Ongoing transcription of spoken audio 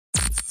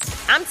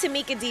I'm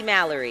Tamika D.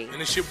 Mallory.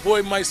 And it's your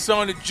boy, my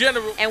son, the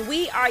General. And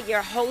we are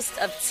your hosts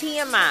of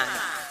TMI.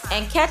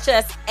 And catch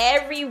us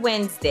every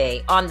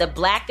Wednesday on the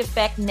Black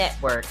Effect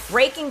Network,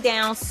 breaking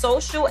down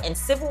social and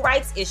civil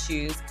rights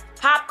issues,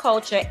 pop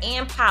culture,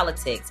 and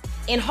politics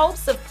in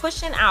hopes of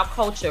pushing our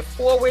culture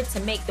forward to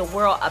make the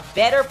world a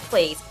better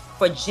place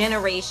for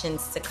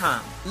generations to come.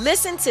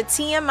 Listen to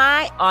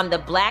TMI on the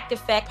Black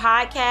Effect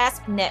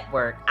Podcast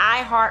Network,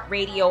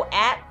 iHeartRadio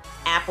app,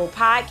 Apple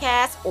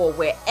Podcasts, or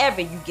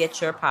wherever you get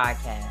your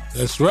podcasts.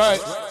 That's right.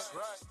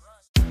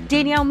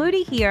 Danielle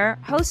Moody here,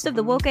 host of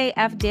the Woke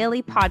AF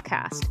Daily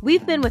podcast.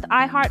 We've been with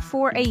iHeart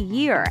for a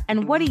year,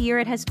 and what a year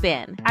it has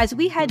been. As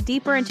we head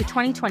deeper into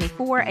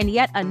 2024 and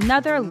yet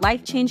another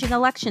life-changing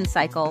election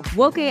cycle,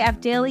 Woke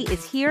AF Daily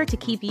is here to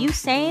keep you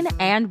sane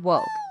and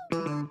woke.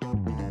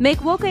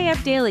 Make Woke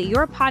AF Daily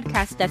your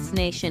podcast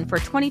destination for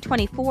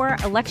 2024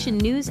 election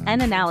news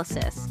and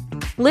analysis.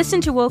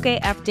 Listen to Woke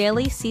AF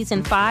Daily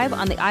Season 5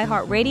 on the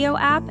iHeartRadio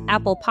app,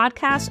 Apple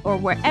Podcasts, or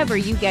wherever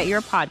you get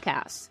your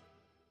podcasts.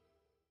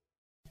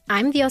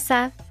 I'm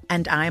Diosa.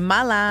 And I'm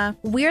Mala.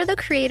 We're the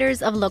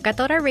creators of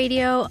Locatora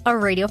Radio, a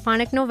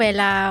radiophonic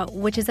novela,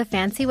 which is a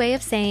fancy way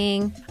of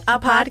saying a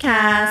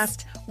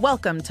podcast.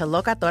 Welcome to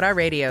Locatora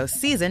Radio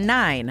Season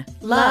 9.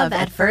 Love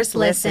at First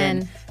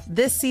Listen.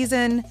 This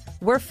season,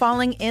 we're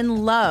falling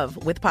in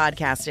love with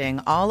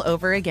podcasting all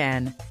over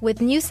again.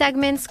 With new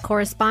segments,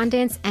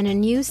 correspondence, and a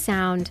new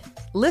sound.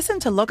 Listen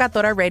to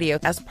Locatora Radio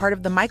as part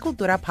of the My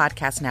Cultura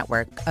Podcast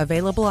Network,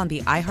 available on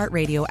the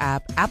iHeartRadio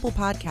app, Apple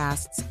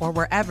Podcasts, or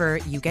wherever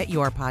you get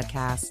your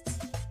podcasts.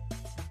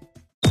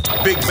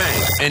 Big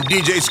Bang and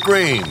DJ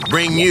Scream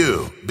bring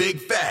you Big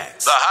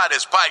Facts, the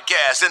hottest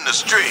podcast in the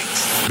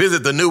streets.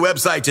 Visit the new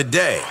website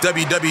today,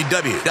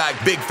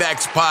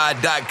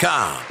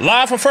 www.bigfactspod.com.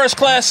 Live from First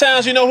Class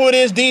Sounds, you know who it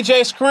is,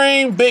 DJ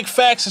Scream. Big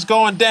Facts is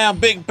going down.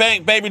 Big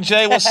Bang, Baby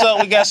J, what's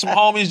up? We got some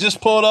homies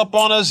just pulled up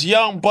on us.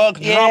 Young Buck,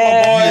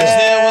 Drummer Boy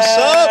is here. What's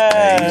up?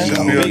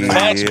 Big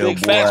Facts, Big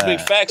Facts, Big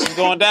Facts is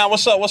going down.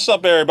 What's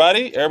up,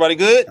 everybody? Everybody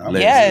good?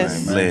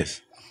 Yes.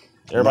 Bless.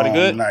 Everybody long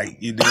good? Night,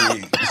 you did.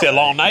 You said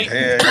long night?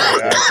 Yeah,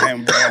 I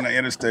came down the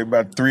interstate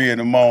about 3 in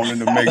the morning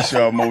to make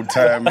sure I'm on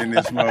time in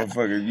this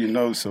motherfucker, you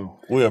know, so.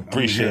 We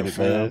appreciate it,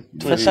 man.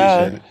 For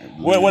sure.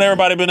 What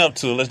everybody been up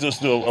to? Let's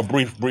just do a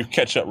brief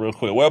catch up real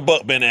quick. Where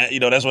Buck been at? You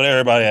know, that's what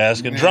everybody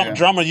asking. Yeah.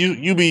 Drummer,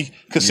 you be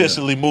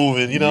consistently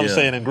moving, you know what I'm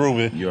saying, and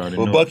grooving. You already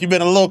but know. Buck, you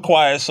been a little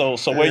quiet, so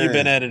where you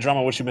been at? And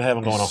Drummer, what you been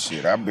having going on?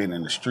 Shit, I've been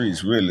in the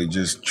streets really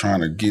just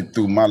trying to get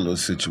through my little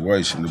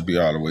situation, to be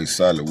all the way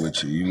solid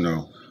with you, you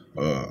know.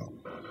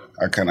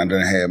 I kind of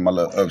done had my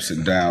little ups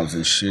and downs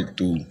and shit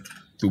through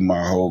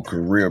my whole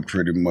career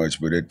pretty much.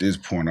 But at this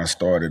point, I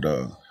started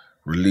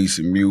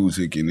releasing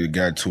music, and it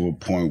got to a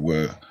point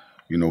where,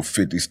 you know,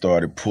 50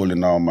 started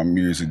pulling all my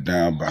music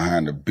down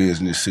behind the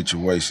business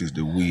situations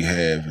that we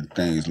have and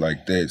things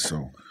like that.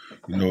 So,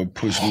 you know, it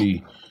pushed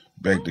me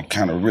back to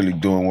kind of really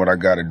doing what I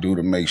got to do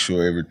to make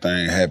sure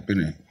everything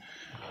happening.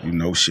 You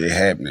know, shit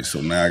happening.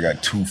 So now I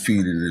got 2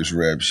 feet in this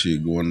rap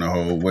shit going the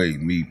whole way,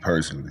 me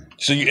personally.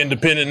 So you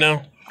independent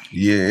now?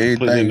 Yeah,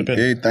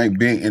 everything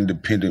being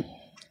independent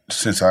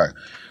since I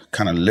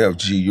kind of left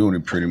G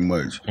Unit pretty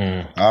much.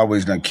 I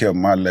always done kept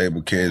my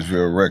label,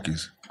 Casville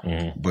Records.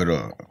 But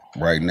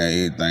right now,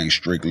 everything's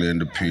strictly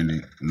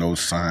independent. No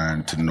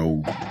sign to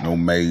no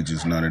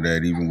majors, none of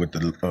that. Even with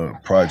the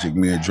project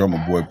me and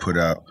Drummer Boy put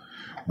out,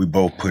 we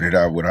both put it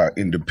out with our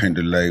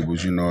independent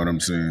labels, you know what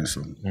I'm saying?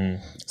 So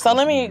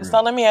let me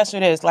ask you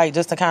this, like,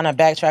 just to kind of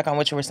backtrack on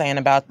what you were saying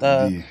about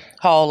the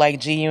whole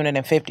like G Unit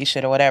and 50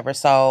 shit or whatever.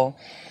 So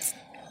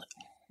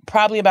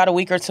probably about a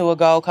week or two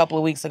ago, a couple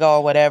of weeks ago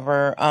or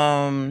whatever,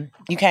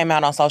 you came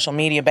out on social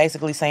media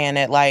basically saying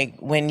that, like,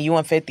 when you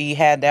and 50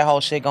 had that whole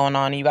shit going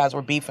on and you guys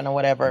were beefing or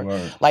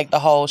whatever, like, the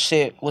whole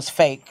shit was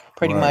fake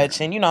pretty much.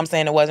 And, you know what I'm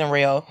saying, it wasn't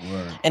real.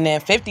 And then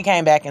 50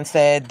 came back and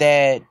said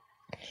that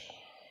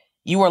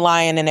you were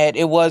lying and that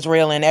it was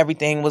real and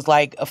everything was,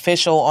 like,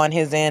 official on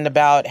his end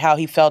about how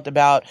he felt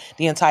about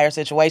the entire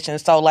situation.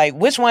 So, like,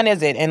 which one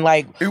is it? And,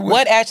 like,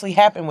 what actually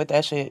happened with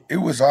that shit? It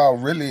was all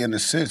really, in a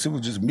sense, it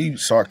was just me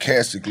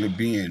sarcastically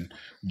being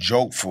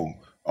jokeful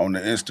on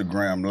the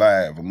Instagram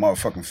Live. A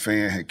motherfucking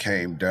fan had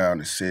came down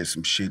and said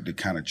some shit that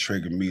kind of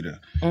triggered me to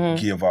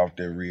give off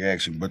that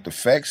reaction. But the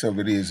facts of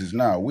it is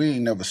nah, we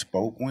ain't never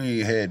spoke. We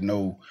ain't had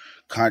no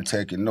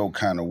contact in no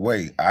kind of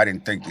way. I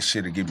didn't think the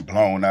shit would get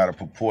blown out of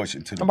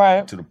proportion to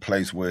the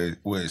place where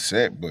it's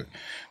at. But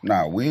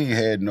nah, we ain't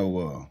had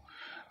no.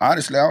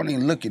 Honestly, I don't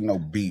even look at no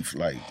beef.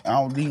 Like, I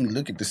don't even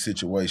look at the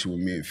situation with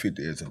me and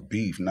 50 as a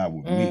beef, not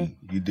with me.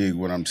 You dig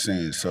what I'm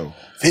saying? So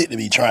 50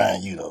 be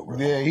trying you though, bro.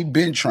 Yeah, he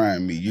been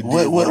trying me. You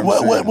dig what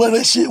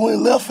that shit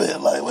went left at?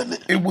 Like,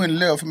 it went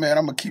left, man.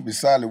 I'm gonna keep it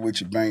solid with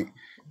you, Bank.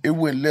 It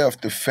went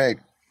left the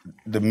fact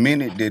the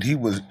minute that he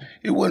was.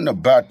 It wasn't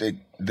about that.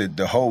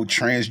 The whole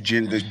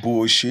transgender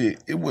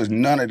bullshit, it was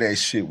none of that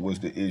shit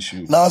was the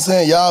issue. No, I'm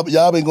saying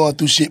y'all been going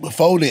through shit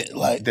before that.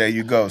 Like, there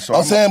you go. So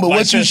I'm saying, but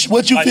what you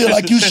feel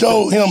like you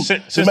showed him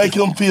to make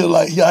him feel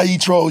like, yeah, he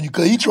troll you,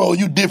 cause he troll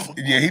you different.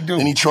 Yeah, he do.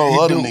 And he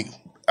troll other niggas.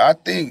 I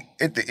think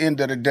at the end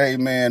of the day,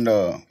 man,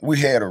 we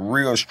had a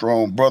real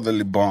strong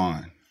brotherly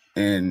bond.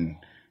 And,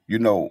 you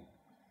know,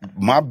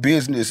 my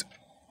business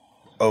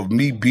of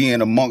me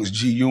being amongst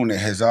G-Unit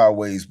has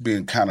always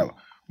been kind of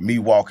me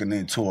walking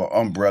into an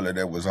umbrella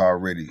that was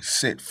already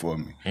set for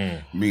me.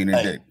 Meaning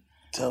that...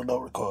 Tell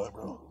don't record,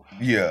 bro.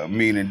 Yeah,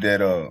 meaning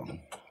that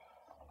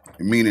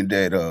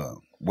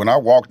when I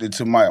walked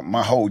into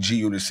my whole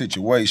G-Unit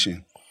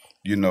situation,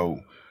 you know,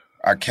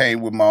 I came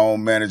with my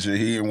own manager.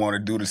 He didn't want to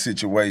do the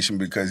situation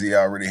because he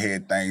already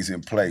had things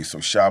in place. So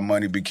Sha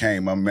Money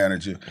became my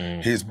manager.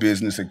 His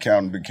business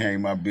accountant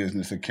became my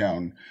business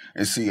accountant.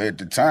 And see, at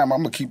the time,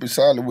 I'm going to keep it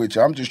solid with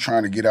you. I'm just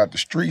trying to get out the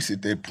streets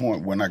at that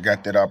point when I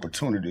got that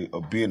opportunity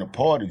of being a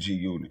part of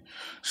G-Unit.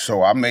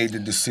 So I made the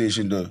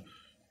decision to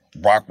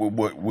rock with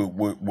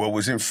what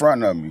was in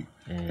front of me.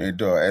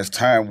 And as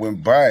time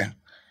went by,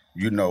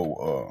 you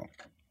know,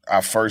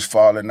 our first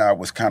falling out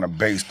was kind of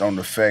based on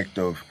the fact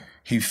of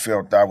he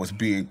felt I was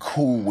being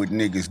cool with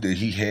niggas that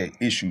he had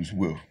issues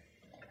with,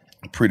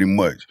 pretty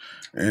much.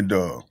 And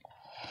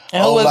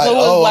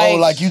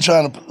like you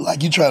trying to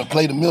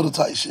play the middle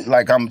type shit.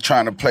 Like I'm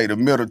trying to play the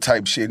middle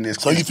type shit in this.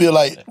 So you feel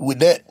like with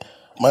that,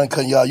 man,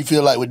 cutting y'all, you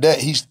feel like with that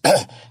he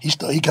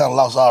kind of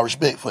lost all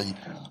respect for you.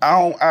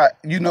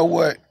 You know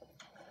what?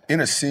 In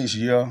a sense,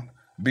 yeah,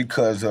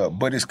 because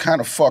but it's kind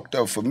of fucked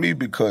up for me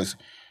because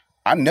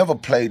I never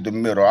played the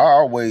middle. I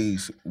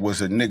always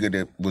was a nigga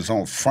that was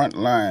on front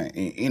line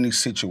in any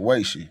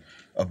situation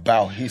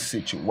about his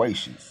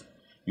situations.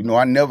 You know,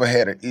 I never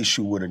had an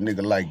issue with a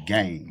nigga like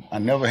Game. I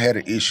never had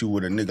an issue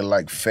with a nigga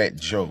like Fat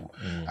Joe.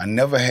 I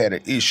never had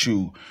an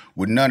issue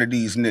with none of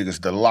these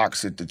niggas, the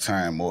Locks at the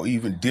time, or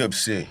even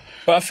Dipset.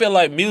 But I feel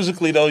like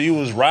musically, though, you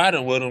was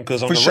riding with him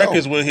because on the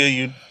records we'll hear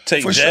you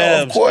take For jabs.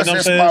 sure, of course, you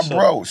know that's my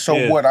bro. So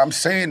yeah. what I'm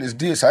saying is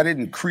this, I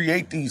didn't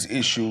create these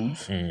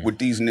issues with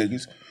these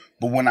niggas.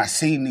 But when I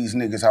seen these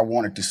niggas, I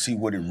wanted to see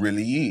what it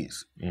really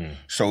is.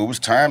 So it was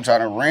times I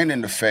done ran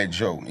into Fat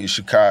Joe in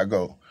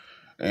Chicago.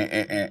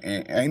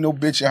 And ain't no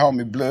bitch and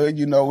homie blood.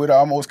 You know, it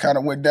almost kind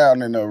of went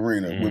down in the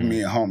arena with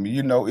me and homie.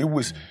 You know,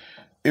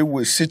 it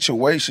was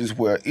situations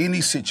where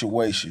any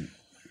situation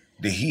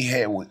that he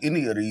had with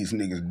any of these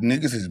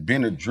niggas has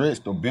been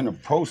addressed or been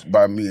approached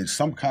by me in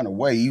some kind of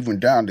way, even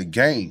down the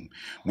game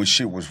when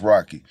shit was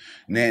rocky.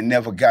 And they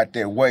never got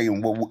that way.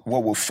 And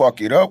what would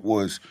fuck it up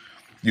was,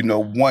 you know,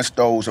 once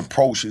those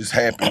approaches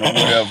happened or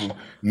whatever,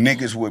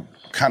 niggas would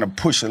kind of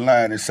push a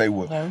line and say,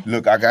 well,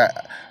 look,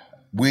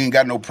 we ain't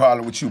got no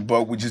problem with you,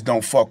 but we just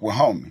don't fuck with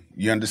homie.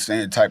 You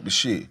understand, type of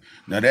shit.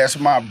 Now, that's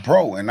my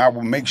bro, and I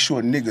will make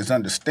sure niggas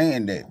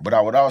understand that. But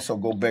I would also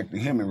go back to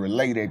him and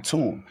relay that to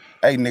him.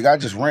 Hey, nigga, I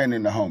just ran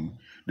into homie.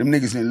 Them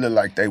niggas didn't look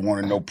like they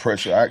wanted no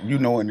pressure.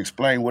 And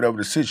explain whatever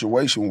the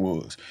situation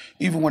was.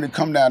 Even when it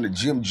come down to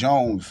Jim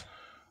Jones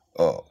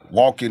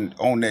walking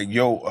on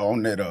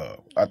that,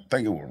 I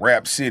think it was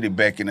Rap City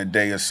back in the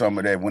day or some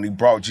of that, when he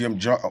brought Jim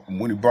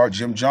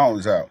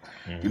Jones out.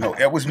 You know,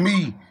 that was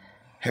me.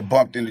 Had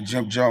bumped into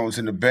Jim Jones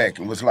in the back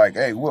and was like,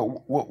 hey,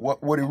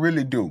 what he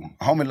really do?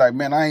 Homie like,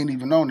 man, I ain't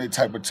even on that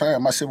type of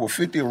time. I said, well,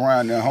 50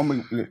 around there,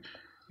 homie,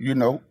 you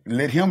know,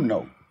 let him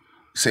know.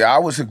 See, I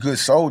was a good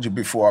soldier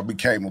before I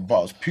became a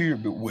boss,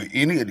 period, but with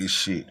any of this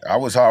shit. I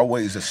was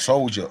always a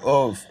soldier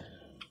of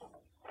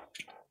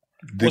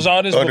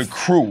the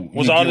crew.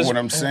 You get what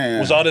I'm saying?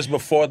 Was all this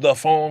before the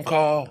phone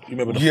call? You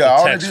remember the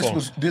all text of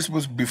phone? this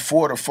was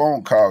before the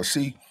phone call.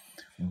 See,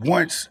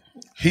 once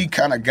he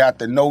kind of got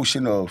the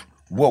notion of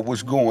what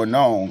was going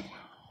on,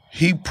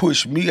 he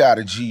pushed me out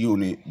of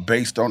G-Unit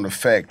based on the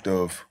fact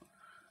of,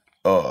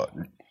 I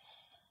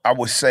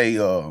would say,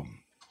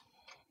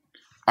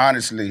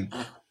 honestly,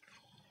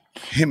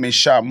 him and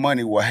Sha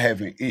Money were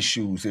having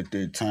issues at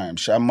that time.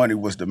 Sha Money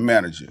was the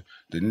manager.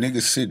 The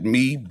niggas sit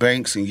me,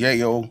 Banks, and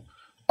Yayo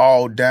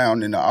all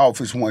down in the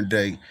office one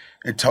day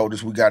and told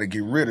us we got to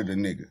get rid of the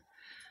nigga.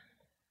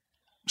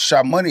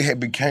 Sha Money had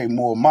became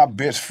more my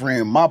best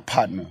friend, my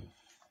partner,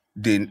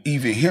 than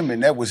even him,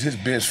 and that was his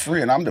best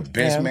friend. I'm the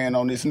best man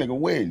on this nigga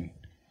wedding.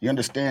 You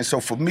understand?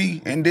 So for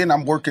me, and then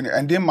I'm working,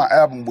 and then my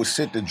album was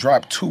set to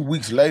drop 2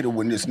 weeks later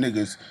when this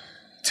nigga's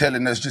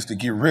telling us just to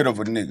get rid of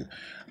a nigga.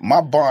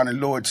 My bond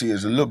and loyalty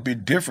is a little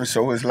bit different,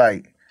 so it's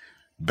like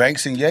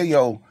Banks and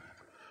Yayo,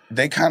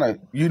 they kind of,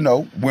 you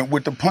know, went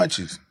with the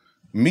punches.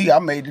 Me, I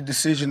made the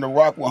decision to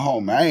rock with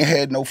homie. I ain't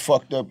had no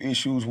fucked up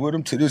issues with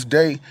them. To this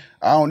day,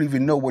 I don't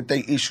even know what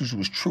they issues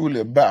was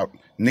truly about.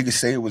 Niggas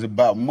say it was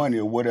about money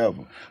or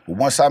whatever. But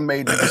once I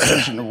made the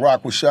decision to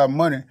rock with Sha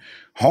Money,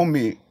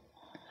 homie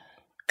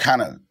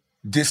kind of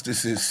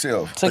distanced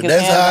himself. But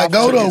that's how I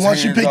go though.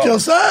 Once you pick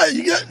your side,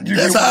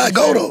 that's how I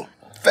go though.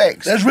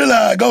 Facts. That's really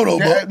how I go though,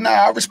 bro. Nah,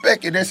 I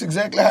respect it. That's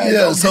exactly how it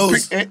goes. So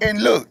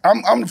and look,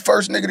 I'm the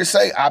first nigga to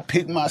say I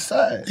picked my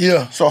side.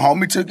 Yeah. So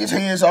homie took his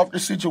hands off the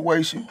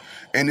situation,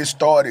 and it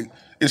started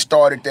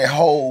that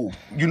whole,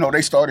 you know,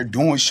 they started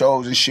doing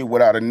shows and shit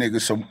without a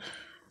nigga. So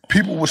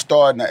people were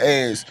starting to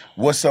ask,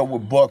 what's up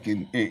with Buck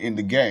in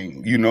the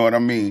game? You know what I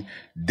mean?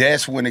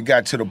 That's when it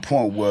got to the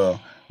point where,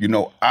 you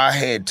know, I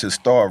had to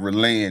start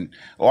relaying,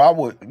 or I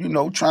would, you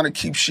know, trying to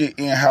keep shit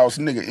in-house,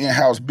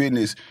 in-house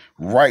business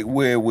right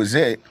where it was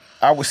at.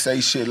 I would say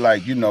shit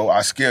like, you know,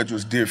 our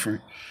schedule's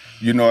different.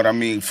 You know what I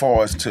mean?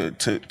 Far as to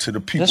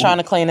the people. Just trying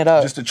to clean it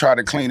up. Just to try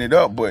to clean it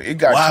up. But it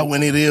got why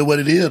when it is what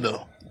it is,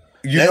 though?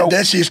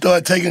 That shit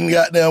started taking the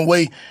goddamn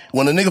way.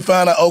 When the nigga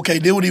found out, okay,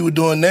 did what he was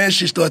doing, that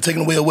shit started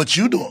taking away of what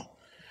you doing.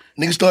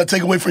 Nigga started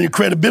taking away from your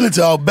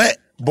credibility all back.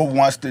 But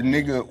once the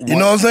nigga... You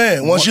know what I'm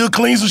saying? Once you'll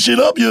clean some shit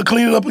up, you'll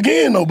clean it up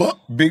again, though,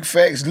 Buck. Big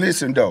facts.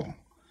 Listen, though.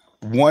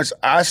 Once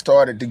I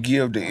started to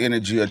give the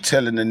energy of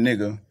telling the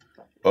nigga,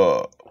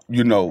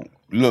 you know,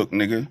 look,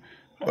 nigga,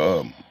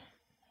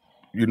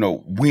 you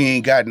know, we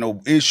ain't got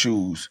no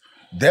issues.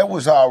 There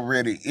was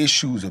already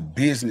issues of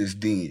business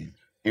then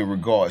in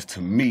regards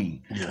to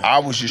me. Yeah. I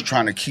was just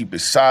trying to keep it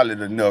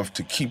solid enough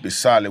to keep it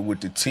solid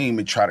with the team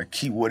and try to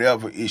keep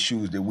whatever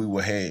issues that we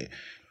would have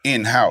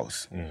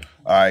in-house. All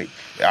right.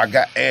 I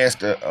got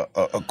asked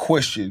a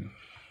question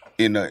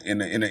in an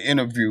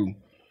interview.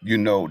 You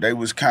know, they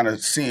was kind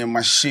of seeing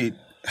my shit,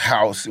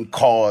 house and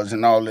cars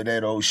and all of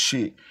that old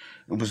shit.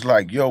 It was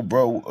like, yo,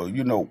 bro,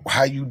 you know,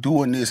 how you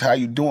doing this? How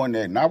you doing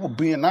that? And I was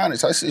being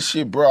honest. I said,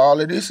 shit, bro,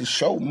 all of this is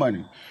show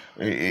money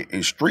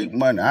and street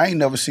money. I ain't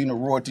never seen a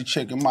royalty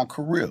check in my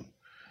career.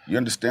 You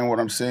understand what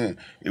I'm saying?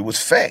 It was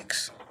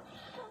facts.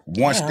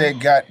 Once that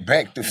got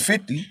back to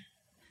 50,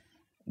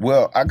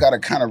 well, I got to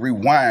kind of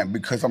rewind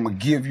because I'm going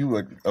to give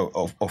you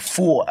a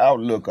full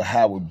outlook of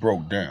how it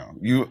broke down.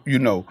 You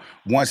know,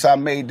 once I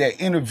made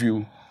that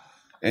interview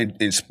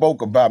and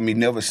spoke about me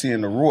never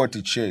seeing a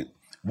royalty check,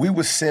 we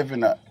were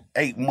 7 or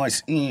 8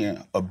 months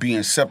in of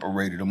being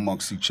separated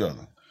amongst each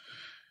other.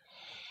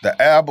 The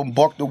album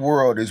Buck the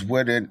World is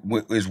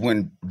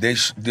when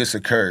this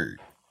occurred.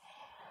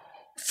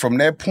 From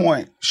that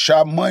point,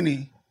 Sha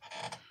Money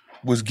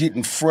was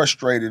getting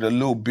frustrated a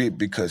little bit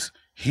because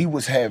he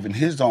was having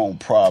his own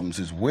problems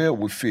as well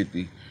with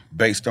 50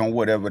 based on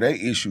whatever their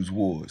issues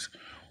was.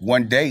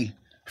 One day,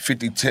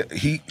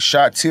 50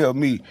 Sha tell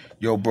me,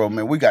 yo, bro,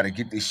 man, we got to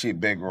get this shit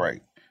back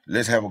right.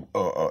 Let's have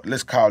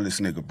let's call this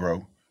nigga,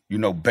 bro. You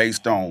know,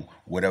 based on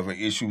whatever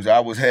issues I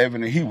was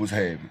having and he was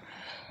having.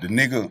 The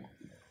nigga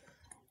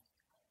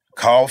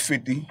called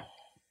 50.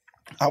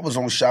 I was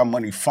on Sha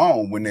Money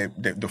phone when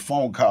the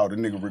phone call the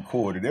nigga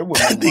recorded. That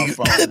wasn't my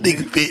phone. That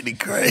nigga 50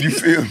 crazy. You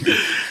feel me?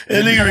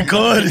 That nigga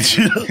recorded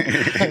you.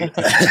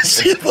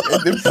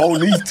 The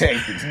police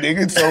tactics,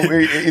 nigga. So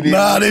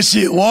nah, that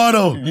shit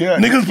water. Yeah.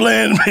 Niggas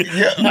playing.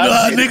 Yeah, you know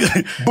how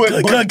nigga.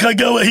 But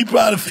go what he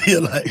probably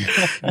feel like.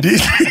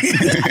 This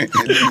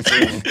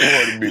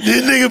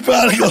nigga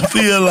probably gonna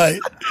feel like.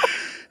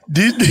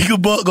 This nigga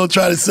Buck gonna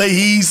try to say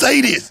he ain't say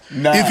this.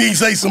 Nah. If he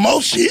say some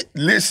more shit.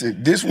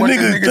 Listen, this what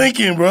nigga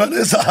thinking, bro.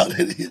 That's all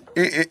it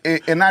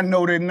is. And I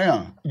know that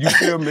now. You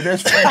feel me?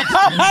 That's fact.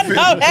 I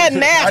know that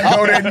now. I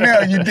know that now.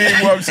 You did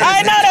what I'm saying.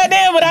 I know that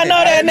then, but I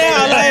know that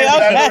now. Like,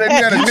 okay. I know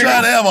that now. You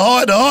trying to have a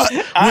heart-to-heart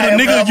with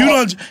a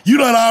nigga you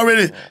done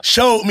already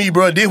showed me,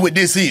 bro, this what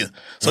this is.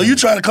 So you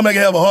trying to come back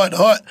and have a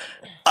heart-to-heart.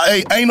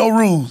 Ain't no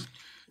rules.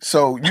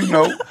 So, you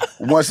know,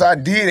 once I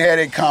did have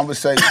that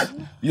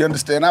conversation, you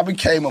understand, I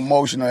became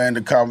emotional in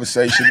the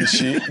conversation and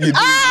shit. You know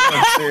what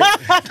I'm saying?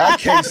 I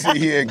can't sit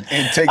here and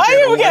take that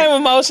you away. became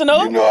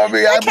emotional. You know what I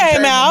mean? It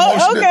came out,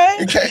 emotional.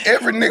 okay.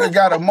 Every nigga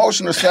got an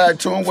emotional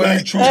side to him where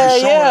he chooses to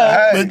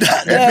show it. You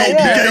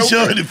can't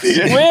show it to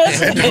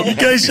 50. You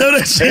can't show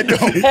that shit to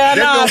 50. Hell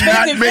no,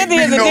 50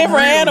 is a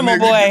different animal,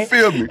 boy. You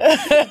feel me?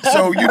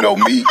 So, you know,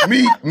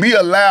 me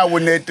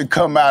allowing that to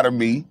come out of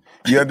me,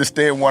 you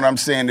understand what I'm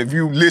saying? If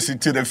you listen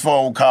to the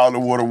phone call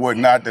or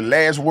whatnot, the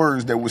last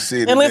words that were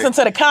said. And listen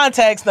to the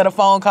context of the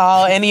phone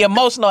call and the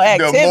emotional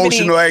activity. The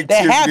emotional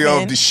activity that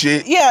happened. of the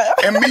shit. Yeah.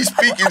 And me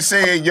speaking,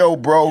 saying, yo,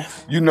 bro,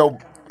 you know,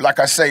 like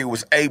I say, it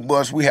was 8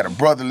 months. We had a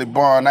brotherly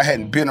bond. I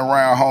hadn't been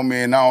around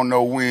homie and I don't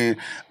know when.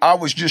 I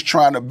was just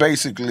trying to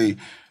basically,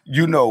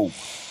 you know,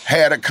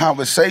 had a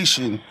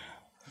conversation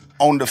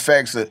on the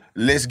facts of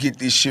let's get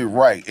this shit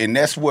right. And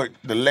that's what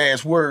the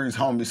last words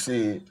homie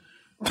said.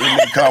 In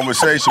that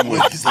conversation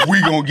was, we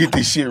gonna get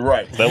this shit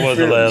right. That was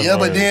the last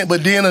one.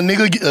 but then a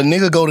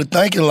nigga go to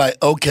thinking like,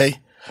 okay,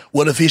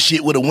 what if his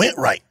shit would have went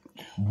right?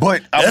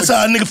 But that's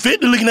how a nigga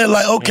fit to looking at it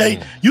like,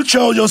 okay, you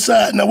chose your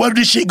side. Now what if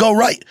this shit go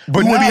right?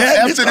 But now,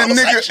 after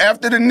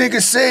the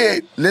nigga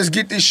said, let's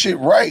get this shit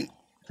right,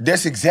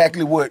 that's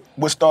exactly what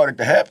started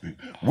to happen.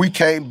 We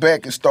came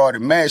back and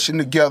started mashing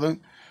together.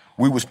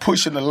 We was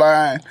pushing the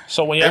line.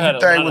 So when y'all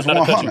everything was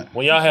 100.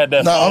 When y'all had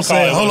that phone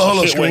call, hold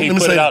on, when he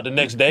put it out the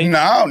next day? No,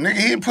 nigga,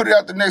 he didn't put it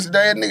out the next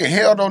day. That nigga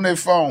held on that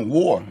phone,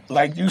 war,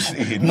 like you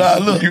said. Nah,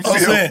 look, I'm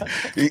saying,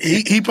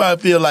 he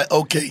probably feel like,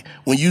 okay,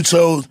 when you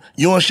chose,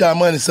 you and Sha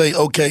Money say,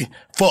 okay,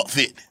 fuck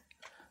 50.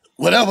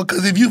 Whatever,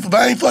 because if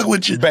I ain't fucking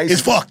with you,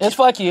 it's fuck you. It's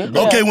fuck you.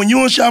 Okay, yeah. when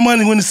you and Sha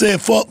Money, when it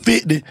said fuck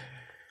 50,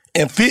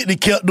 and 50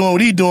 kept doing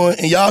what he doing,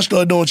 and y'all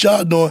started doing what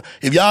y'all doing,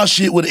 if y'all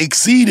shit would have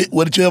exceeded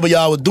whatever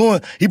y'all was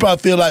doing, he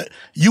probably feel like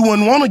you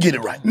wouldn't want to get it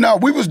right. No,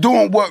 we was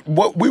doing what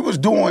we was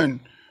doing,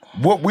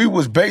 what we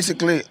was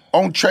basically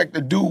on track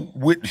to do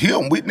with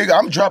him. Nigga,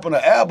 I'm dropping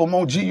an album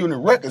on G Unit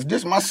Records.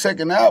 This is my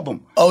second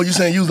album. Oh, you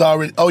saying you was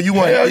already? Oh, you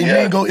want? You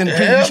didn't go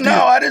independent? Hell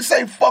no, I didn't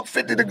say fuck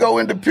 50 to go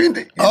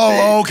independent.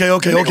 Okay,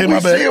 Nigga, my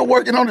bad. We still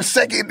working on the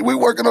second. We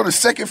working on the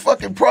second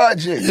fucking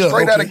project. Yeah,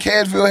 Straight out of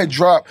Cashville had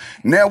dropped.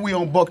 Now we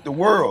on Buck the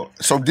World.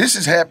 So this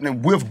is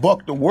happening with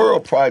Buck the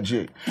World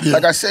project. Yeah.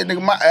 Like I said,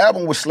 nigga, my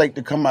album was slated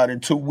to come out in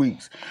 2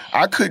 weeks.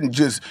 I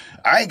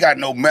ain't got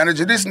no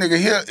manager. This nigga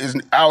here is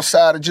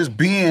outside of just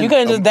being. You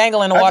couldn't just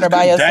dangle in the water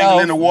by yourself. Dangle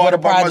in the water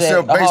by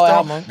myself based on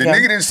album. the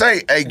nigga didn't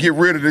say, "Hey, get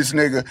rid of this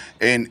nigga."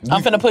 And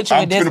I'm finna put you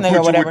with this nigga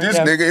or whatever.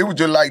 Nigga. It was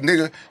just like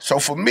nigga. So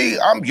for me,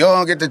 I'm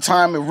young at the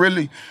time, and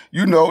really,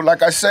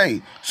 like I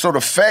say, so the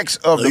facts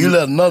of you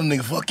let another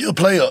nigga fuck your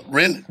play up,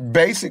 really?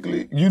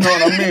 Basically, you know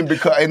what I mean?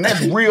 And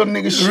that's real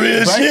nigga shit.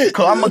 Real shit.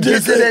 Cause I'm gonna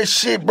get to that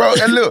shit, bro.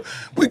 And look,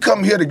 we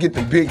come here to get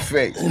the big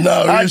facts.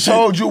 I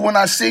told you when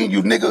I seen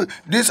you, nigga,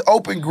 this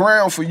open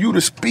ground for you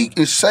to speak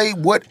and say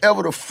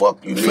whatever the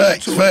fuck you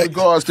need to in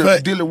regards to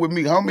dealing with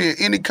me, homie,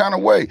 in any kind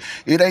of way.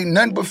 It ain't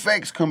nothing but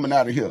facts coming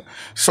out of here.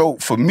 So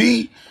for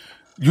me,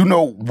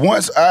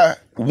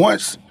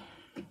 once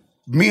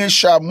me and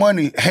Shot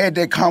Money had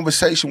that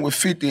conversation with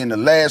 50, and the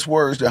last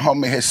words that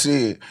homie had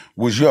said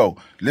was, "Yo,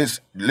 let's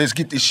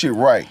get this shit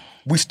right."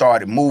 We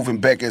started moving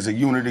back as a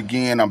unit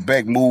again. I'm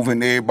back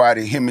moving.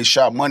 Everybody, him and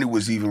Shot Money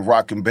was even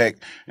rocking back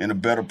in a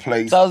better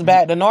place. So it's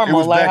back to normal, it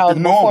was like back how it to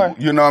was normal.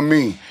 before. You know what I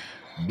mean?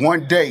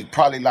 One day,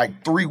 probably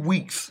like 3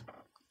 weeks,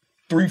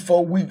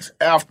 3-4 weeks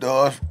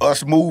after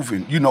us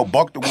moving,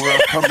 Buck the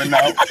World coming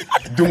out,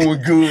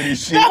 doing good and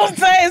shit. Don't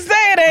say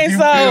it ain't you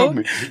so. Feel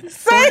me?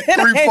 Say it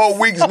ain't 3-4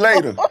 weeks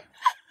later,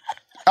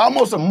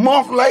 almost a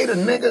month later,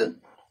 nigga.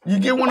 You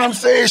get what I'm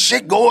saying?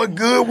 Shit going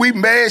good, we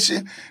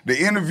mashing. The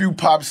interview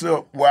pops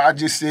up where I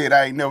just said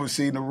I ain't never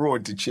seen a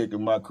royalty check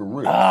in my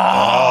career.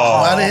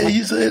 Why the hell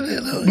you said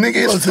that?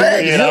 Nigga, it's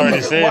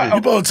facts.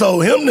 You both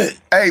told him that.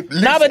 Hey,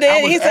 listen, but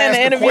then he said in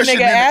the interview,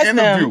 nigga asked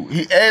him.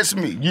 He asked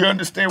me. You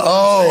understand what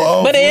I'm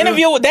saying? But the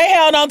interview, they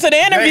held on to the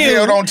interview. They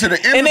held on to the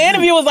interview. And the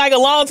interview was like a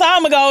long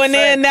time ago, and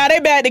then now they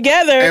back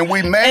together. And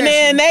we mad.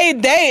 And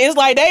then it's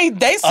like they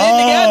sitting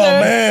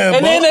together. Man,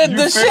 and then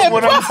the shit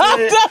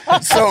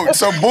popped up.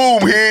 So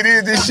boom, here it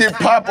is. This shit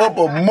pop up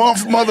a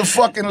month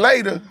motherfucking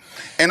later.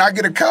 And I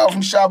get a call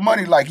from Shot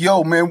Money like,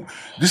 "Yo, man,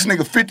 this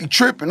nigga 50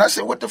 tripping." I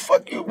said, "What the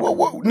fuck?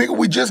 What, nigga,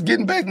 we just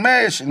getting back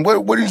mashing.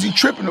 What is he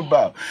tripping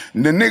about?"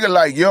 And the nigga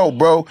like, "Yo,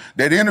 bro,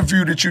 that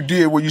interview that you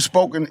did where you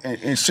spoke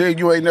and said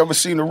you ain't never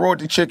seen a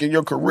royalty check in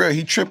your career,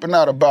 he tripping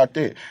out about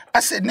that."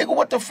 I said, "Nigga,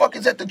 what the fuck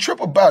is that the trip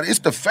about? It's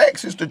the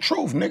facts. It's the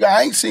truth, nigga.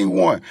 I ain't seen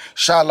one."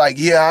 Shot like,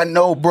 "Yeah, I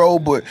know, bro,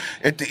 but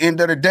at the end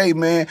of the day,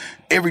 man,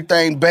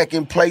 everything back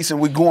in place and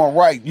we going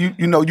right.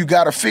 You know, you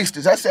gotta fix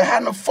this." I said, "How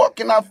in the fuck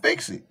can I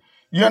fix it?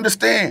 You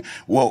understand?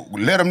 Well,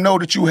 let them know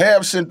that you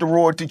have sent the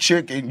royalty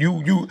check and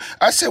you."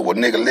 I said, "Well,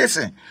 nigga,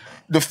 listen.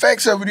 The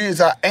facts of it is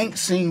I ain't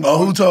seen." Oh,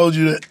 who told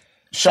you that?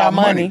 Shot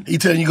Money. He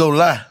telling you go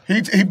lie.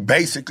 He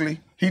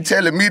basically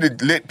telling me to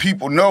let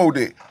people know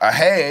that I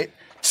had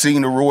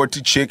seen the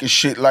royalty check and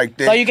shit like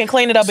that. So you can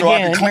clean it up so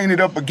again. I can clean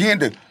it up again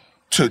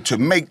to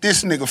make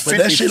this nigga 50.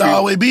 But that shit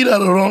always be there,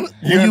 though.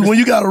 When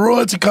you got a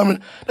royalty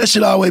coming, that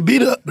shit always be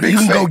there. You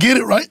can go get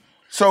it, right?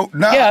 So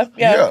now,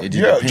 yeah.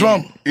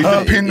 Drum.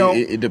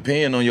 It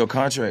depends on your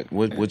contract,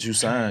 what you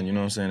sign. You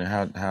know what I'm saying,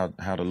 and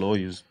how the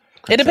lawyers.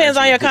 It depends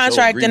on your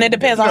contract, and it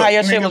depends on how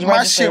your shit was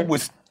registered. My shit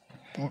was.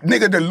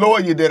 Nigga, the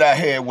lawyer that I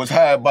had was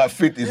hired by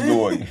 50's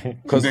lawyer.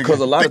 Because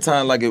a lot of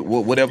times, like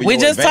whatever. We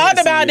just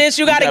talked about this.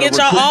 You got to get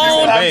your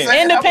own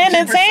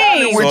independent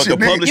team.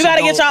 You got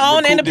to get your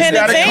own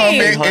independent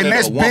team. And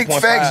that's big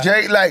facts,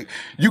 Jay. Like,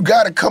 you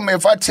got to come in.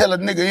 If I tell a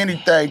nigga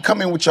anything,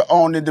 come in with your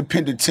own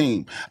independent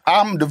team.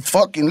 I'm the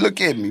fucking, look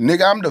at me,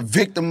 nigga, I'm the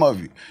victim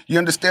of it. You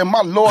understand?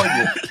 My lawyer,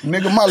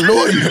 nigga, my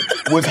lawyer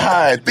was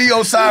hired.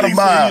 Theo Sotomayor.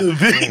 I'm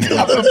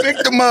the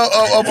victim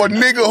of a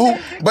nigga who,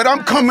 but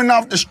I'm coming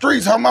off the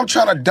streets. I'm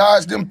trying to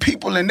dodge them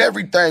people and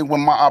everything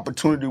when my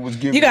opportunity was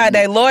given. You got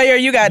that lawyer,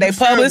 you got that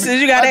publicist,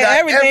 you got that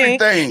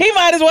everything. He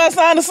might as well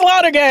sign the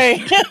Slaughter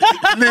Gang.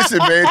 Listen,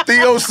 man,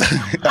 Theo,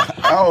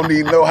 I don't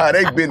even know how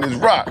they business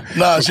rock.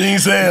 Nah, she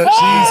ain't saying,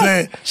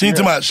 she ain't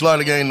talking about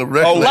Slaughter Gang the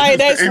record. Like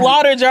they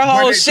slaughtered your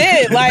whole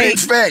shit. Like, big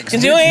facts.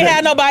 Cause you ain't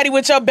had nobody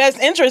with your best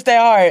interest at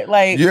heart.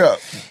 Like, yeah,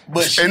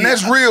 and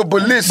that's real.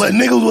 But listen, but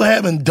niggas were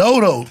having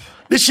dodo.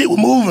 This shit was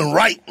moving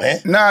right,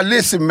 man. Nah,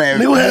 listen, man.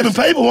 Nigga was having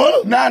paper,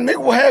 wasn't it? Nah,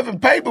 nigga was having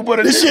paper,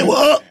 but this shit was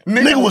up.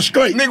 Nigga was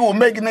straight. Nigga was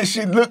making that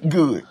shit look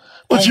good.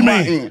 What you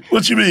mean?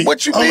 What you mean?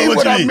 What you mean?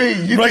 What I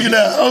mean? You break it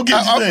down. I'll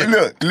get you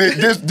look,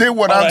 this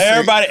what I'm saying.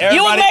 Everybody,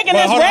 you was making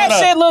this rap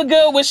shit look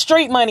good with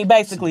street money,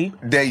 basically.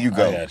 There you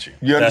go. I got you.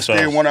 You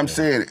understand what I'm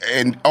saying?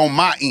 And on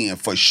my end,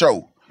 for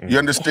sure. You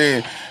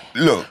understand?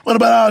 Look. What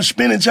about all the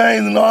spinning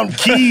chains and all them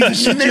keys and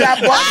shit? Nigga,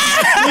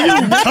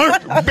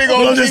 I bought big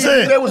old just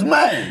saying. That was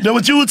mine. That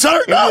what you were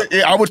turned up?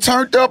 I was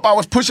turned up. I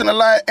was pushing the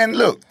line. And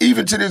look,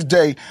 even to this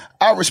day,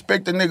 I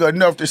respect the nigga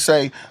enough to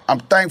say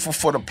I'm thankful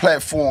for the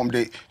platform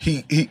that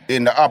he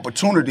and the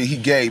opportunity he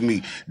gave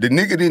me. The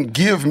nigga didn't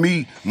give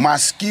me my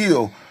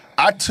skill.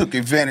 I took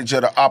advantage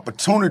of the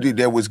opportunity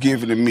that was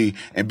given to me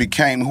and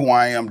became who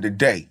I am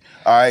today.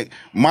 All right?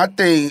 My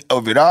thing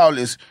of it all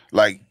is,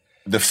 like,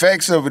 the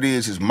facts of it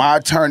is my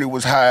attorney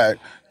was hired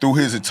through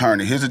his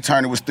attorney. His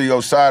attorney was Theo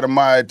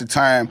Sotomayor at the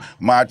time.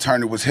 My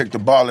attorney was Hector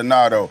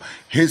Baldonado.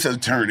 His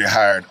attorney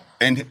hired,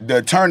 and the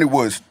attorney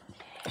was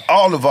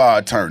all of our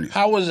attorneys.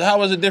 How was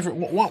it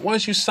different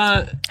once you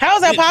signed? How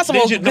is that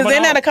possible? Because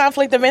then had a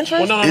conflict of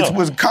interest? Well, no. It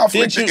was a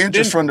conflict of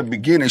interest from the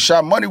beginning.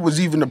 Shot Money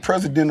was even the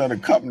president of the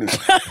company.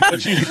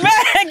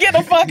 Man, get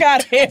the fuck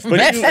out of here,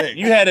 man.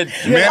 You had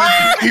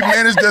he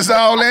managed us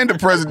all and the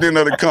president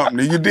of the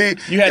company. You did.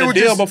 You had a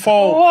deal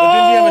before. But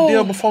didn't you have a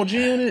deal before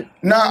G-Unit?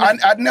 No,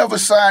 I never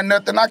signed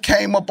nothing. I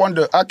came up on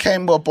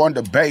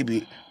the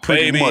Baby.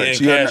 Pretty much.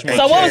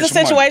 So what was the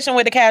situation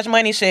with the Cash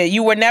Money shit?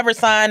 You were never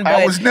signed,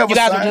 but you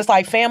guys were just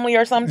like family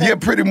or something? Yeah,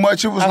 pretty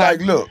much. It was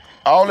like, look,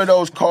 all of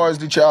those cars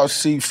that y'all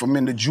see from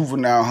in the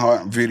Juvenile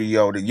Hunt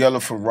video, the yellow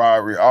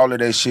Ferrari, all of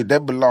that shit,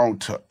 that belonged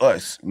to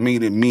us,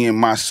 meaning me and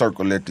my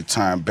circle at the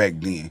time back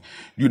then.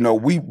 You know,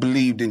 we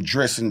believed in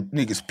dressing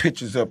niggas'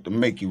 pictures up to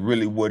make it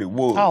really what it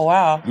was. Oh,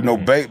 wow. You know,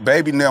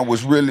 Baby now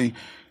was really...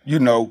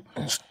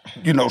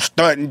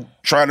 stunting,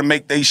 trying to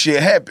make they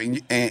shit happen.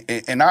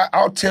 And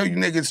I'll tell you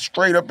niggas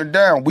straight up and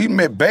down, we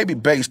met Baby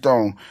based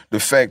on the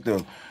fact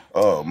of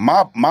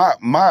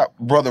my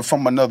brother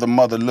from another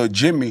mother, Lil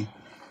Jimmy,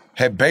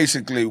 had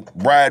basically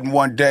riding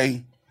one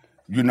day,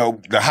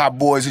 the Hot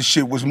Boys and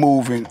shit was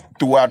moving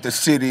throughout the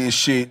city and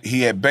shit.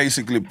 He had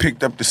basically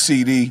picked up the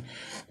CD.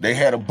 They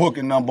had a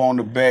booking number on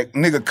the back.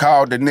 Nigga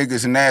called the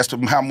niggas and asked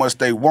them how much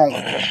they want.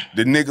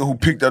 The nigga who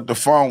picked up the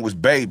phone was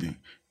Baby.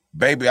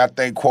 Baby, I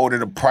think,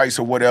 quoted a price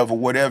or whatever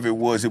it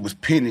was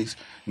pennies.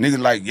 Niggas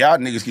like, y'all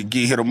niggas could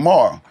get here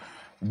tomorrow.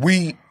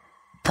 We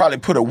probably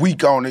put a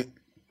week on it,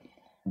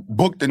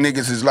 booked the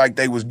niggas as like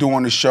they was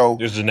doing the show.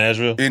 This is in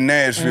Nashville? In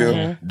Nashville.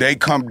 Mm-hmm. They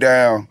come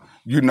down.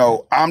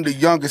 I'm the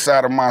youngest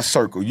out of my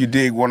circle. You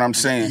dig what I'm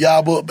saying?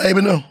 Y'all booked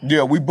Baby them?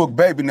 Yeah, we booked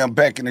Baby them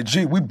back in the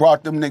G. We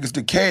brought them niggas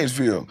to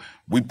Cashville.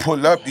 We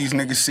pull up, these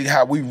niggas see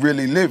how we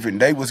really living.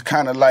 They was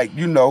kind of like,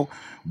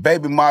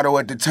 Baby motto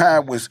at the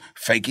time was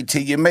fake it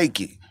till you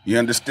make it. You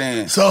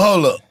understand? So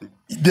hold up.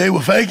 They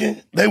were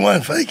faking? They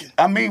wasn't faking.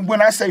 I mean, when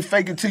I say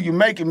fake it till you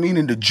make it,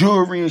 meaning the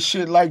jewelry and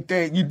shit like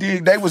that, you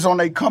dig? They was on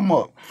they come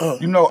up.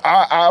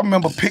 I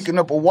remember picking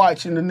up a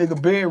watch in the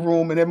nigga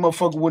bedroom and that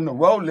motherfucker wasn't a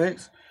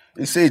Rolex.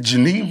 It said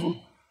Geneva.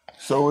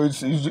 So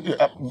it's man,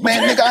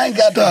 nigga, I ain't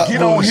got to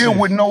get on here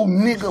with no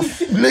nigga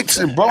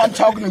flicking, bro. I'm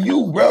talking to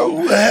you,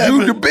 bro.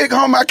 You the big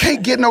homie. I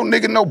can't get no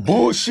nigga no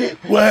bullshit.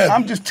 What happened?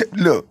 I'm just,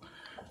 look,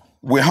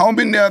 when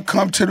homie now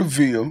come to the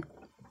Ville,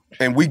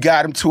 and we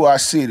got them to our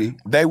city.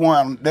 They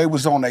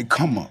was on a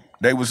come up.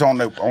 They was on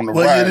the what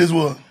ride. Year this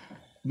was?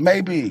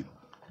 Maybe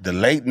the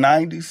late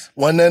 90s.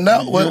 Wasn't that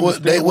out?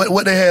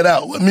 What they had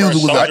out? What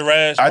music was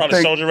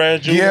that? Soldier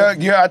Raz.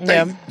 Yeah, I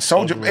think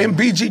Soldier and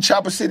BG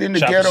Chopper City in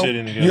the ghetto.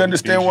 You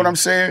understand what I'm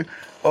saying?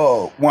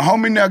 When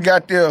homie now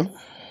got there,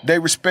 they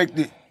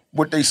respected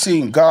what they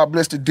seen. God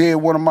bless the dead.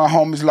 One of my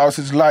homies lost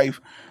his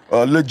life.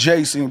 Lil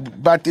Jason,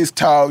 about this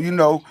tall,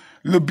 little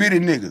bitty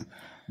nigga.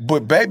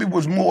 But Baby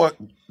was more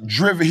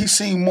driven. He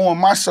seen more in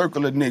my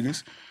circle of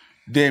niggas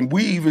than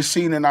we even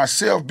seen in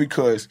ourselves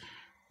because,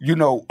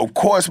 of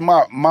course,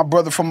 my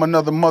brother from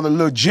another mother,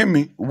 Lil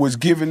Jimmy, was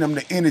giving them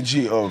the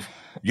energy of,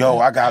 yo,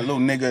 I got a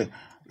little nigga,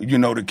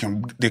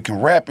 that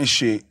can rap and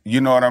shit,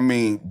 you know what I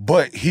mean?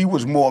 But he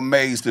was more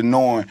amazed at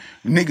knowing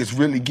niggas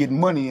really getting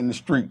money in the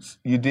streets,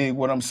 you dig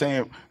what I'm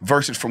saying?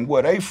 Versus from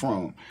where they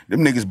from.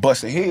 Them niggas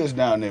busting heads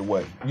down that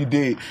way, you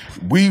dig?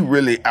 We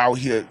really out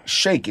here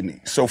shaking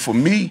it. So for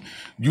me,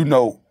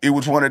 it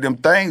was one of them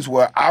things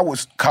where I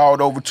was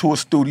called over to a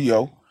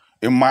studio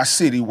in my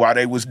city while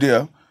they was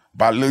there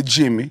by Lil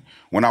Jimmy.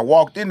 When I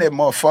walked in that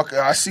motherfucker,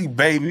 I see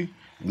Baby,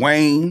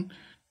 Wayne,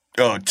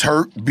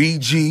 Turk,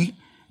 BG,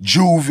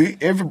 Juvie,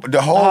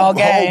 the whole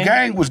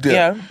gang was there.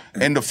 Yeah.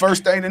 And the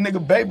first thing the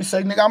nigga Baby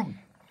say, nigga, I'm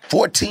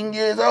 14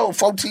 years old,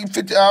 14,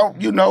 15,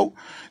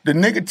 the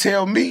nigga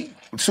tell me,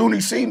 as soon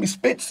as he see me,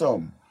 spit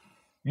something.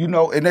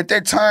 And at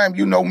that time,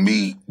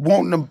 me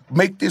wanting to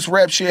make this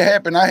rap shit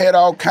happen, I had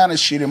all kind of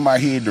shit in my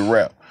head to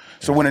rap.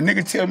 So when a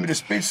nigga tell me to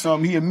spit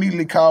something, he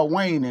immediately called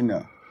Wayne in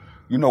there.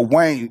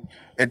 Wayne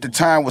at the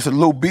time was a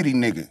little bitty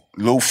nigga,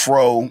 little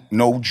fro,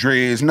 no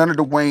dreads, none of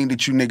the Wayne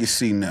that you niggas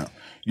see now.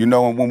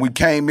 And when we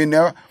came in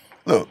there,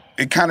 look,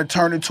 it kind of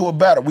turned into a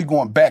battle. We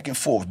going back and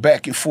forth,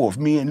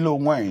 me and Lil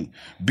Wayne,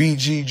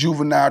 BG,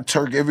 Juvenile,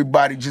 Turk,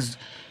 everybody just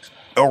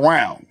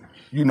around.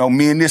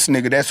 Me and this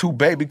nigga, that's who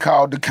Baby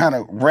called to kind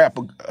of rap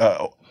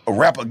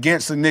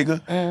against a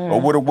nigga or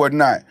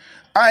whatnot.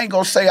 I ain't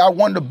gonna say I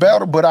won the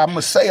battle, but I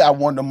must say I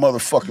won the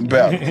motherfucking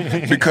battle.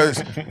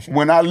 Because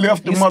when I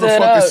left the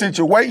motherfucking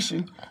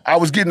situation, I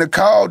was getting a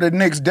call the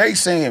next day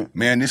saying,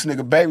 man, this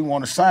nigga Baby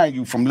want to sign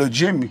you from Lil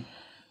Jimmy.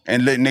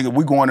 And nigga,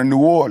 we going to New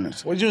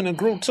Orleans. Was you in the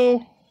group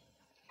too?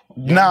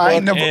 Nah, I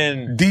ain't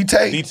never.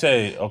 D-Tay?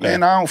 D-Tay, okay.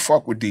 Man, I don't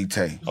fuck with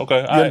D-Tay.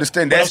 Okay, you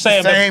understand? That's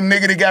the same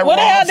nigga that got what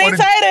robbed. What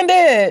the hell D-Tay done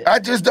did? I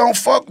just don't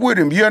fuck with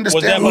him. You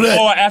understand? Was that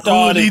before or after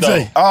all this,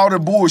 though? All the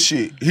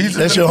bullshit.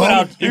 That's your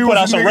homie? You put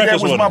out some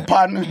records with him. That was my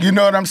partner. You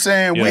know what I'm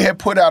saying? Yeah. We had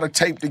put out a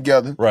tape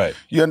together. Right.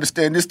 You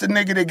understand? This the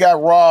nigga that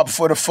got robbed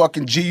for the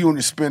fucking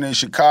G-Unit spinner in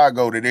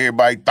Chicago that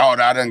everybody thought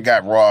I done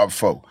got robbed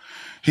for.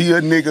 He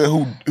a nigga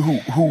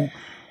who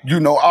you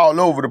know, all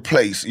over the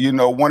place. You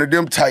know, one of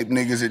them type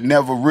niggas that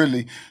never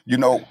really, you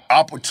know,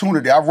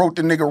 opportunity. I wrote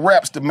the nigga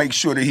raps to make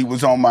sure that he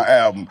was on my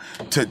album,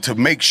 to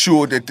make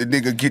sure that the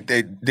nigga get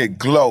that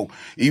glow.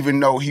 Even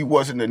though he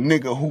wasn't a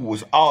nigga who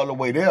was all the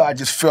way there, I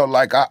just felt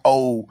like I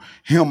owe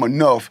him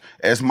enough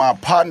as my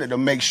partner to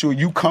make sure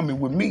you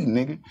coming with me,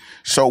 nigga.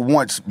 So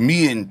once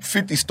me and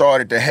 50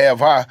 started to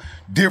have our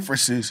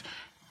differences,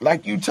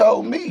 like you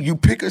told me, you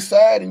pick a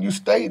side and you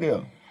stay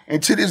there.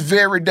 And to this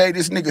very day,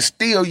 this nigga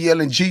still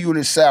yelling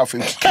G-Unit South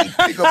and can't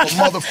pick up a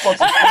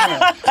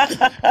motherfucking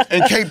phone.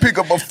 And can't pick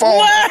up a phone.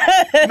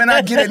 What? Man,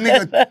 I get a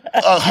nigga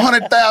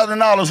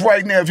 $100,000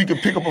 right now if he can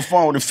pick up a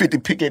phone and 50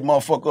 pick that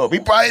motherfucker up. The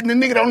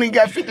nigga don't even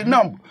got 50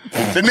 number.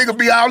 The nigga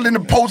be out in the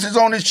posters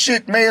on his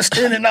shit, man,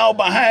 standing out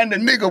behind the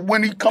nigga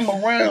when he come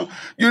around,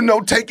 you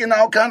know, taking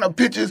all kind of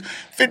pictures.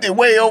 50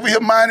 way over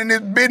here minding his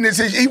business.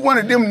 He one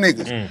of them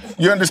niggas.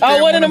 You understand?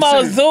 Oh, one of them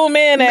all zoom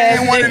in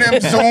man, one of them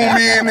zoom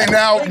in and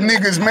out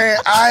niggas, man.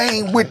 I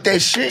ain't with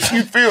that shit,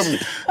 you feel me?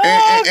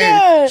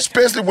 And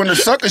especially when the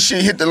sucker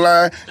shit hit the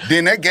line,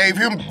 then that gave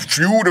him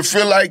fuel to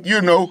feel like,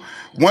 you know,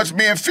 once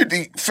me and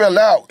 50 fell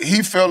out,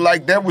 he felt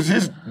like that was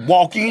his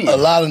walk in. A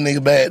lot of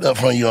niggas backed up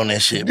from you on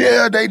that shit, bro.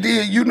 Yeah, they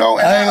did, you know.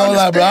 And I ain't gonna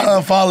lie, bro. I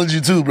unfollowed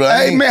you too, bro.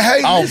 Hey, man,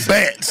 hey, I'll listen.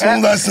 bet. As soon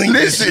as I seen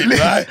this shit,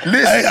 right?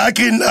 Listen. Hey, I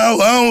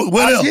don't,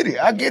 what else?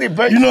 I get it,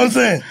 baby. You know what I'm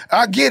saying?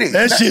 I get it.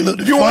 That shit look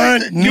you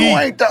fun. You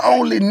ain't the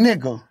only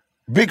nigga.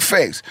 Big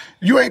facts.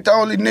 You ain't the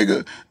only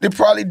nigga that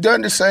probably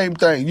done the same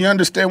thing. You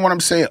understand what I'm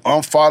saying?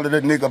 Unfollowed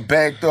the nigga,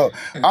 backed up.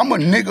 I'm a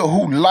nigga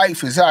who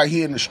life is out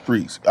here in the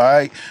streets, all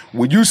right?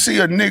 When you see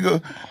a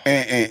nigga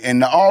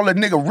and all the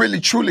nigga really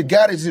truly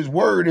got is his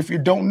word if you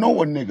don't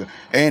know a nigga.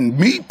 And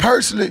me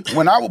personally,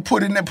 when I was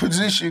put in that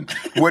position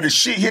where the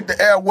shit hit the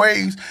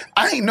airwaves,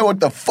 I ain't know what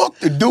the fuck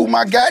to do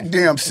my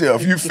goddamn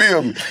self. You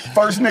feel me?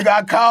 First nigga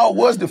I called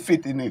was the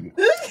 50 nigga.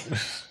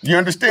 You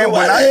understand?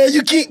 Why the hell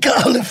you keep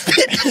calling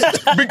 50?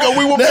 Because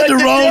we were That's back the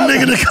wrong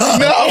together. nigga to call.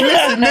 No,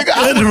 listen, nigga.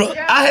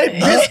 I had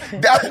this.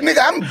 Nigga,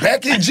 I'm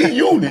back in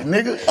G-Unit,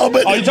 nigga. Oh,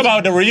 you talking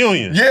about the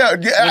reunion? Yeah.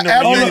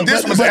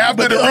 This was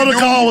after the other reunion.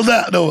 call was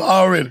out, though,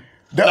 already.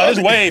 No,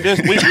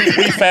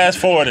 we fast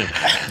forwarding.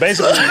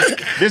 Basically,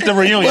 this the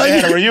reunion. They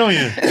had a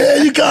reunion.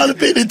 Yeah, you called the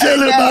 50,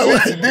 tell him about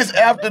what. This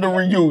after the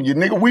reunion,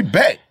 nigga. We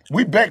back.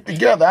 We back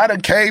together. I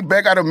done came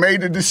back. I done made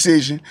the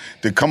decision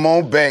to come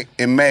on back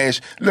and mash.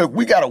 Look,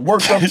 we got to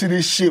work up to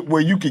this shit where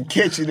you can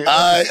catch it. All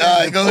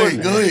right, go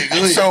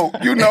ahead. So,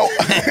 you know.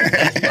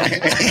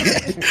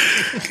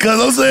 Because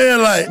I'm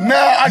saying,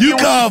 like, you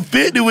call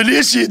 50 when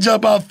this shit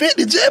jump out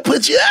 50, just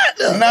put you out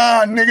there.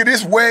 Nah, nigga,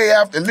 this way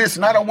after.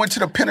 Listen, I done went to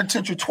the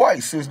penitentiary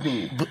twice since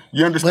then.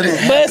 You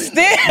understand? But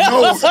still.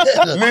 No,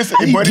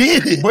 listen.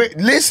 But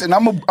listen,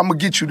 I'm gonna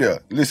get you there.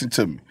 Listen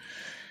to me.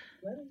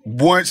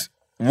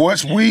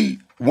 Once we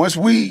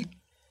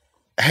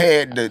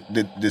had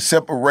the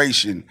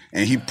separation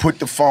and he put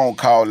the phone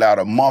call out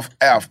a month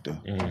after,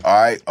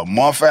 all right? A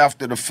month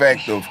after the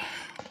fact of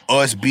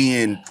us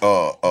being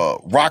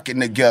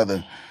rocking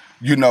together,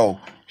 you know,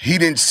 he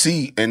didn't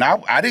see, and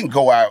I didn't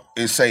go out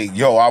and say,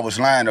 yo, I was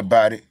lying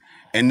about it,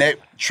 and that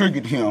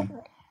triggered him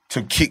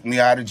to kick me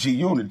out of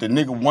G-Unit. The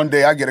nigga, one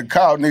day I get a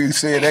call, nigga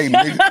said, hey,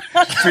 nigga,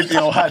 50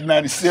 on Hot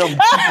 97, kicking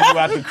you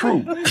out the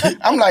crew.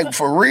 I'm like,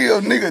 for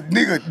real,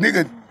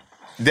 nigga,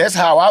 that's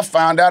how I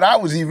found out I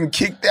was even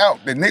kicked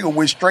out. The nigga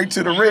went straight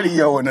to the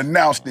radio and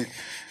announced it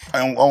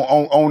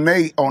on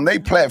they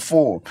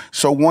platform.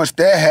 So once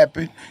that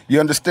happened, you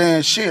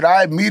understand, shit,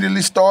 I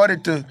immediately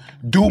started to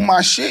do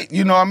my shit,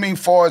 you know what I mean,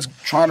 far as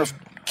trying to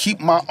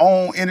keep my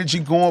own energy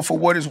going for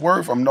what it's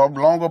worth. I'm no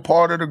longer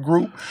part of the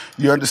group.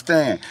 You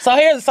understand? So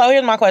here's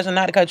my question,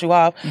 not to cut you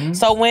off. Mm-hmm.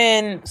 So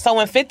when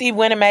 50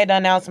 went and made the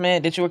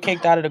announcement that you were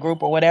kicked out of the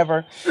group or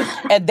whatever,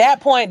 at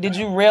that point, did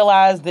you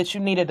realize that you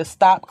needed to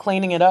stop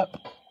cleaning it up?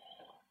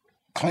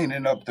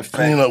 Cleaning up the fact.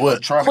 Cleaning up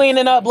what?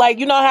 Cleaning up, like,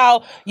 you know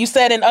how you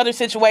said in other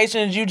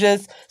situations you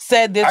just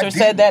said this or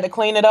said that to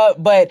clean it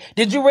up, but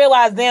did you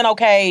realize then,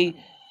 okay,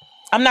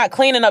 I'm not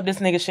cleaning up this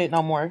nigga shit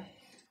no more?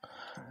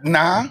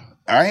 Nah.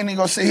 I ain't even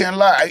gonna sit here and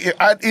lie.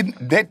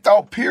 That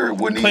thought period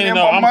wouldn't even in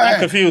my mind. I'm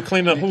confused.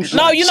 Clean up who shit?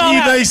 No, you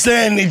know they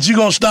saying that you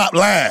gonna stop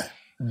lying.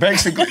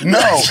 Basically, no.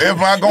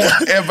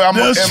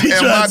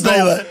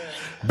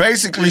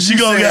 Basically, she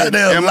said,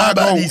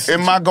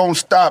 am I gonna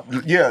stop?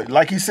 Yeah,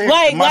 like he said,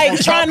 like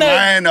trying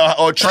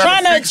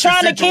to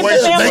trying to keep the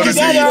family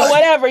together or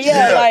whatever.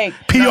 Yeah, like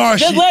PR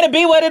just let it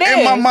be what it is.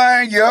 In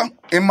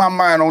my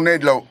mind, on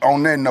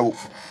that note.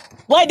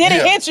 Like, did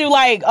it hit you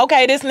like,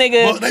 okay, this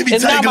nigga They be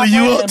is not my tangling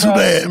you friend, up too bro.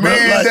 bad, bro.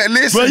 Man, Like,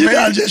 listen, bro, you man.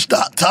 gotta just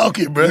stop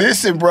talking, bro.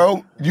 Listen,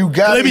 bro, you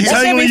got They be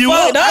tangling you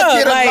up.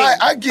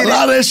 I get a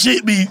lot of that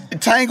shit be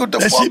tangled the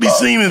that fuck shit be up.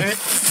 seeming.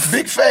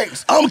 Big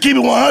facts. I'm keep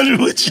it 100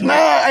 with you. Nah,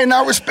 and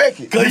I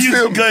respect it. Cause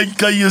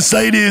you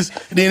say this,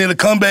 and then it'll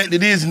come back to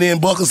this, and then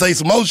Buck will say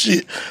some more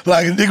shit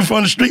like a nigga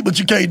from the street, but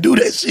you can't do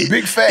that shit.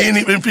 Big facts. And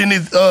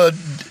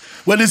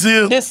what this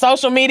is? This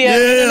social media,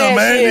 yeah, internet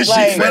man. shit, This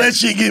like, shit, man, that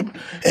shit get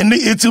and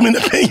it's too many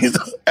opinions.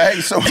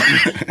 Hey, so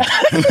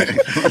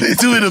there's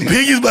too many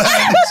opinions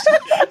behind this.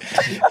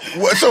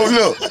 Well, so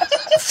look,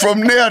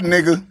 from there,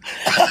 nigga,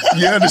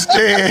 you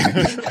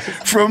understand?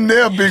 From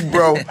there, big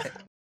bro.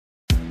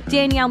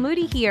 Danielle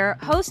Moody here,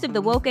 host of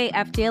the Woke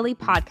AF Daily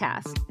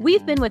podcast.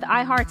 We've been with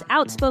iHeart's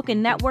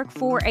Outspoken Network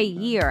for a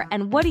year,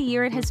 and what a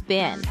year it has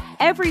been.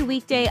 Every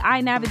weekday,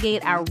 I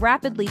navigate our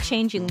rapidly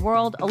changing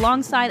world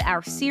alongside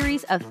our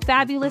series of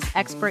fabulous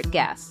expert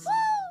guests.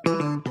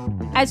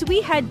 As we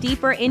head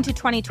deeper into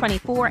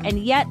 2024 and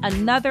yet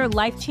another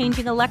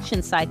life-changing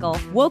election cycle,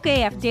 Woke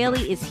AF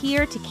Daily is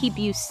here to keep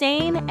you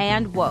sane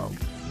and woke.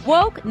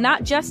 Woke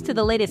not just to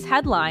the latest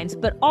headlines,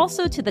 but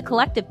also to the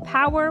collective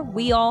power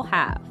we all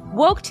have.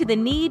 Woke to the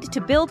need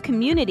to build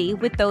community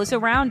with those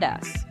around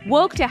us.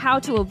 Woke to how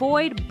to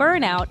avoid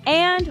burnout,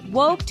 and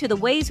woke to the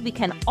ways we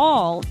can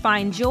all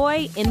find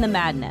joy in the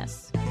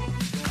madness.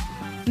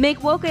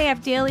 Make Woke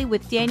AF Daily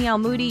with Danielle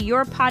Moody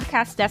your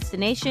podcast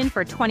destination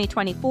for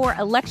 2024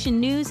 election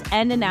news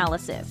and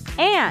analysis.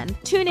 And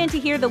tune in to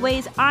hear the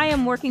ways I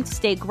am working to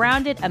stay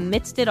grounded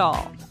amidst it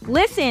all.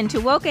 Listen to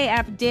Woke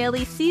AF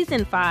Daily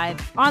Season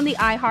 5 on the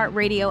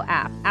iHeartRadio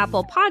app,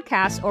 Apple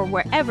Podcasts, or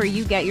wherever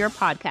you get your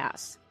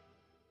podcasts.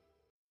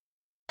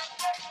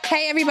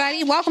 Hey,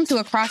 everybody. Welcome to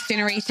Across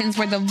Generations,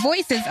 where the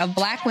voices of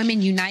Black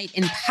women unite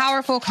in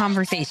powerful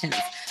conversations.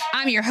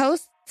 I'm your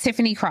host,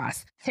 Tiffany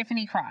Cross.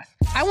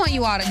 I want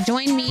you all to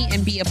join me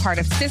and be a part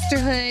of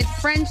sisterhood,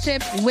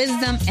 friendship,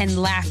 wisdom,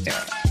 and laughter.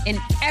 In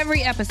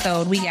every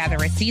episode, we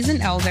gather a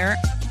seasoned elder.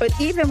 But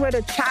even with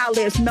a child,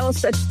 there's no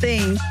such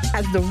thing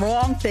as the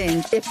wrong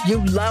thing if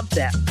you love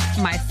them.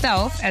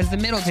 Myself as the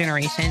middle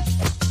generation.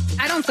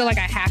 I don't feel like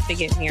I have to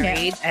get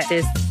married at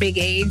this big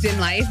age in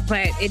life,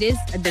 but it is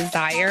a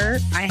desire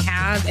I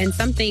have and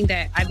something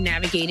that I've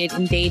navigated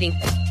in dating.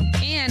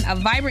 And a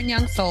vibrant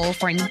young soul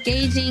for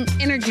engaging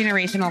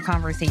intergenerational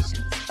conversations.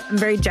 I'm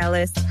very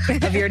jealous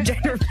of your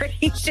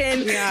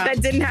generation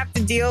that didn't have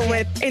to deal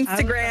with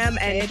Instagram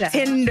and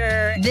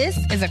Tinder. This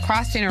is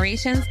Across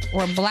Generations,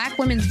 where Black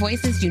women's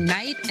voices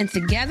unite, and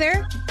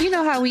together, you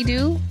know how we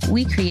do,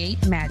 we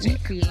create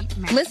magic.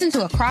 Listen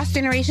to Across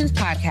Generations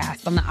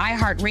podcast on the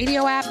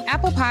iHeartRadio app,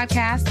 Apple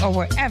Podcasts, or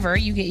wherever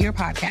you get your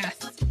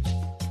podcasts.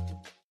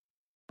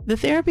 The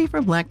Therapy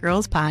for Black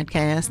Girls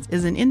podcast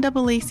is an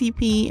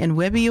NAACP and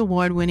Webby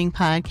Award-winning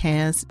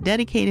podcast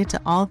dedicated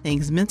to all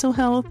things mental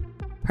health,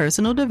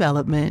 personal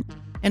development,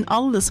 and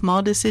all of the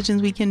small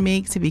decisions we can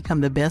make to become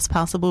the best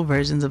possible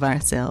versions of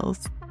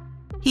ourselves.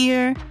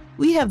 Here,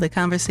 we have the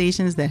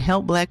conversations that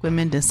help Black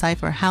women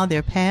decipher how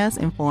their past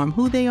inform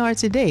who they are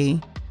today,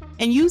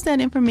 and use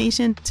that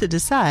information to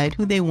decide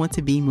who they want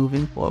to be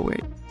moving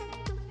forward.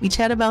 We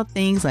chat about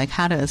things like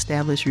how to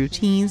establish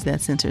routines that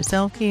center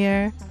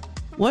self-care,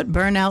 what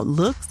burnout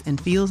looks and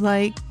feels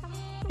like,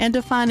 and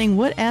defining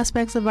what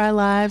aspects of our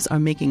lives are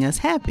making us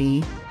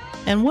happy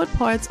and what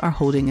parts are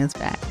holding us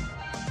back.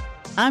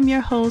 I'm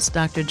your host,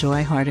 Dr.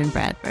 Joy Harden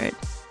Bradford,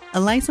 a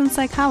licensed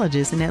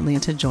psychologist in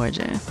Atlanta,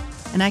 Georgia,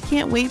 and I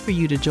can't wait for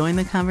you to join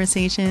the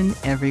conversation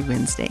every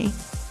Wednesday.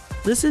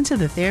 Listen to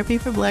the Therapy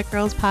for Black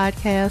Girls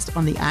podcast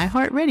on the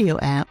iHeartRadio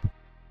app,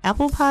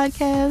 Apple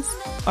Podcasts,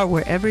 or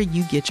wherever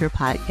you get your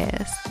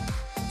podcasts.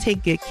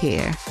 Take good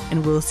care,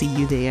 and we'll see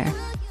you there.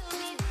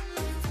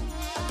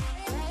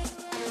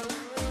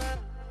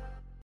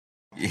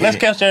 Let's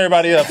catch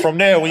everybody up. From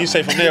there, when you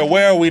say from there,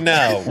 where are we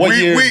now? What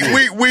year is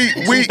it?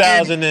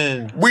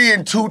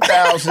 We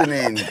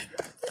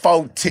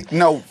 2014.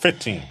 No,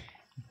 15.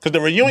 Because the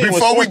reunion was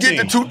 14. Before we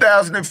get to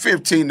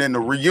 2015 and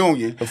the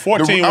reunion, the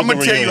 14 I'm was gonna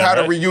the tell you reunion, how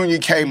right? the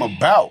reunion came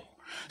about.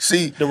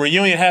 See, the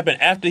reunion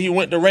happened after he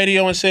went to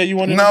radio and said you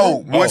wanted to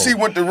No, do? once he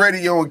went to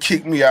radio and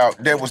kicked me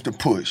out, that was the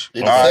push.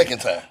 The second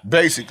time.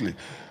 Basically,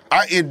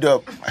 I ended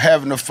up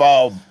having to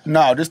file.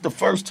 No, this the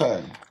first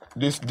time.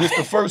 This the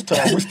first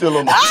time. We still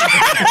on the.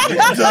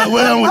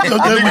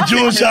 With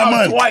you and Sha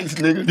Money. Twice,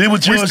 nigga. They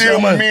with you we and still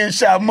Sha Money. with me and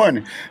Sha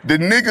Money. The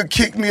nigga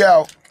kicked me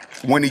out.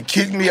 When he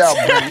kicked me out,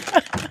 bro,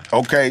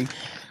 okay,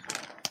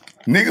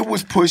 nigga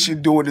was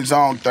pushing, doing his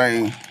own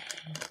thing.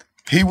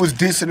 He was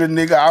dissing a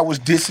nigga. I was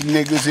dissing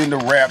niggas in the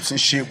raps and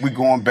shit. We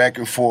going back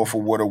and forth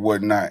or what or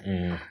whatnot.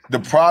 The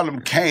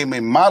problem came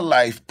in my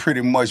life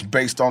pretty much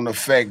based on the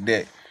fact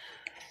that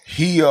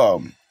he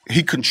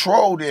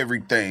controlled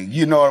everything.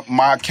 You know,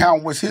 my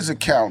account was his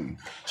account.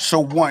 So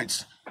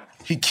once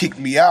he kicked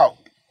me out,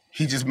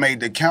 he just made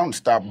the accountant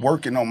stop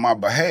working on my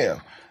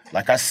behalf.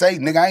 Like I say,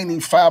 nigga, I ain't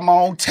even filed my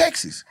own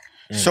taxes.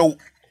 So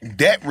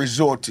that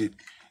resulted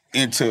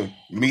into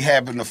me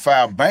having to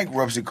file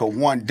bankruptcy because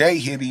one day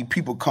here these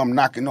people come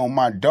knocking on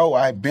my door.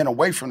 I had been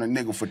away from the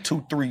nigga for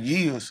 2-3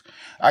 years.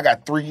 I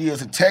got 3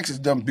 years of taxes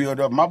done built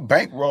up. My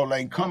bankroll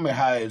ain't coming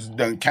high as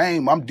done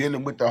came. I'm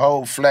dealing with the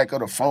whole flack of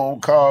the phone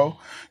call,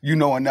 you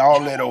know, and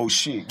all that old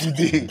shit. You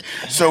did.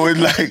 So it's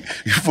like,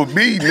 for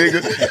me,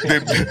 nigga,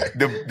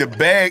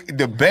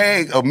 the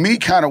bag of me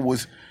kind of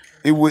was,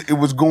 it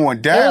was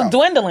going down. It was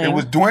dwindling. It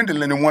was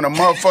dwindling, and when a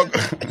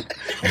motherfucker,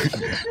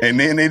 and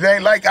then it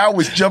ain't like I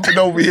was jumping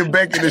over here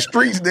back in the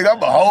streets, nigga.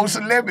 I'm a whole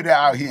celebrity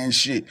out here and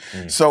shit.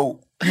 So,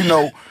 you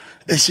know,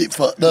 that shit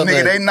fucked up, nigga,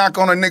 man. they knock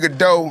on a nigga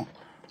door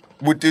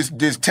with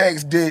this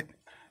tax debt,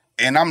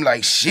 and I'm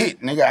like,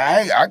 shit, nigga,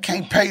 I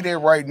can't pay that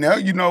right now,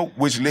 you know,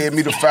 which led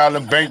me to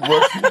filing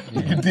bankruptcy.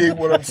 You dig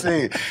what I'm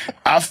saying?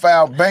 I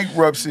filed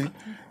bankruptcy,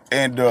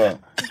 and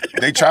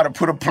they try to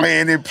put a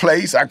plan in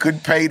place. I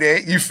couldn't pay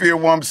that. You feel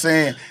what I'm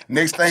saying?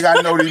 Next thing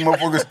I know, these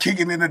motherfuckers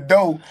kicking in the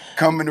door,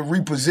 coming to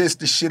repossess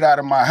the shit out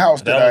of my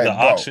house that I had was the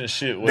bought. auction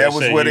shit. That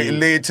was what it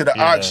led to the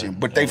auction.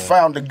 But they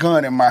found a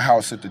gun in my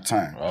house at the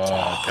time. All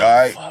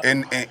right?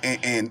 And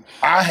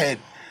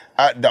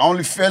the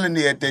only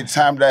felony at that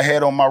time that I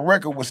had on my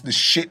record was the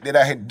shit that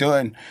I had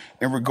done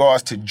in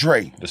regards to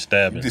Dre. The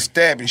stabbing. The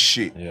stabbing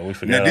shit. Yeah, we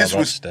forgot now, this about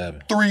was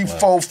stabbing. 3,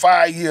 4,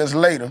 5 years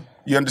later.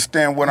 You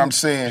understand what I'm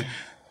saying?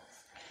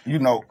 You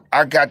know,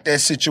 I got that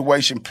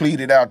situation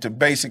pleaded out to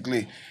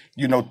basically,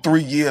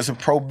 3 years of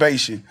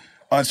probation,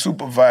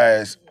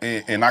 unsupervised,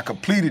 and I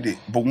completed it.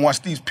 But once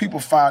these people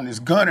found this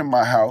gun in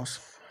my house,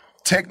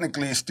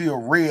 technically it still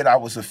read I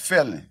was a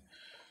felon.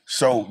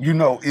 So,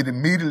 it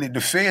immediately,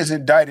 the feds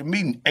indicted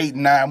me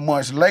 8-9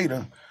 months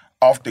later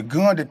off the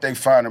gun that they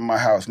found in my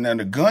house. Now,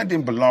 the gun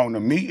didn't belong to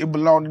me. It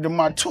belonged to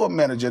my tour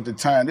manager at the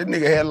time. That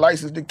nigga had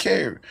license to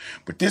carry.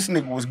 But this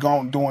nigga was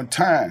gone doing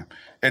time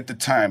at the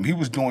time. He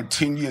was doing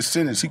 10-year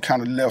sentence. He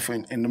kind of left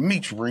in the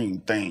meat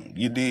ring thing,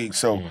 you dig?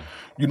 So,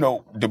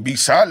 to be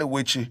solid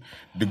with you,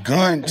 the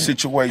gun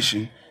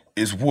situation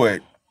is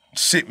what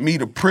sent me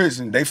to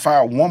prison. They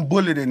found one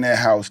bullet in that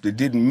house that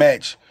didn't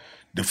match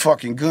the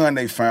fucking gun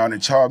they found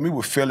and charged me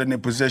with felon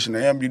in possession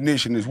of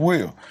ammunition as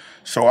well.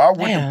 So I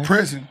went to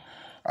prison.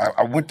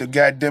 I went to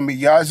goddamn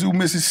Yazoo,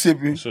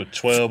 Mississippi. So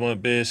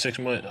 12-month bid, 6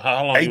 months.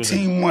 How long?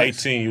 18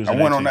 months. 18. You was I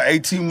went on an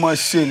 18-month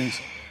sentence.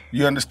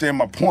 You understand?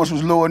 My points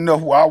was low enough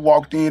where I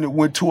walked in and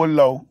went to a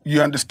low.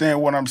 You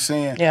understand what I'm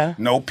saying? Yeah.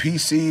 No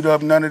PC'd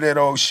up, none of that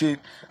old shit.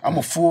 I'm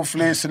a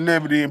full-fledged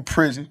celebrity in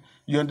prison.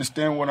 You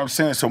understand what I'm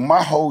saying? So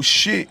my whole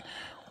shit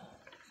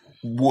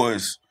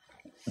was,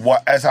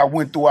 as I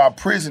went through our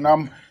prison,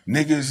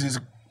 niggas is,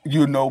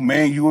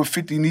 man, you and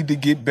 50 need to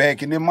get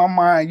back. And in my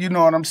mind, you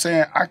know what I'm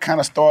saying? I kind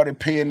of started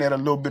paying that a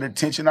little bit of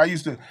attention. I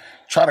used to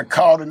try to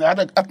call the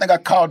nigga. I think I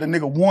called the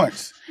nigga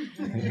once.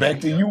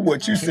 Back to you,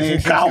 what you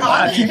said.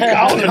 I keep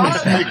calling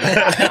this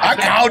nigga. I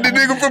called the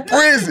nigga from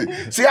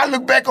prison. See, I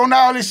look back on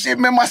all this shit,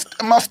 man, my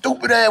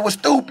stupid ass was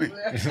stupid.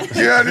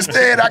 You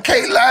understand? I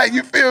can't lie,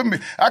 you feel me?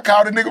 I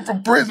called the nigga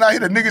from prison. I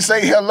hear the nigga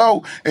say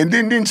hello and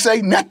then didn't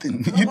say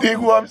nothing. You dig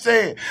what I'm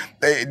saying?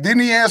 Didn't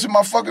he answer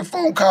my fucking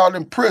phone call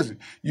in prison?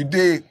 You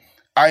dig?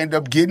 I ended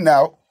up getting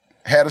out.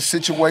 Had a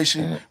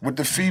situation with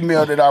the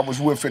female that I was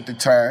with at the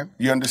time.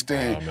 You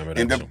understand?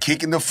 Ended up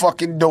kicking the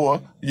fucking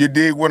door. You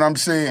dig what I'm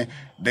saying?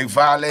 They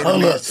violated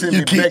me and sent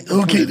me back.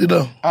 Who kicked the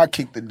door? I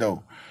kicked the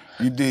door.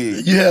 You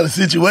did. You had a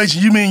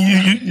situation. You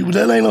mean you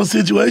that ain't no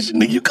situation,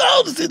 nigga. You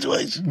caused the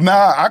situation.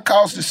 Nah, I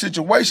caused the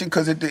situation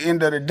because at the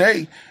end of the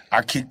day,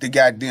 I kicked the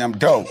goddamn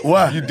door.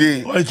 Why? You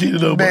did. Why you kicked the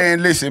door?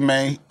 Man, listen,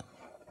 man.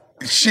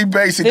 She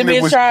basically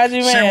was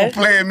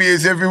playing me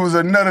as if it was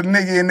another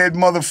nigga in that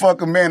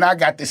motherfucker, man. I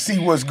got to see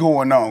what's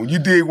going on. You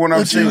dig what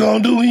I'm saying? What you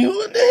gonna do when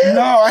you in there?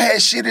 No, I had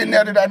shit in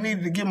there that I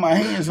needed to get my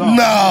hands on.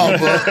 No,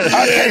 bro.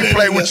 I can't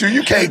play with you.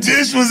 You can't.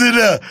 This was in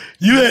there.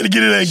 You had to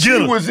get in there and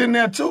get her. She was in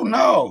there too.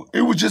 No,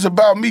 it was just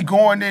about me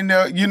going in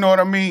there, you know what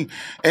I mean?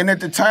 And at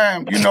the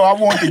time, I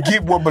wanted to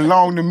get what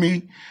belonged to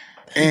me.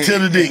 Until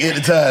the dick at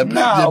the time.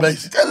 No,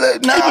 Keep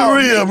it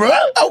real, bro.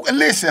 Oh,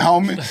 listen,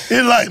 homie. It's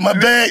like my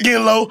bag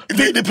getting low,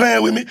 50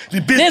 playing with me, the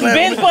bitch This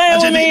playing bitch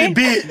playing with me. The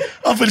bitch.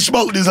 I'm finna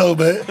smoke this hoe,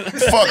 man.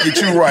 Fuck it,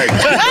 you right.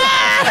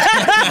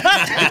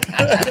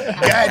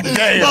 God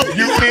damn.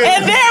 You feel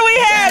And there we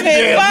have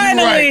it,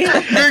 finally.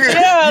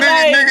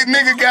 Right.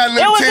 Nigga got a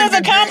little it was tender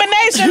just a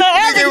combination of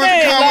everything. It was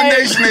a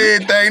combination of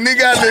everything. Nigga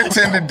got a little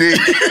tender dick.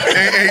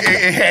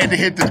 It had to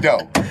hit the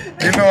dough.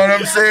 You know what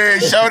I'm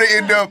saying? Shorty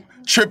ended up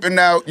tripping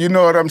out, you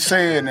know what I'm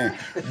saying? And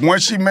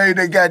once she made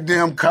that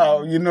goddamn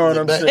call, you know what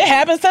I'm saying? It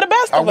happens to the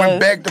best of us. I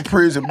went back to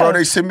prison, bro.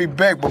 They sent me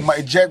back, but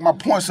it jacked my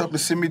points up and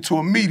sent me to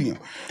a medium.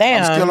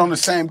 Damn. I'm still on the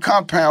same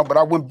compound, but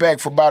I went back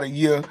for about a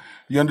year,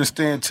 you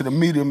understand, to the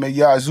medium at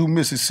Yazoo,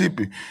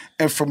 Mississippi.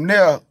 And from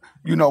there,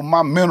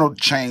 my mental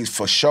changed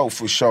for sure.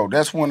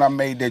 That's when I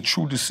made that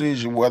true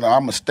decision whether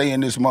I'm going to stay in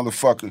this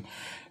motherfucker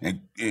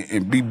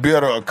and be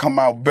better or come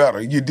out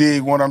better. You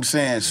dig what I'm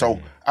saying? So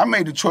I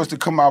made the choice to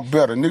come out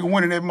better. Nigga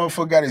went in that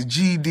motherfucker, got his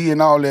GED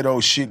and all that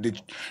old shit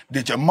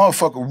that your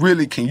motherfucker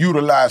really can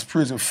utilize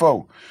prison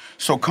for.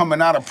 So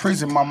coming out of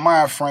prison, my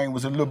mind frame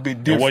was a little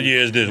bit different. And what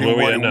year is this? Where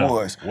we at now?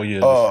 What year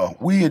is this?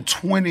 We in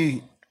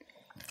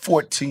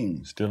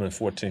 2014. Still in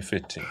 14,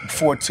 15.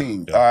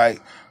 14, all right.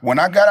 When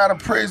I got out of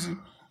prison,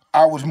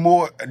 I was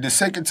more, the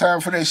second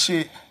time for that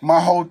shit, my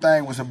whole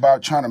thing was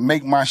about trying to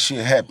make my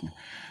shit happen.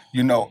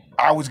 You know,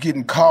 I was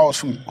getting calls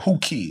from Who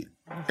Kid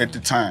at the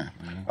time,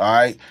 all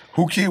right?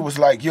 Who Kid was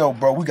like, yo,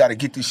 bro, we got to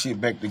get this shit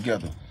back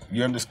together.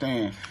 You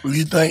understand? Well,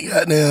 you think,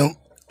 goddamn,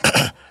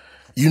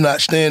 you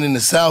not staying in the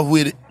South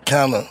with it,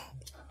 kind of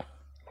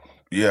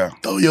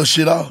throw your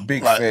shit off?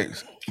 Big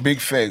facts. Big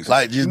facts.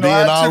 Like just being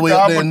all the way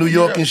up there in New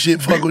York and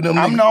shit, fuck with them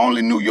niggas. I'm the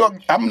only New York,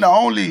 I'm the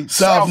only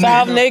South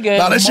nigga.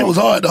 Nah, that shit was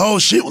hard. The whole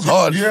shit was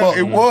hard as fuck.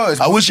 It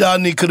was. I wish y'all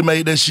niggas could have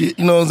made that shit.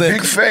 You know what I'm saying?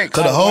 Big facts.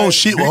 Because the whole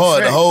shit was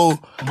hard. The whole.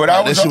 But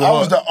I was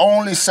the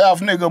only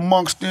South nigga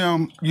amongst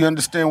them. You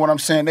understand what I'm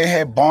saying? They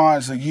had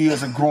bonds of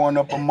years of growing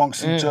up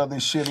amongst each other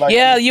and shit like that.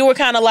 Yeah, you were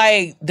kind of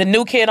like the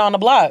new kid on the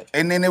block.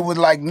 And then it was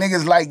like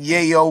niggas like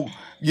Yayo,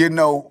 you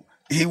know,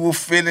 he was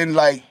feeling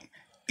like,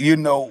 you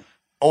know,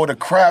 or the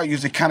crowd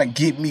used to kind of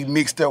get me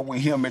mixed up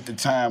with him at the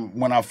time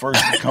when I first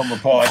become a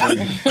part of it.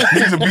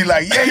 Niggas would be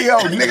like,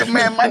 Yayo, nigga,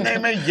 man, my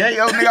name ain't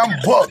Yayo, nigga,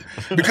 I'm Buck.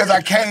 Because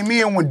I came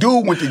in when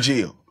dude went to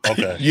jail.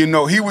 Okay. You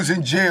know, he was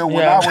in jail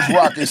when I was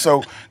rocking,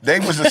 so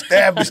they was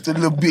established a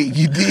little bit,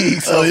 you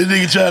dig? So this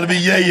nigga trying to be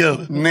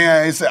Yayo.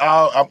 Nah, it's,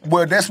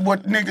 well, that's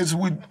what niggas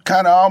would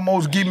kind of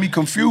almost get me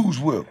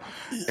confused with.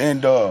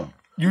 And,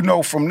 you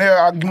know, from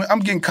there, I'm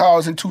getting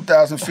calls in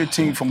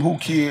 2015 from Who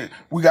Kid,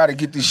 we got to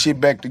get this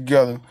shit back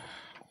together.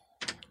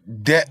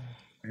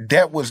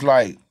 That was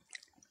like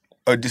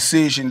a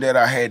decision that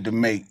I had to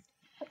make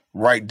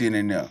right then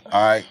and there.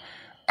 All right,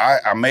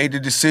 I made the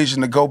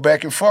decision to go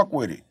back and fuck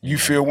with it. You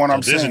feel what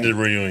I'm saying? This is the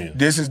reunion.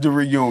 This is the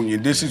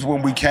reunion. This is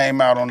when we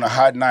came out on the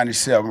Hot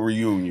 97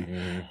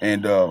 reunion,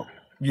 and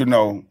you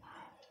know,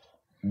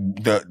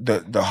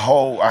 the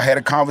whole. I had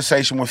a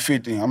conversation with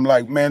 50. I'm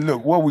like, man,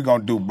 look, what we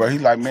gonna do, bro? He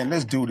like, man,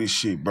 let's do this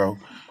shit, bro.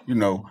 You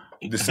know.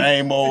 The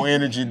same old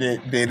energy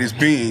that it's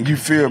been, you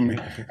feel me?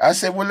 I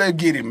said, well, let's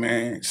get it,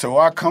 man. So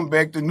I come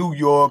back to New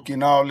York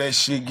and all that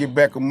shit, get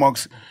back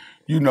amongst,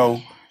 you know,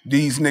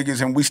 these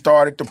niggas, and we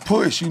started to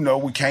push, you know.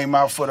 We came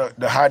out for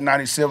the Hot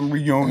 97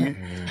 reunion.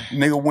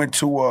 Nigga went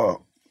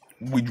to,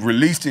 we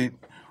released it.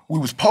 We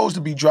was supposed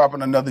to be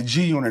dropping another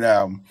G-Unit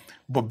album,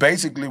 but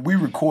basically we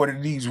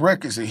recorded these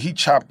records and he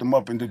chopped them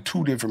up into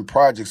two different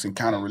projects and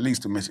kind of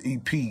released them as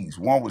EPs.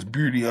 One was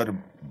Beauty and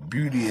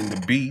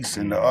the Beast,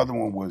 and the other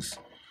one was,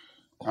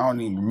 I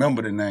don't even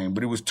remember the name,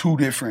 but it was two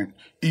different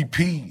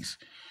EPs.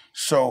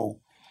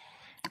 So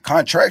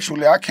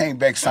contractually, I came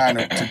back signed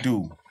up to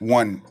do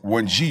one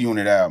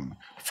G-Unit album,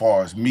 as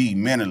far as me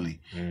mentally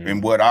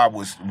and what I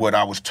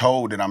was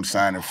told that I'm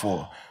signing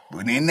for.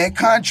 But in that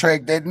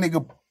contract, that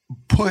nigga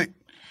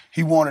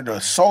he wanted a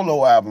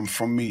solo album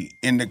from me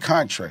in the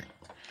contract.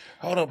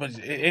 Hold up,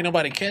 but ain't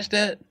nobody catch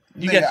that?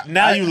 You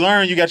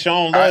got your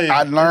own lane.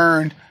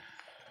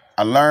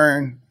 I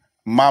learned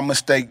my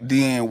mistake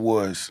then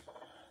was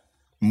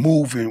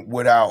moving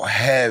without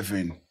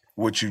having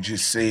what you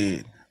just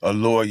said, a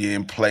lawyer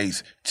in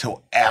place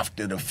till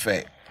after the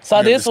fact.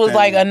 So this was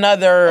like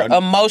another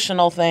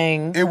emotional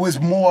thing. It was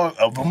more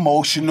of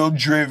emotional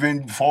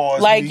driven for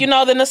us. Like, you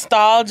know, the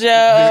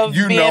nostalgia of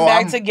being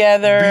back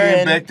together.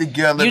 Being back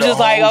together. You just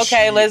like,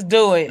 okay, let's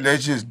do it.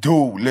 Let's just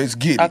do it. Let's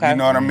get it. You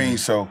know what I mean?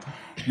 So,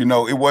 you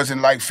know, it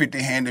wasn't like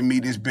 50 handed me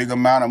this big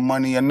amount of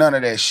money or none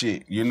of that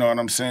shit. You know what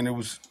I'm saying? It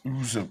was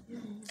a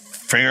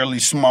fairly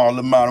small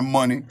amount of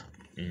money.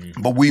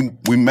 But we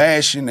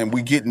mashing and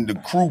we getting the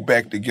crew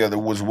back together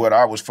was what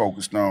I was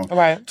focused on.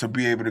 Right. To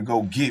be able to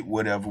go get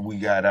whatever we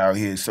got out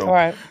here.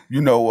 So,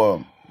 you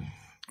know,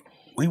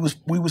 we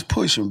was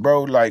pushing,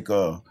 bro. Like,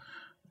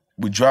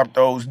 we dropped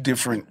those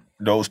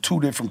two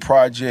different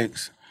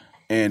projects,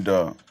 and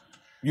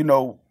you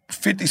know,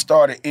 50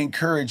 started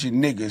encouraging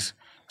niggas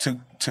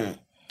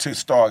to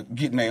start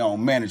getting their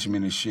own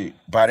management and shit.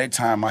 By that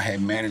time, I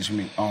had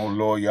management, own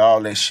lawyer,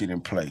 all that shit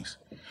in place.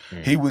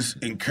 He was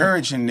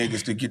encouraging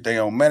niggas to get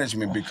their own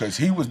management because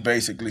he was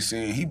basically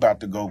saying he about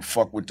to go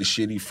fuck with the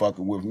shit he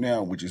fucking with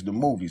now, which is the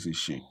movies and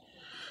shit.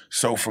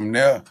 So from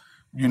there,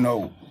 you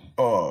know,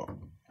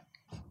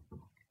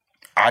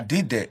 I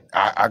did that.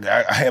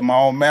 I had my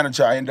own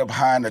manager. I ended up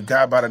hiring a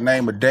guy by the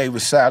name of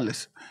David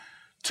Salas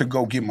to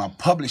go get my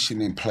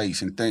publishing in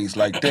place and things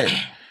like that.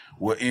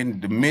 Well, in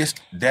the midst,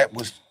 that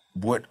was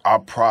what our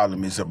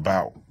problem is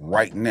about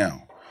right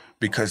now.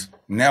 Because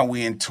now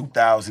we're in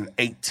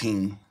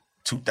 2018,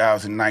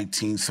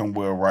 2019,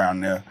 somewhere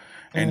around there.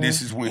 And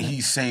this is when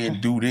he's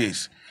saying, do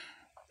this.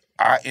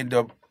 I end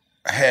up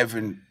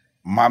having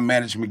my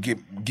management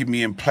get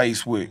me in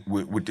place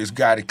with this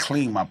guy to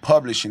clean my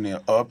publishing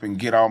up and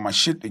get all my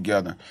shit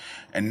together.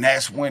 And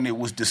that's when it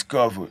was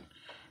discovered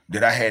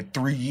that I had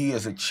 3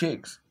 years of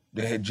checks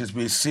that had just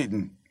been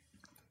sitting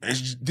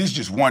this is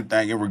just one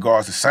thing in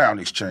regards to Sound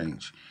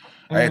Exchange.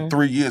 I had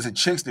 3 years of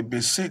chicks that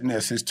been sitting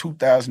there since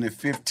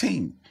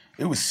 2015.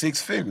 It was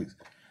 6 figures.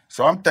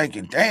 So I'm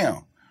thinking,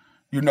 damn,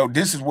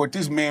 this is what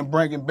this man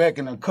bringing back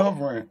and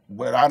uncovering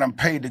what I done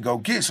paid to go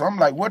get. So I'm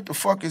like, what the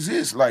fuck is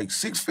this? Like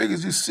 6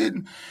 figures just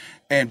sitting.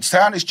 And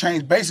Sound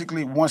Exchange,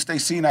 basically, once they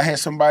seen I had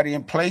somebody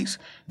in place,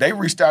 they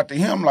reached out to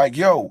him like,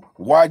 yo,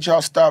 why'd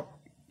y'all stop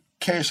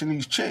cashing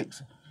these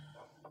checks?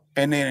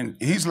 And then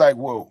he's like,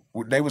 well,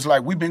 they was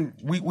like,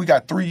 we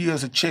got 3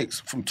 years of checks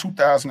from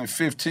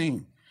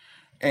 2015,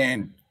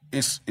 and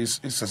it's a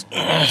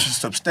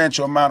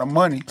substantial amount of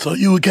money. So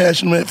you were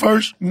cashing them at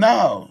first?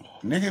 No,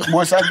 nigga.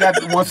 Once I got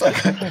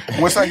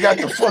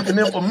the fucking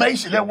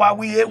information, that's why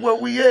we at where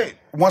we at.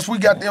 Once we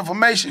got the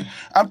information,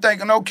 I'm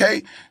thinking,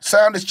 okay,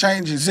 Sound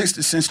Exchange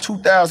existed since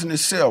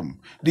 2007.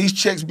 These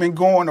checks been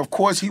going. Of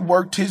course, he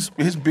worked his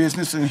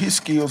business and his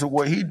skills of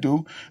what he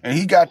do, and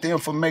he got the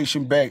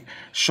information back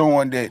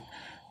showing that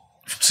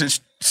since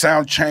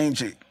Sound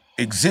Exchange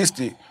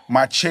existed,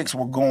 my checks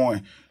were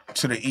going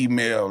to the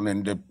email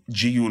and the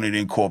G-Unit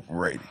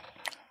Incorporated.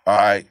 All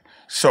right,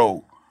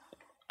 so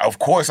of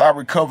course I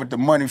recovered the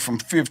money from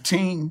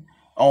 15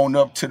 on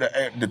up to the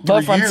 3 years.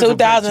 But from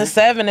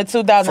 2007 to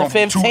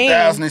 2015. From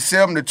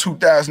 2007 to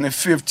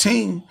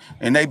 2015,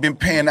 and they've been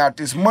paying out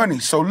this money.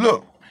 So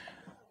look,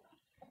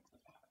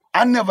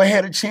 I never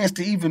had a chance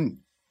to even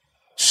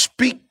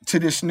speak to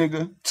this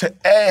nigga to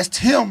ask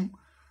him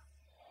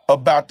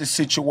about the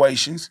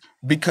situations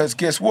because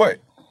guess what?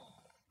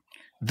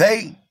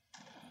 They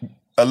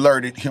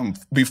alerted him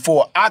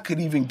before I could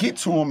even get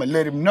to him and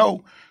let him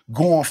know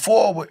going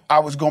forward I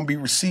was going to be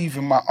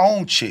receiving my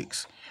own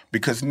checks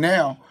because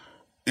now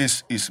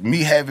it's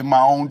me having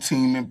my own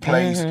team in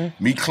place,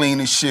 me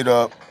cleaning shit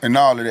up and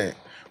all of that.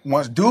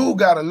 Once dude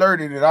got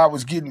alerted that I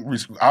was going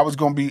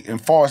to be,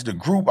 as far as the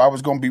group, I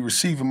was going to be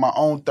receiving my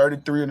own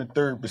 33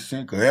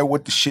 1/3% because that's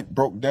what the shit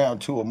broke down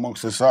to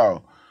amongst us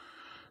all.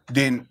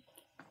 Then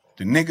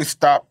the nigga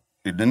stopped.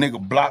 The nigga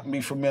blocked me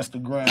from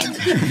Instagram. the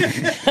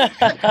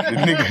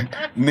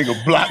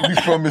nigga blocked me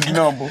from his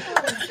number.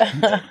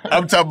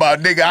 I'm talking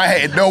about nigga, I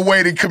had no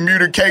way to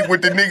communicate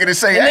with the nigga to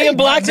say, hey, nigga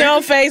blocked you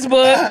on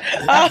Facebook.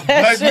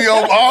 Blocked me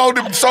on all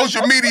the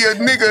social media.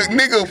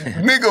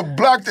 Nigga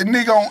blocked the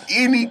nigga on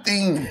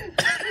anything.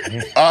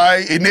 All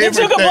right, and that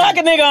you can block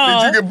a nigga on.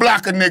 That you can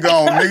block a nigga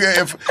on,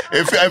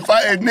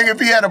 nigga. If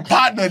he had a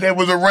partner that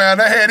was around,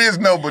 I had his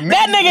number. Nigga,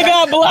 that nigga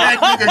got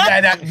blocked. That nigga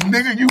got that.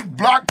 Nigga, you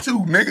blocked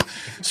too, nigga.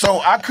 So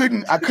I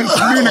couldn't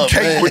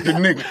communicate with the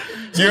nigga.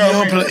 So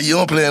you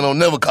don't plan on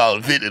never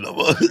calling 50 no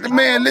more.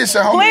 Man,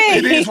 listen, homie,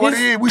 it is what it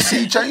is. We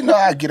see each other. You know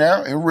how I get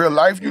out in real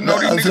life. You know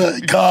these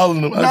niggas.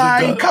 Calling them.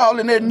 I ain't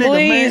calling that nigga,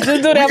 Please,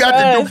 man. do that we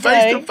got to do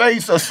face to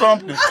face or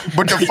something.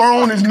 But the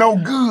phone is no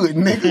good,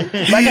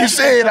 nigga. Like you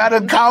said, I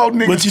done called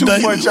niggas too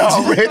much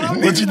already.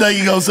 What you think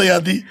you gonna say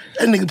out there?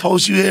 That nigga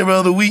post you every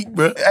other week,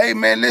 bro. Hey,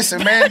 man,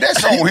 listen, man,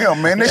 that's on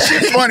him, man. That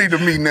shit funny to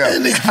me now.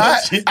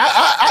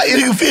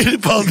 Nigga 50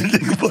 posted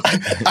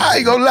nigga. I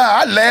ain't gonna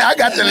lie. I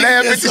got to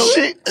laugh at the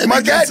shit.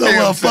 My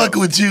goddamn fucking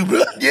with you,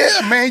 bro.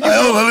 Yeah, man.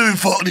 Hold on, let me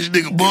fuck this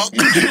nigga Buck.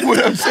 What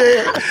I'm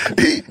saying?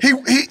 He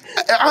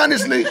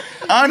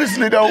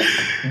honestly though,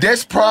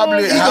 that's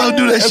probably he gonna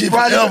do that shit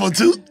forever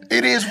too.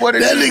 It is what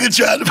it is. That nigga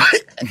tried to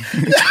make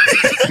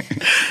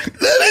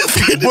that nigga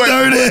fit the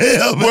dirty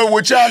hell. But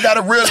what y'all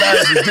gotta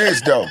realize is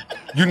this though.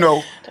 You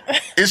know,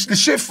 it's the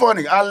shit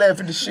funny. I laugh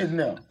at the shit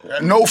now.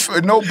 No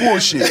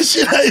bullshit. That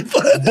shit ain't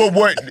funny.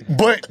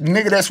 But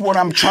nigga, that's what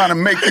I'm trying to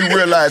make you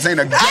realize. Ain't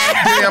a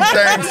goddamn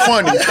thing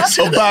funny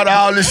about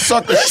all this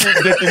sucker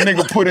shit that the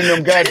nigga put in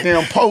them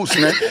goddamn posts,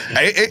 man.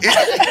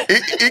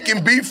 It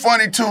can be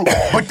funny too,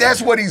 but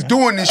that's what he's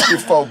doing this shit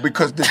for.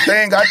 Because the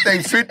thing I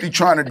think 50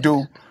 trying to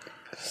do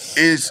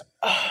is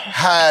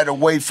hide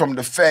away from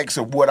the facts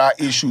of what our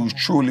issues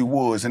truly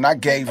was, and I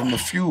gave him the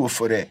fuel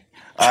for that.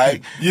 All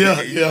right.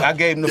 Yeah. I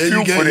gave him the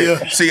fuel for that.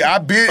 Yeah. See,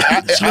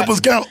 slippers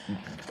count.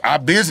 Our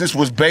business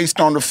was based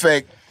on the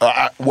fact.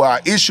 Our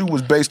issue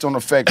was based on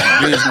the fact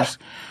of business.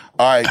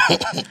 All right,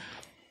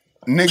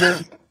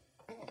 nigga,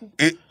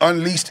 it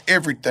unleashed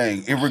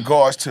everything in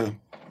regards to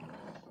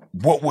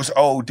what was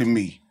owed to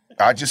me.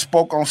 I just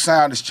spoke on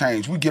Sound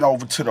Exchange. We get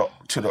over to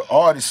the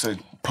artists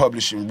and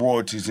publishing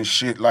royalties and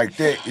shit like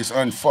that. It's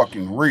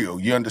unfucking real.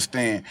 You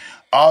understand?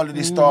 All of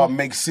this started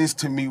make sense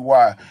to me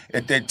why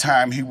at that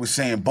time he was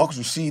saying Bucks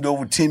received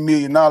over $10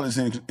 million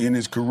in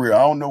his career. I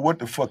don't know what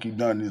the fuck he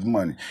done with his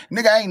money.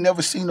 Nigga, I ain't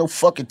never seen no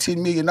fucking $10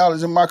 million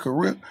in my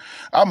career.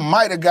 I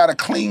might have got a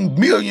clean $1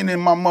 million in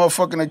my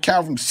motherfucking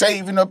account from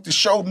saving up the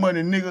show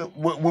money, nigga,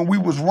 when we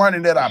was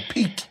running at our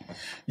peak.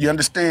 You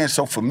understand?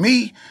 So for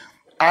me,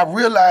 I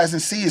realize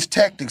and see his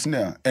tactics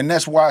now. And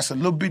that's why it's a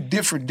little bit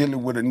different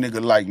dealing with a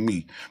nigga like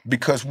me.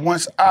 Because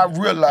once I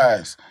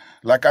realize,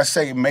 like I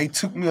say, it may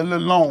took me a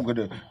little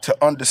longer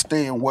to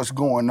understand what's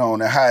going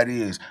on and how it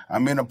is.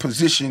 I'm in a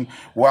position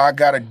where I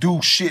gotta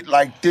do shit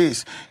like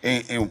this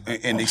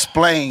and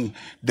explain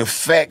the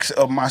facts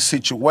of my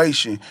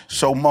situation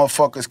so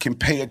motherfuckers can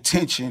pay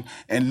attention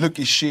and look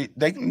at shit.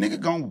 They nigga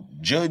gonna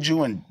judge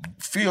you and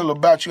feel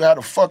about you how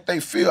the fuck they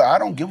feel. I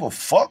don't give a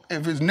fuck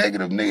if it's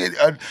negative, nigga.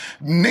 A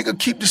nigga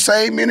keep the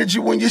same energy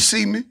when you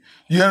see me.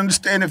 You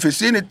understand? If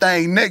it's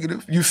anything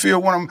negative, you feel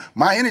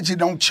my energy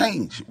don't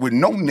change with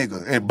no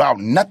nigga about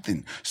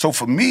nothing. So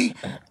for me,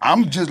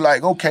 I'm just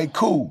like, okay,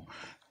 cool.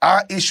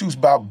 Our issues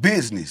about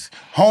business.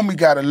 Homie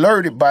got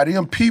alerted by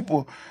them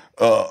people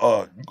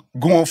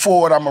going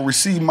forward, I'm going to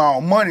receive my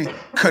own money,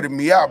 cutting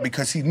me out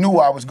because he knew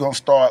I was going to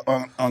start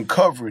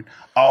uncovering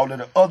all of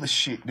the other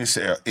shit that's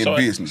in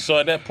business. So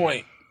at that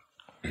point,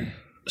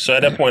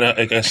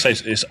 I can say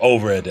it's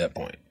over at that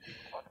point.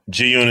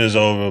 G-Unit is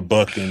over,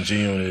 Buck and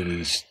G-Unit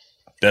is,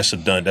 that's a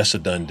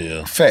done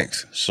deal.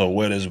 Facts. So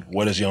where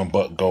does Young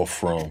Buck go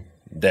from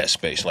that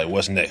space? Like,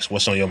 what's next?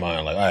 What's on your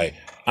mind? Like, all right,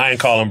 I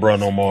ain't calling bro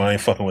no more. I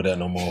ain't fucking with that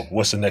no more.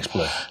 What's the next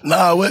play?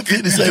 Nah, what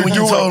 50 say when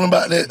you told him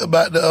about the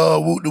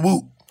whoop the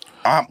whoop?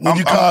 When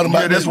you called him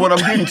about that's what I'm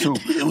getting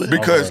to.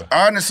 Because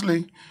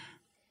honestly,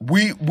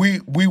 we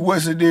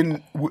wasn't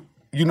in,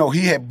 you know,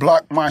 he had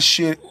blocked my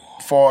shit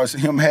as far as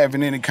him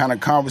having any kind of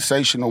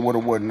conversation or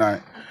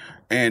whatnot.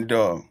 And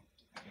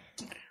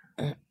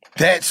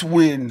that's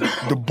when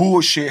the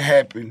bullshit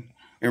happened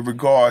in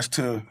regards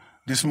to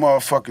this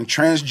motherfucking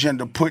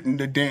transgender putting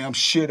the damn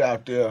shit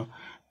out there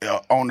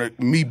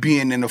me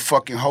being in a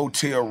fucking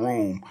hotel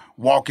room,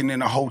 walking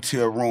in a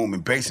hotel room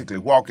and basically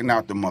walking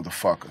out the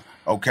motherfucker,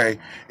 okay?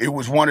 It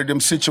was one of them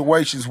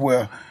situations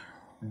where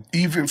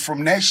even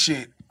from that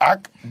shit,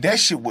 that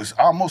shit was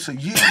almost a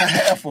year and a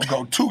half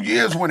ago, 2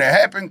 years when it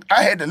happened.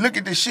 I had to look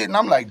at this shit and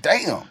I'm like,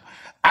 damn,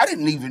 I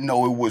didn't even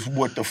know it was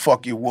what the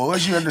fuck it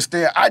was, you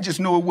understand? I just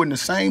knew it wasn't the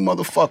same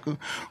motherfucker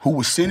who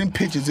was sending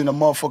pictures in a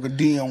motherfucker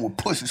DM with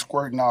pussy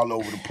squirting all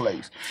over the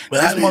place.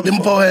 But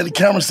them folks had the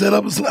camera set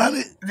up or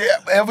something? Yeah,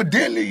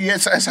 evidently,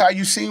 yes, that's how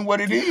you seen what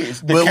it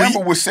is. The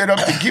camera was set up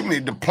to give me,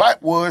 the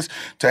plot was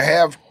to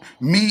have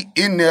me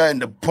in there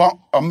and the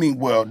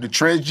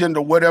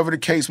transgender, whatever the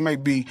case may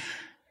be,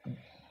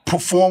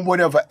 perform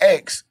whatever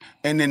acts,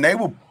 and then they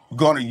were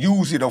gonna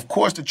use it, of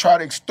course, to try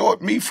to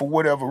extort me for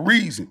whatever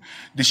reason.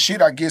 The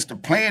shit, I guess, the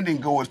plan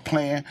didn't go as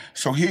planned.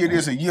 So here it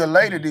is, a year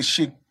later, this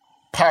shit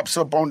pops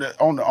up on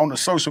the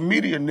social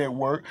media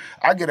network.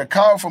 I get a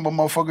call from a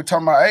motherfucker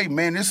talking about, "Hey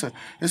man, it's a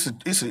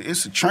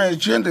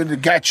transgender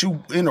that got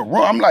you in a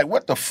room." I'm like,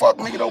 "What the fuck,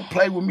 nigga? Don't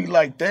play with me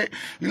like that."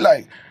 He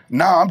like,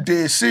 "Nah, I'm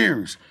dead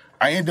serious."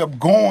 I end up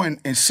going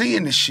and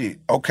seeing the shit.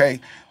 Okay,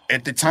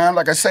 at the time,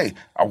 like I say,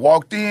 I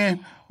walked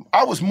in.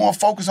 I was more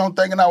focused on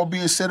thinking I was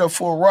being set up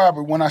for a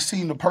robbery when I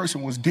seen the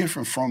person was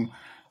different from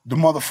the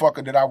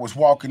motherfucker that I was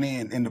walking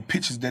in and the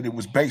pictures that it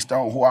was based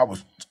on who I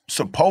was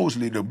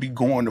supposedly to be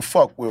going to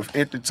fuck with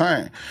at the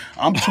time.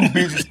 I'm too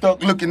busy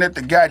stuck looking at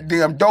the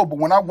goddamn door, but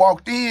when I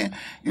walked in,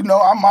 you know,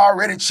 I'm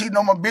already cheating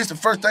on my bitch. The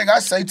first thing I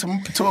say to a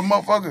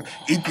motherfucker,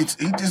 eat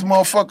this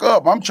motherfucker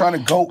up. I'm trying to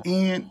go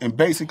in and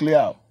basically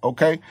out,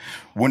 okay?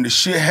 When the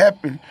shit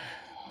happened,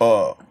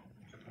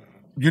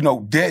 you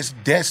know, that's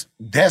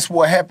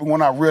what happened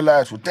when I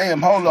realized, well,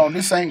 damn, hold on,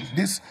 this ain't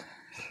this.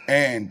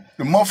 And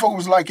the motherfucker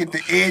was like at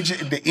the edge,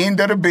 at the end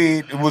of the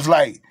bed. It was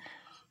like,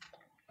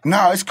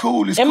 nah, it's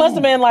cool. It must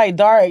have been like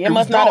dark. It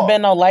must not have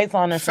been no lights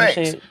on or some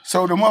shit.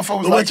 So the motherfucker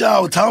was like, what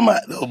y'all was talking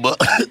about though,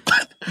 but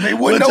it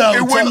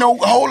wasn't no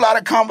whole lot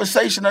of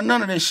conversation or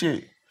none of that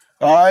shit.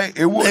 All right,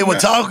 they were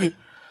talking.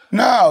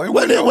 No,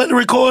 what the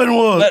recording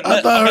was.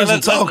 I thought I heard some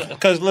talking.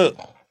 Because look.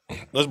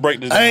 Let's break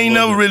this down. I ain't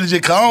never really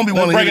just called me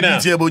want to hear the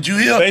detail, but you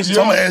hear.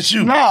 So I'm gonna ask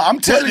you. Nah, I'm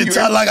telling you.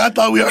 Like I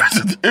thought we heard.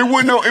 It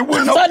wasn't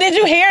no. So did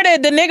you hear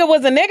that the nigga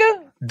was a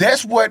nigga?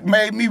 That's what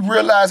made me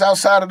realize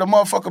outside of the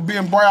motherfucker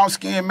being brown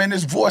skinned, man,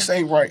 this voice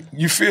ain't right.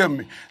 You feel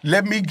me?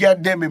 Let me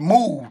goddamn it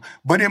move.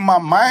 But in my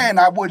mind,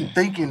 I wasn't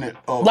thinking it.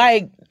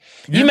 Like.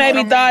 You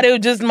maybe thought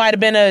it just might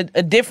have been a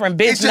different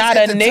bitch, not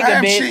a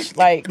nigga bitch. Shit,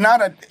 like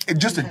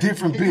just a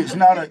different bitch,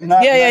 not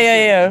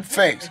yeah.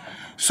 Facts.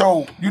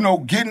 So, you know,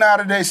 getting out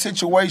of that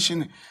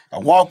situation, I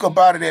walk up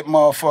out of that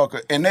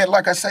motherfucker. And that,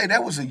 like I say,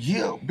 that was a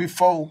year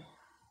before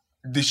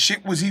the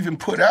shit was even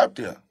put out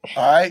there.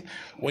 All right?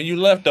 When you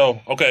left,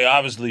 though, okay,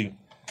 obviously,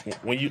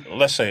 when you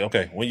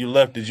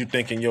left, did you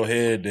think in your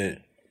head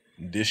that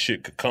this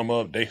shit could come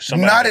up?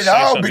 Not at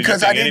all,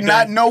 because I did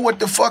not know what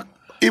the fuck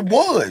it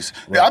was.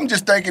 Right. I'm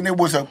just thinking it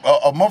was a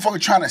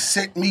motherfucker trying to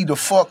set me the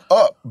fuck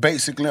up,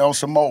 basically, on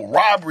some old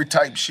robbery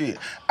type shit.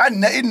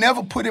 It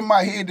never put in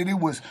my head that it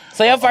was.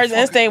 So your first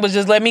instinct was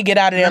just let me get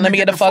out of there and let me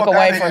get the fuck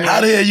away from you.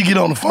 How the hell you get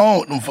on the phone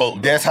with them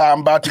folks? That's how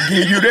I'm about to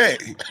give you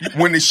that.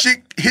 When the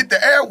shit hit the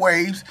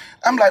airwaves,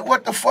 I'm like,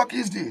 what the fuck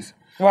is this?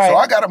 Right. So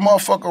I got a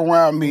motherfucker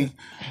around me.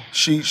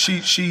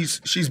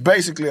 She's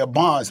basically a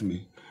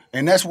bondsman.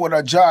 And that's what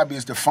her job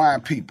is, to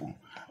find people.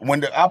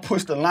 When I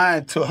push the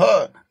line to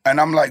her, and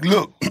I'm like,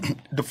 look,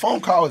 the phone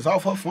call is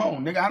off her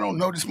phone. Nigga, I don't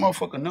know this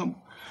motherfucker number.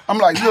 I'm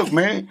like, look,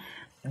 man,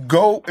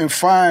 go and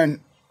find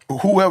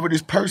whoever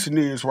this person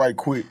is right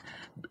quick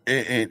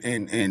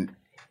and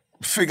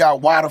figure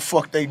out why the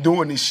fuck they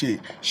doing this shit.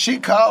 She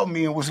called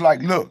me and was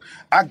like, look,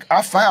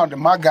 I found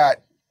him. I got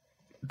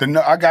him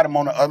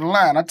on the other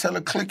line. I tell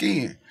her, click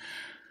in.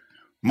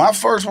 My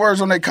first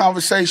words on that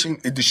conversation,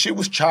 the shit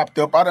was chopped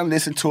up. I done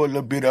listened to a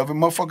little bit of it.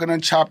 Motherfucker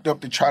done chopped up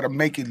to try to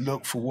make it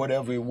look for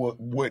whatever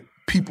what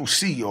people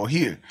see or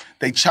hear.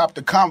 They chopped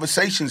the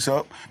conversations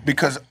up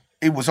because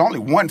it was only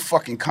one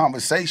fucking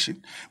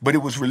conversation, but it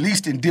was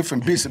released in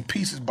different bits and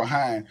pieces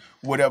behind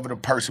whatever the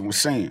person was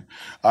saying.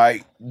 All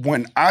right,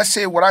 when I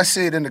said what I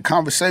said in the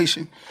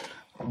conversation,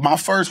 my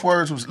first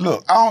words was,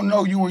 look, I don't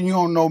know you and you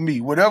don't know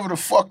me. Whatever the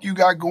fuck you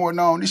got going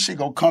on, this shit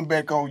gonna come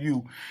back on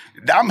you.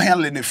 I'm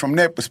handling it from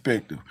that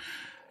perspective.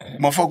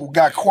 Motherfucker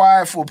got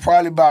quiet for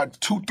probably about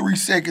 2-3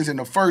 seconds, and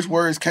the first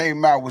words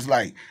came out was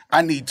like,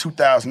 I need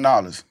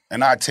 $2,000,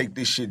 and I take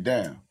this shit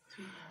down.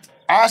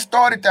 I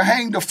started to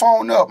hang the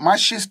phone up. My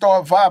shit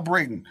started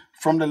vibrating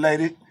from the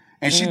lady,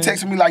 and she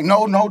texted me like,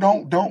 no,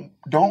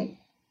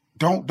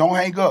 don't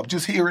hang up.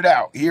 Just hear it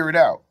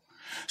out.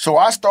 So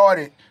I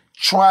started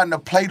trying to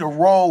play the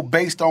role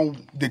based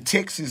on the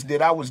texts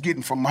that I was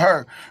getting from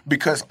her,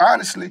 because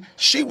honestly,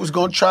 she was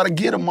gonna try to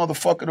get a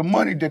motherfucker the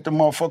money that the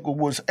motherfucker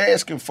was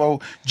asking for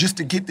just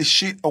to get the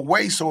shit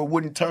away so it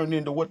wouldn't turn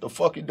into what the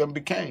fuck it done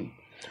became.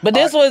 But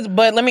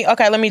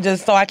let me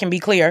just, so I can be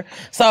clear.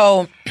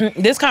 So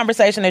this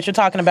conversation that you're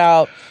talking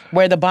about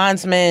where the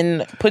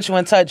bondsman put you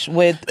in touch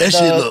with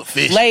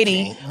the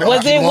lady,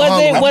 was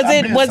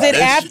it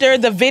after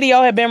the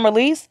video had been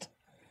released?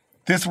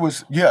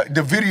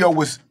 The video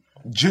was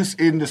just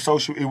in the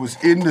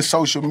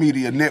social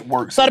media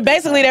network. So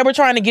basically they were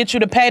trying to get you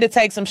to pay to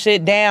take some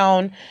shit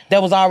down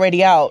that was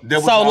already out.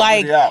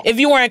 If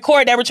you were in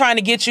court, they were trying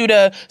to get you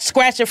to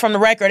scratch it from the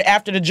record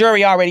after the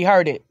jury already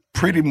heard it.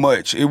 Pretty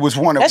much. It was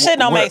one of... That shit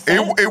don't make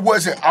sense. It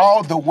wasn't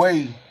all the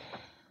way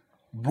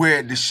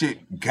where the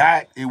shit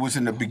got. It was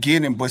in the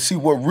beginning. But see,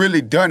 what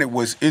really done it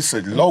was, it's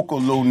a local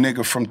little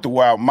nigga from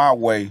throughout my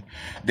way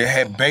that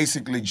had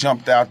basically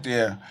jumped out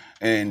there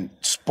and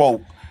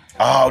spoke.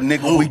 Oh,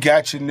 nigga, we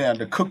got you now.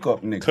 The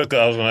cook-up nigga.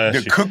 I was going to ask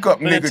you. The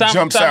cook-up nigga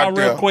jumps out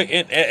there. Real quick,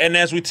 and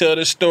as we tell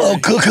this story. Oh,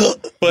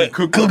 cook-up. But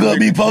cook-up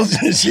be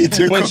posting shit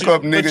too.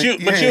 Cook-up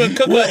nigga. But you and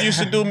cook-up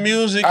used to do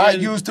music. I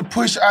used to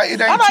push. I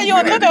thought you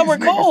and cook-up were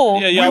cool.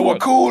 Yeah, we were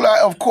cool.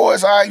 Of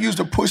course, I used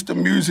to push the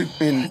music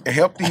and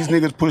help these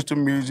niggas push the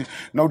music.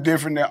 No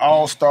different than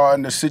All-Star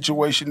in the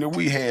situation that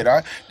we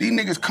had. These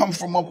niggas come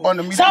from up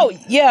under me. So,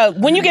 yeah,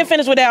 when you get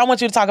finished with that, I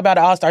want you to talk about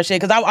the All-Star shit,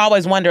 because I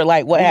always wonder,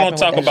 like, what happened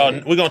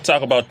We're going to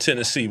talk about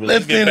Tennessee, but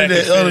let's get back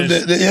to other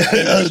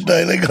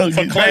thing.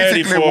 For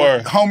clarity,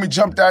 homie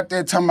jumped out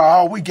there talking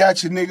about, oh, we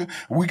got you, nigga.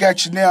 We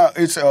got you now.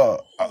 It's a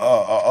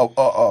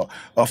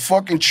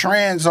fucking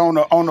trans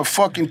on the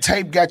fucking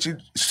tape got you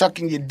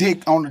sucking your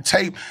dick on the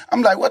tape.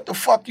 I'm like, what the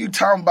fuck you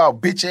talking about,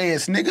 bitch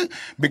ass nigga?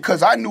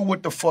 Because I knew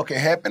what the fuck had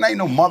happened. Ain't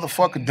no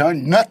motherfucker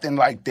done nothing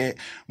like that.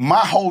 My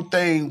whole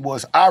thing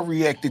was I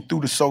reacted through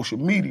the social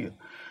media.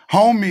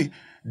 Homie,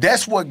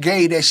 that's what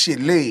gave that shit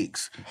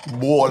legs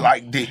more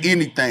like than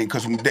anything.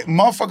 Because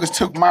motherfuckers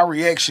took my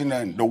reaction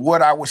and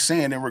what I was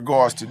saying in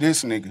regards to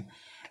this nigga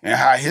and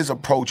how his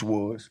approach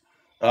was.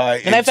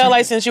 And they felt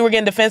like since you were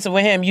getting defensive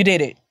with him, you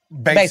did it.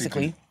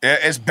 Basically.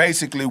 It's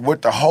basically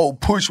what the whole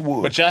push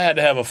was. But y'all had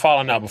to have a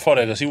falling out before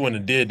that because he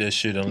wouldn't have did that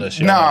shit unless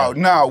y'all...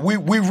 No,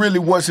 we really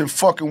wasn't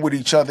fucking with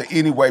each other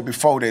anyway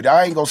before that.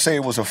 I ain't gonna say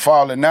it was a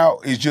falling out.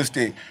 It's just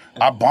that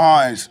our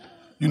bonds,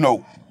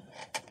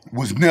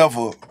 was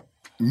never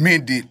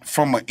mended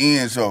from an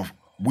ends of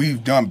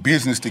we've done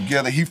business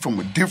together. He from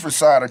a different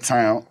side of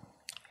town,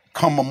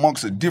 come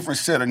amongst a different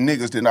set of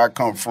niggas than I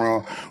come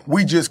from.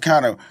 We just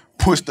kind of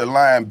push the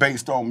line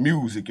based on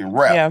music and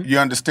rap. Yeah. You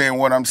understand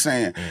what I'm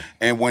saying? Mm.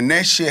 And when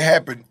that shit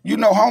happened,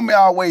 homie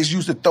always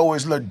used to throw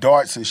his little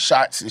darts and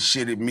shots and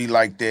shit at me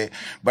like that.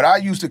 But I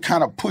used to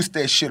kind of push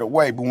that shit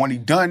away. But when he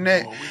done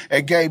that,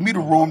 it gave me the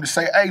room to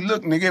say, hey,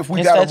 look, nigga, if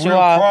we got a real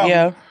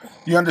problem,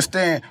 you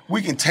understand,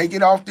 we can take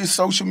it off this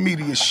social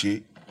media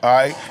shit. All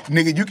right,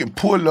 nigga, you can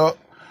pull up.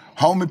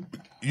 Homie,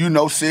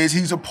 says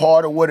he's a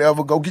part or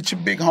whatever. Go get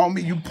your big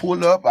homie. You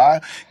pull up.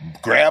 I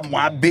grab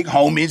my big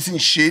homies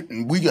and shit,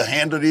 and we can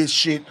handle this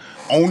shit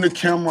on the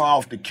camera,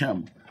 off the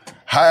camera.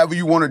 However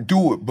you want to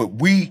do it. But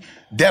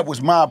that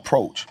was my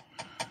approach.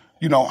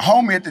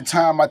 Homie at the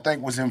time, I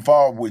think, was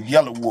involved with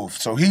Yellow Wolf.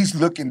 So he's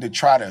looking to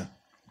try to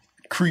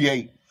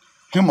create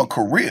him a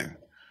career.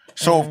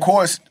 So, of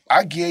course,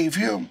 I gave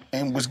him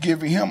and was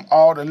giving him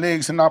all the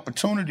legs and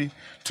opportunity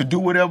to do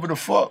whatever the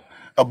fuck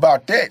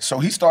about that. So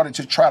he started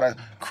to try to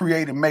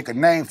create and make a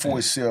name for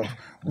himself.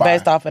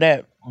 Based off of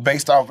that.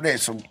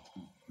 So,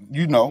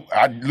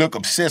 I look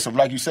obsessive.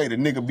 Like you say, the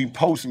nigga be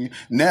posting.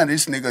 Now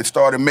this nigga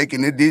started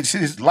making it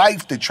his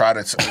life to try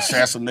to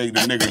assassinate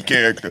the nigga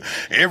character.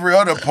 Every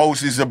other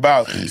post is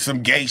about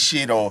some gay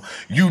shit or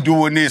you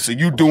doing this or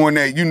you doing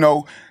that,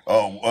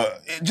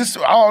 just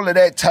all of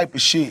that type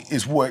of shit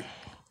is what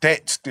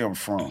that stemmed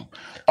from.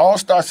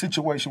 All-Star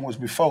situation was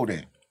before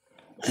that.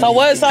 So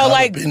what? So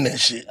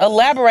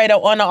elaborate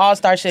on the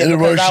All-Star shit. And the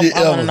worst shit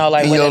I want to know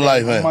in your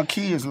life, man. My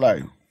kid's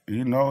life.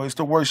 You know, it's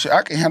the worst shit.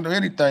 I can handle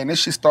anything. That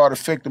shit start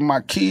affecting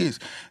my kids.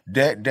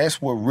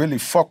 That's what really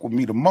fuck with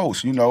me the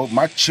most. You know,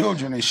 my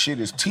children and shit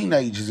is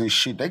teenagers and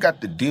shit. They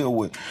got to deal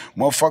with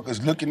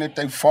motherfuckers looking at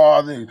their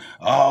father and,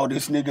 oh,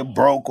 this nigga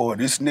broke or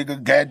this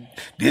nigga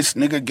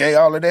gay,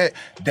 all of that.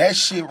 That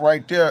shit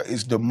right there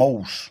is the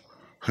most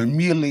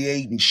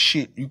humiliating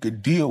shit you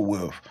could deal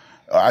with.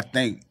 I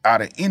think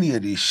out of any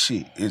of this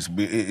shit is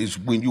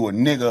when you a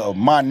nigga of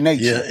my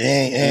nature. Yeah,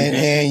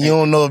 and you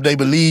don't know if they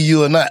believe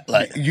you or not.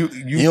 Like you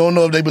don't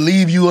know if they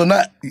believe you or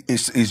not.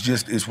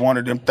 It's one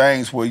of them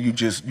things where you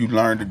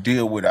learn to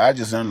deal with it. I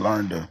just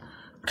unlearned to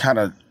kind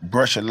of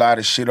brush a lot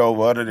of shit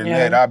over. Other than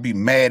that, I'd be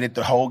mad at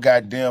the whole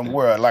goddamn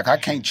world. Like, I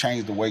can't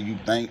change the way you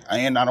think,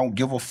 and I don't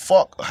give a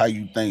fuck how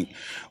you think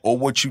or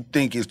what you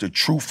think is the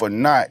truth or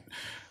not.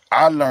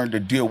 I learned to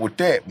deal with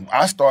that.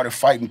 I started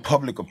fighting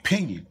public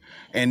opinion.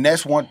 And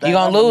that's one thing. You're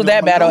going to lose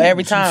that battle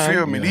every time. You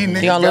feel me? These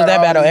niggas You're going to lose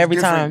that battle every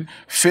different time.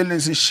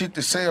 feelings and shit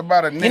to say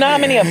about a nigga. You know how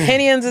many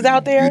opinions is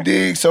out there? You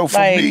dig? So for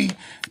me,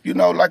 you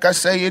know, like I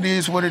say, it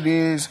is what it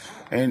is.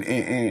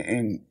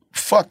 And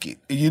fuck it.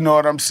 You know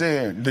what I'm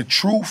saying? The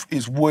truth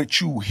is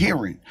what you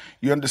hearing.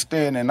 You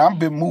understand? And I've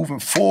been moving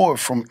forward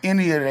from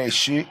any of that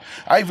shit.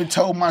 I even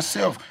told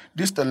myself,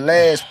 this the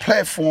last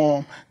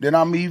platform that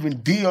I'm even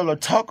deal or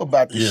talk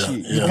about this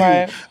shit. You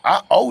know?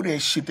 I owe that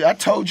shit. I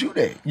told you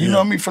that. You know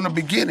what I mean? From the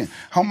beginning.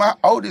 Homie, I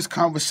owe this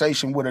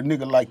conversation with a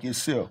nigga like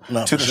yourself.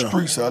 To the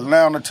streets of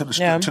Atlanta, to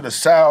the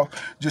South,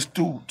 just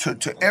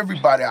to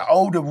everybody. I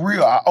owe the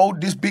real. I owe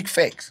this big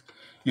facts.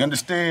 You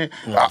understand?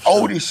 I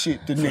owe this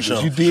shit to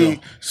niggas. You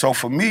dig? So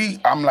for me,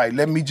 I'm like,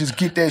 let me just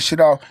get that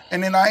shit off.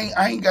 And then I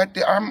ain't got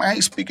that. I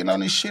ain't speaking on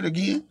this shit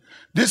again.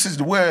 This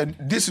is where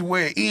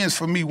it ends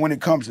for me when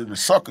it comes to the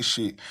sucker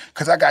shit.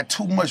 Cause I got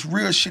too much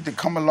real shit to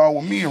come along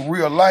with me in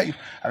real life.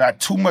 I got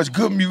too much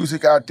good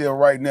music out there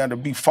right now to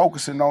be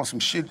focusing on some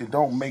shit that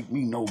don't make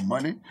me no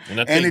money. And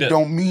it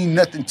don't mean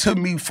nothing to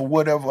me for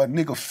whatever a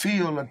nigga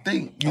feel or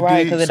think.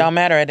 Right, because it don't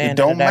matter at the end of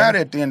the day. It don't matter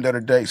at the end of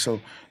the day. So,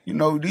 you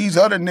know, these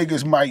other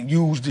niggas might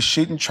use the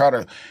shit and try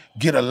to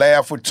get a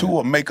laugh or two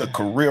or make a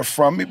career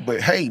from it. But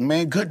hey,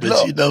 man, good luck.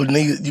 But you know,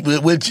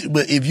 nigga,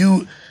 but if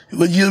you...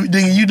 But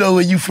you know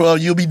where you from,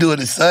 you'll be doing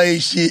the same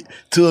shit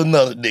to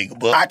another nigga,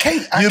 but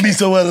you'll be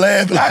somewhere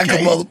laughing like a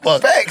motherfucker.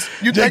 Facts.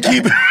 You just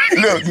keep it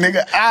look,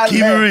 nigga,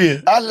 keep it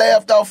real. I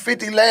laughed off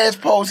 50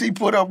 last posts he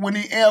put up when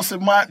he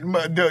answered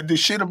the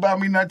shit about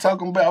me not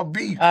talking about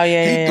beef. Oh,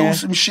 yeah, he threw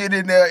some shit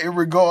in there in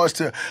regards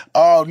to,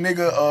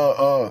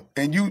 nigga,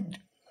 and you...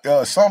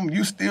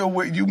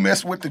 you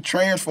mess with the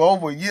trans for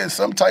over a year,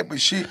 some type of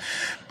shit.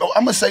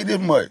 I'm gonna say this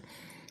much.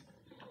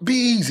 Be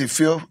easy,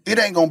 Phil. It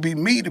ain't gonna be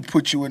me to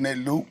put you in that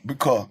loop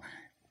because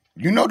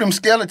you know them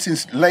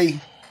skeletons lay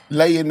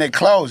in that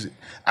closet.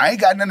 I ain't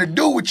got nothing to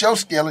do with your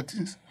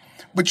skeletons,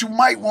 but you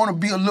might want to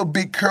be a little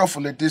bit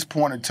careful at this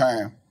point in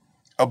time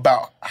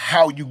about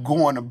how you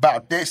going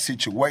about that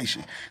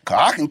situation. Cause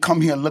I can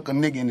come here and look a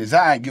nigga in his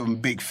eye and give him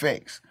big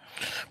facts.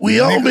 We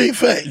own big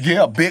facts.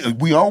 Yeah,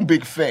 we own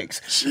big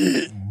facts.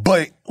 Shit.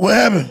 But what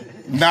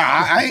happened? Nah,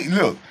 I ain't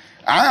look.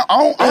 I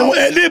don't.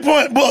 At this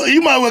point, boy,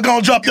 you might well go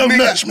drop your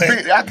nuts, man.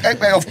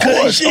 Of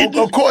course,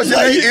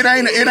 it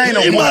ain't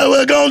a you might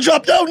well go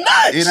drop your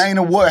nuts. It ain't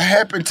a what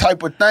happened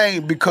type of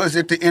thing because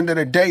at the end of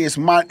the day, it's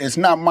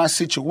not my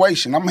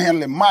situation. I'm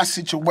handling my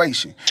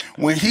situation.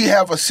 When he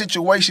have a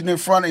situation in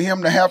front of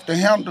him to have to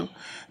handle,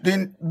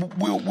 then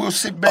we'll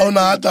sit back. Oh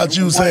no, I thought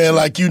you were saying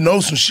like you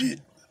know some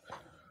shit.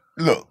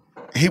 Look,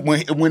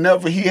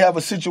 whenever he have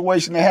a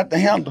situation to have to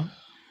handle,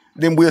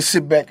 then we'll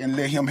sit back and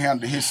let him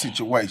handle his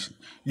situation.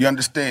 You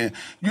understand?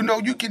 You know,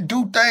 you can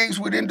do things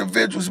with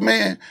individuals,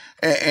 man,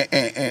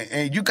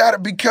 and you gotta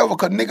be careful,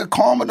 cause nigga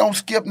karma don't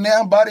skip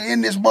now body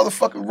in this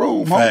motherfucking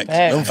room, homie.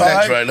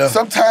 Facts right now.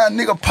 Sometimes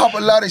nigga pop a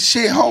lot of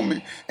shit,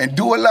 homie, and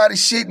do a lot of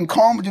shit, and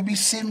karma just be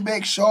sitting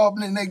back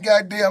sharpening that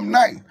goddamn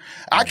knife.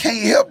 I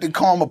can't help that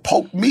karma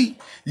poke me.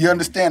 You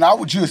understand? I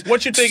would just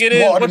What you think it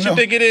is? What you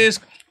think it is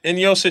in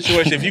your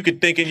situation? If you could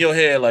think in your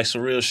head like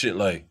some real shit,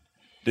 like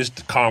this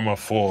the karma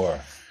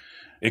for.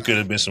 It could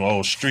have been some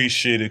old street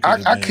shit.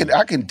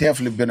 I can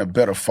definitely been a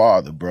better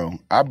father, bro.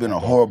 I've been a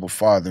horrible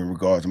father in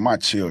regards to my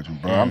children,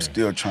 bro. I'm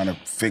still trying to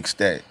fix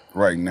that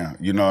right now.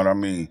 You know what I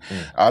mean?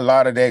 A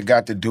lot of that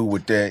got to do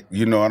with that.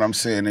 You know what I'm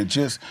saying? And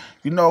just,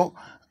 you know,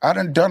 I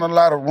done a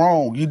lot of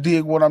wrong. You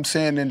dig what I'm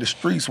saying in the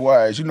streets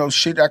wise. You know,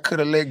 shit I could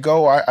have let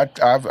go.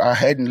 I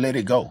hadn't let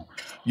it go.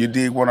 You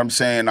dig what I'm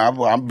saying?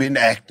 I've been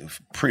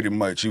active pretty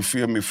much, you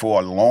feel me, for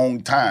a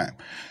long time.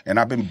 And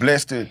I've been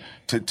blessed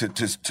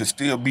to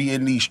still be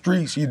in these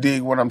streets, you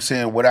dig what I'm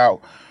saying, without,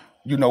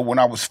 you know, when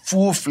I was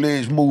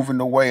full-fledged moving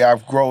the way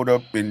I've grown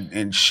up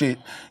and shit,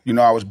 you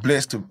know, I was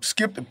blessed to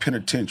skip the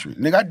penitentiary.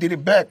 Nigga, I did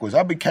it backwards.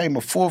 I became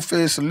a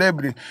full-fledged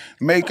celebrity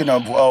making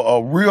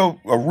a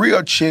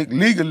real check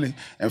legally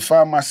and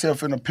found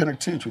myself in a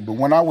penitentiary. But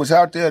when I was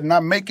out there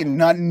not making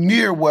nothing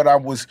near what I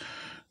was,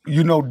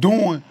 you know,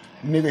 doing,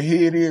 nigga,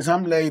 here it is.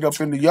 I'm laid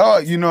up in the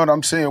yard, you know what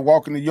I'm saying,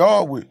 walking the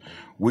yard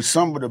with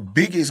some of the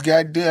biggest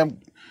goddamn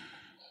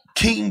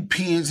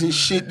kingpins and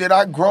shit that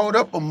I growed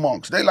up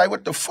amongst. They like,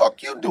 what the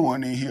fuck you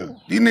doing in here?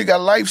 These niggas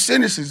got life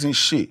sentences and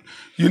shit.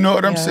 You know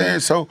what I'm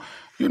saying? So,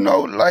 you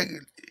know, like,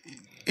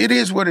 it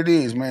is what it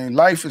is, man.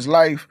 Life is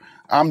life.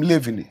 I'm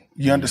living it.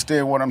 You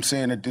understand what I'm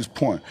saying at this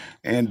point?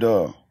 And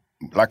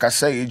like I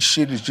say,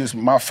 shit is just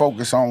my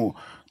focus on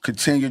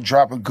continue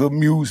dropping good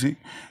music.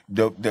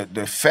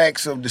 The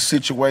facts of the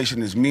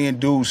situation is me and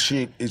Dude's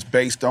shit is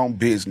based on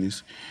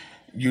business.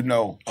 You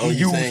know. Oh,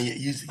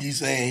 you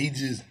saying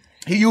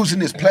he using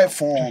this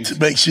platform to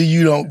make sure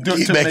you don't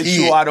get to back make in.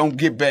 sure I don't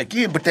get back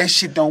in. But that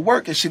shit don't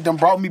work. That shit done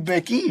brought me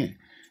back in.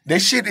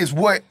 That shit is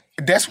what.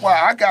 That's why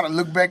I gotta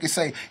look back and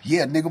say,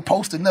 yeah, nigga,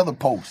 post another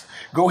post.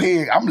 Go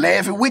ahead. I'm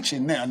laughing with you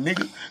now,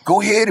 nigga.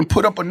 Go ahead and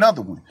put up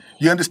another one.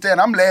 You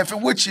understand? I'm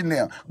laughing with you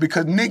now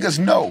because niggas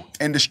know,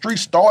 and the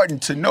street's starting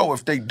to know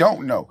if they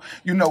don't know.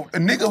 You know, a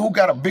nigga who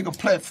got a bigger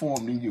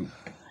platform than you,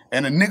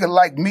 and a nigga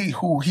like me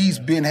who he's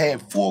been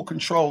had full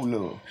control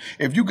of.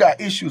 If you got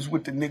issues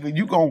with the nigga,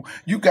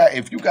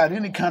 if you got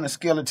any kind of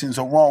skeletons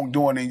or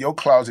wrongdoing in your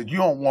closet you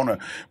don't want to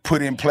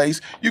put in place,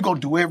 you're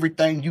going to do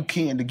everything you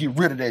can to get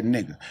rid of that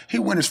nigga. He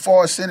went as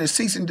far as sending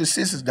cease and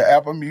desist to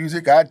Apple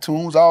Music,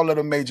 iTunes, all of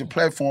the major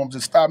platforms to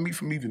stop me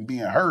from even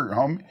being heard,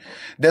 homie.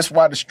 That's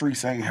why the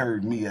streets ain't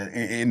heard me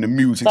in the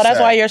music So that's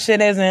side. why your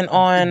shit isn't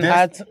on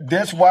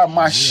That's why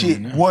my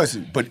shit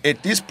wasn't. But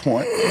at this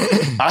point,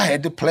 I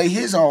had to play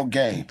his own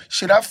game.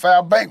 Shit, I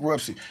filed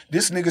bankruptcy.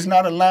 This nigga's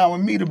not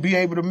allowing me to be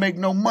able to make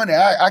no money.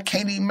 I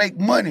can't even make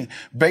money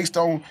based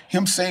on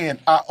him saying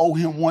I owe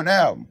him one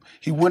album.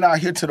 He went out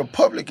here to the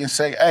public and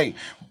say, hey,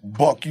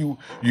 Buck, you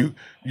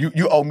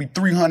owe me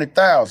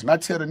 $300,000. I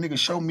tell the nigga,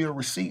 show me a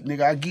receipt,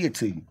 nigga, I give it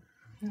to you.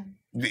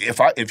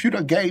 If you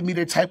done gave me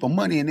that type of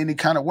money in any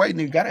kind of way,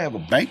 nigga, gotta have a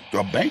bank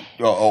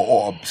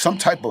or some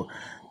type of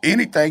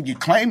anything you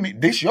claim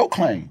it, this your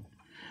claim.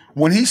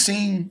 When he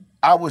seen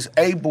I was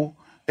able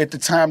at the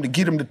time to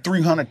get him to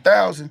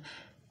 $300,000,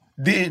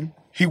 then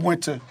he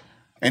went to,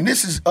 and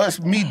this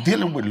is me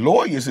dealing with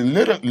lawyers and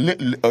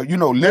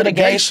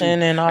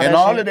litigation and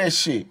all of that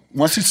shit.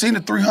 Once he seen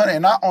the $300,000,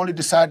 and I only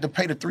decided to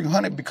pay the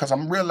 $300,000 because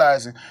I'm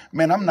realizing,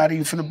 man, I'm not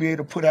even finna be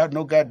able to put out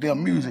no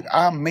goddamn music.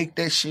 I'll make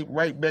that shit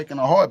right back in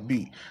a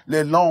heartbeat,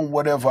 let alone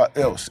whatever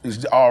else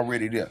is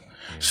already there.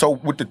 So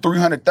with the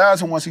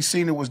 $300,000, once he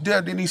seen it was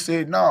there, then he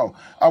said, no,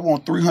 I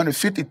want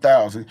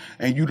 $350,000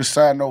 and you to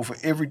sign over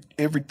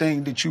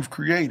everything that you've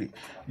created.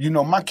 You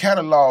know, my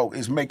catalog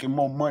is making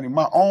more money.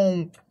 My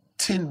own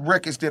 10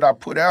 records that I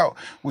put out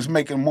was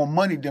making more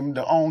money than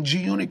the own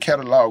G-Unit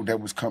catalog that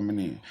was coming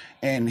in.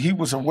 And he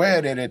was aware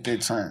of that at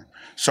that time.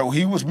 So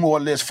he was more or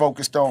less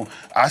focused on,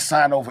 I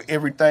signed over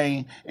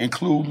everything,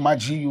 including my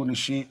G-Unit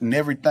shit and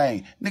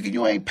everything. Nigga,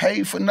 you ain't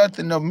paid for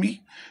nothing of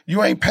me.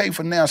 You ain't paid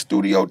for now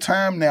studio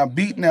time, now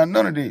beat, now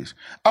none of this.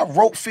 I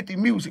wrote 50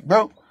 music,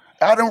 bro.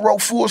 I done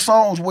wrote full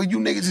songs where you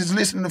niggas is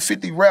listening to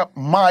 50 rap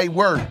my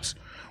words.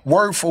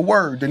 Word for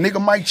word. The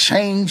nigga might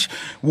change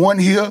one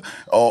here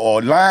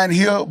or line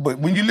here, but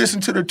when you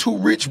listen to the Too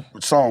Rich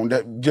song,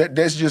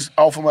 that's just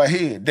off of my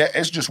head.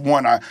 That's just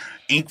one I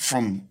inked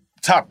from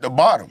top to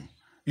bottom.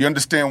 You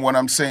understand what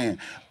I'm saying?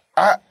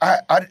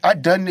 I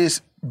done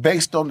this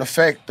based on the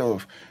fact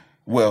of,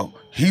 well,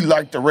 he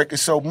liked the record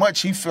so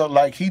much, he felt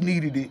like he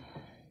needed it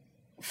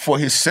for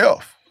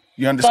himself.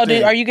 You understand?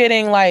 So are you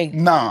getting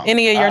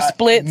any of your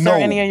splits or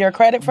any of your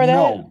credit for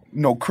that?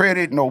 No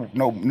credit, no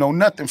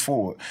nothing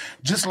for it.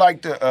 Just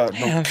like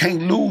the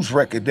Can't Lose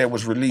record that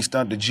was released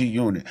under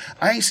G-Unit.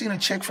 I ain't seen a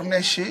check from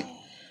that shit.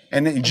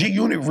 And then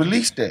G-Unit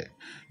released that.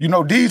 You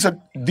know, these are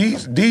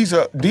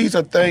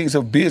things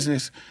of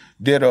business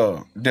that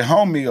the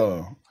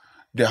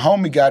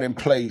homie got in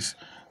place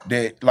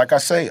that, like I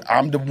say,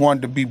 I'm the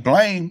one to be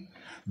blamed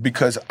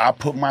because I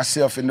put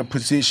myself in the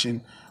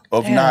position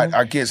of not,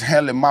 I guess,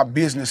 handling my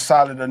business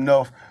solid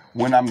enough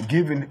when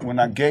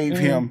I gave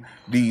him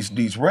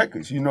these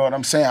records. You know what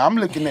I'm saying? I'm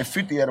looking at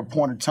 50 at a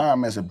point in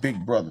time as a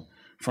big brother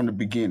from the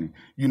beginning.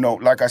 You know,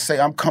 like I say,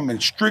 I'm coming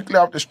strictly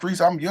out the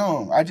streets. I'm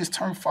young. I just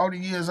turned 40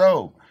 years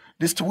old.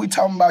 We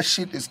talking about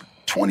shit that's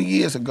 20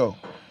 years ago.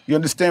 You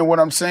understand what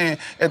I'm saying?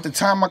 At the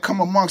time I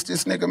come amongst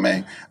this nigga,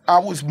 man, I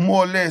was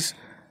more or less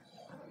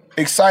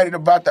excited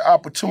about the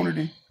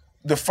opportunity.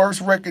 The first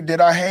record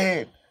that I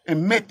had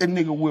and met the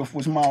nigga with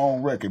was my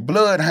own record.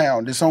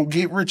 Bloodhound, that's on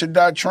Get Rich or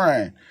Die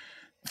Trying.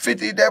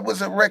 50, that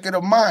was a record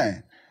of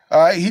mine.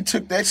 All right, he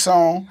took that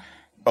song,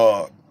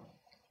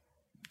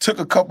 took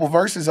a couple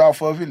verses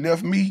off of it,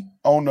 left me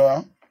on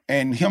there,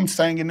 and him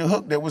singing the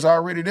hook that was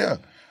already there.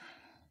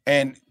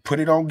 And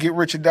put it on Get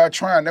Rich or Die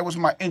Trying. That was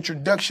my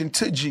introduction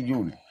to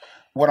G-Unit.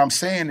 What I'm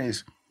saying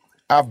is,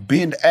 I've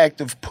been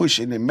active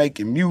pushing and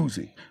making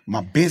music.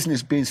 My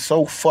business been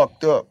so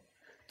fucked up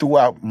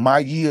throughout my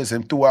years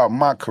and throughout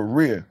my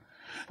career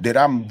that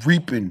I'm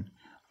reaping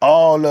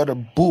all of the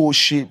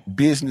bullshit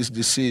business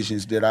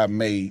decisions that I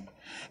made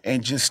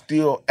and just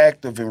still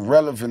active and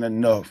relevant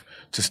enough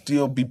to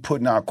still be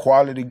putting out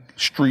quality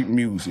street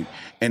music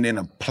and in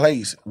a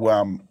place where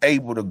I'm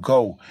able to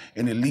go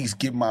and at least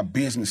get my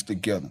business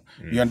together.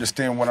 You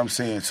understand what I'm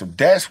saying? So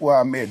that's where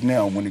I'm at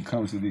now when it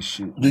comes to this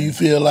shit. Do you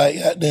feel like,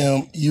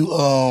 goddamn, you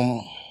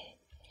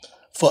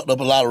fucked up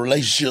a lot of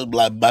relationships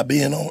like by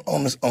being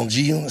on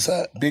G-Unit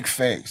side? Big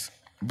facts.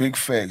 Big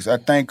facts. I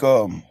think,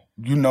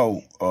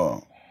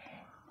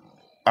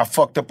 I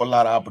fucked up a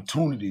lot of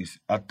opportunities,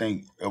 I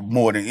think,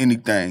 more than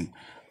anything.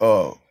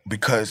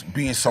 Because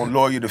being so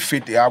loyal to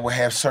 50, I would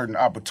have certain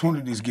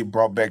opportunities get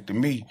brought back to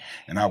me,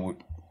 and I would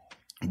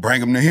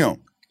bring them to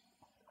him.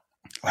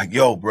 Like,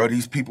 yo, bro,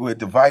 these people at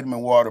the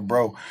Vitamin Water,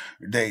 bro,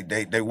 they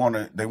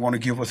wanna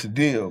give us a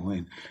deal.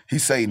 And he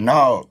say,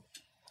 no,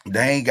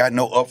 they ain't got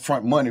no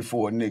upfront money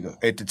for a nigga.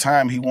 At the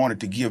time, he wanted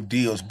to give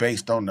deals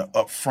based on the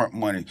upfront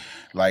money,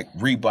 like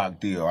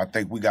Reebok deal. I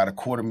think we got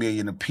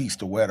 $250,000 a piece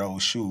to wear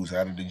those shoes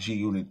out of the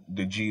G-Unit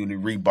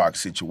Reebok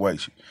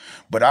situation.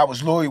 But I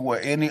was loyal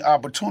with any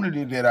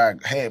opportunity that I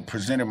had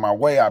presented my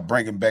way, I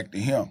bring it back to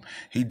him.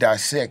 He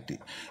dissected.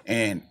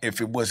 And if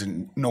it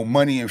wasn't no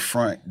money in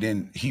front,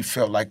 then he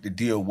felt like the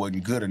deal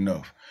wasn't good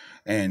enough.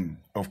 And,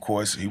 of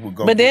course, he would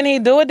go... But then he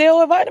do a deal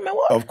with Vitamin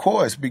Water? Of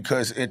course,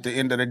 because at the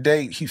end of the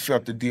day, he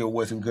felt the deal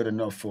wasn't good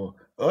enough for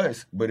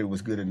us, but it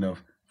was good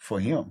enough for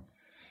him.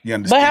 You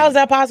understand? But how is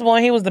that possible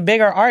when he was the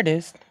bigger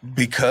artist?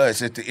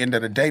 Because at the end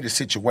of the day, the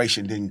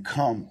situation didn't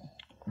come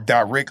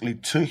directly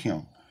to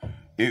him.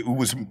 It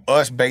was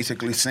us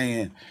basically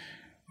saying,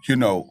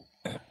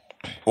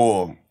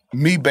 or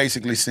me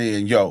basically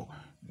saying, yo,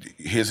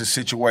 here's a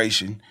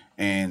situation,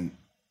 and...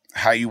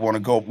 how you want to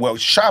go. Well,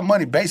 Shy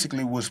Money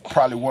basically was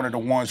probably one of the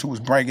ones who was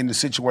bringing the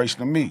situation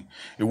to me.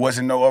 It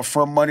wasn't no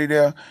upfront money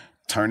there.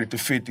 Turn it to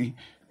 50.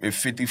 If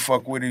 50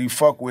 fuck with it, he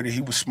fuck with it. He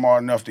was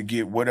smart enough to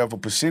get whatever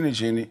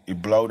percentage in it.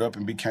 It blowed up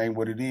and became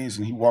what it is,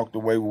 and he walked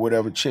away with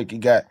whatever check he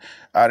got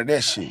out of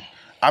that shit.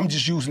 I'm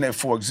just using that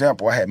for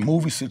example. I had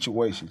movie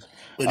situations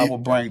I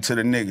would bring to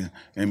the nigga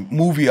and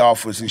movie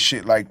offers and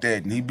shit like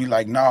that, and he'd be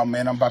like, nah,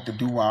 man, I'm about to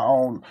do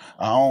our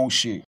own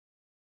shit.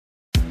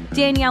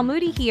 Danielle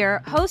Moody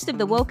here, host of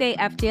the Woke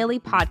AF Daily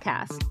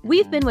podcast.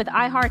 We've been with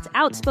iHeart's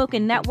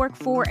Outspoken Network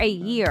for a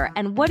year,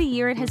 and what a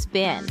year it has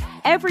been.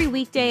 Every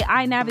weekday,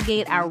 I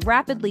navigate our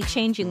rapidly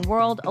changing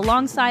world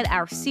alongside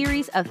our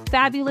series of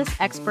fabulous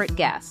expert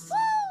guests.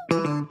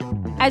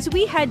 As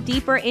we head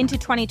deeper into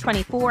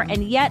 2024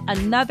 and yet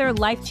another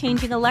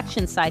life-changing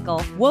election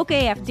cycle, Woke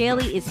AF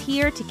Daily is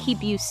here to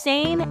keep you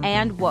sane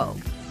and woke.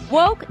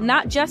 Woke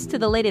not just to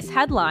the latest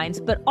headlines,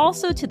 but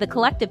also to the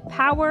collective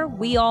power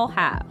we all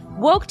have.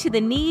 Woke to the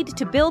need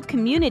to build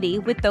community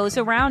with those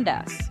around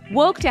us.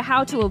 Woke to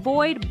how to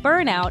avoid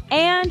burnout,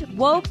 and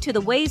woke to the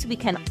ways we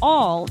can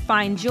all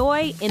find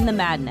joy in the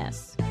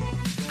madness.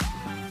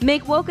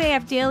 Make Woke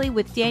AF Daily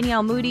with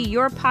Danielle Moody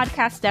your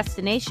podcast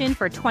destination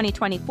for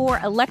 2024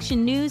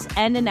 election news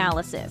and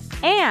analysis.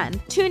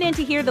 And tune in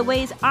to hear the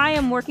ways I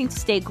am working to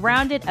stay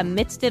grounded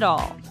amidst it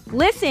all.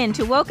 Listen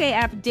to Woke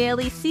AF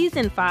Daily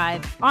Season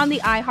 5 on the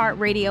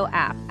iHeartRadio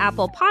app,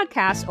 Apple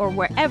Podcasts, or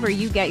wherever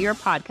you get your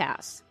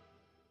podcasts.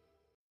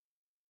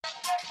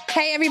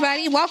 Hey,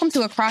 everybody. Welcome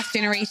to Across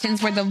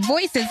Generations, where the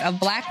voices of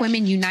Black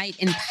women unite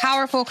in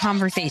powerful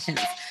conversations.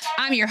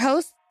 I'm your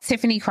host,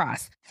 Tiffany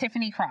Cross.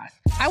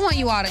 I want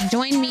you all to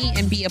join me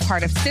and be a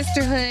part of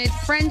sisterhood,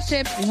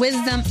 friendship,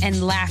 wisdom,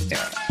 and laughter.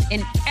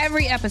 In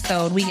every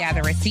episode, we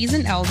gather a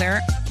seasoned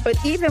elder. But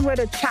even with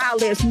a child,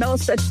 there's no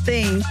such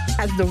thing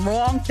as the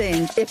wrong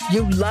thing if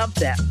you love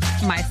them.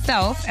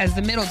 Myself, as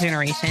the middle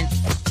generation.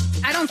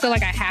 I don't feel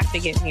like I have to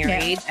get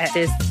married at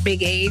this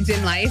big age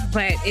in life,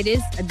 but it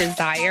is a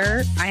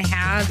desire I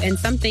have and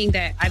something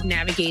that I've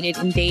navigated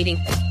in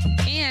dating.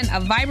 And a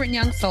vibrant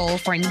young soul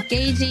for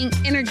engaging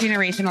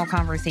intergenerational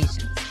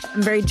conversations.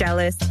 I'm very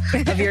jealous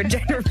of your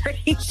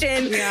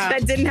generation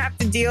that didn't have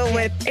to deal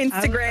with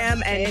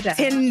Instagram and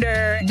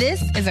Tinder.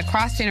 This is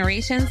Across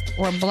Generations,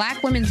 where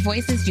Black women's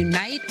voices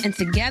unite, and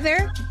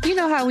together, you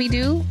know how we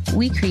do,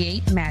 we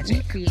create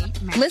magic.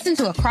 Listen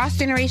to Across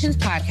Generations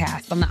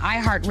podcast on the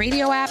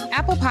iHeartRadio app,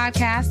 Apple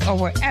Podcasts, or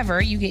wherever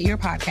you get your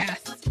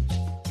podcasts.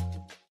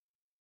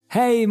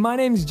 Hey, my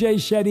name's Jay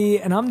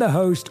Shetty, and I'm the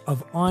host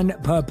of On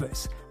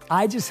Purpose.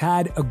 I just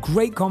had a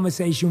great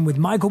conversation with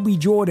Michael B.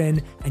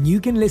 Jordan, and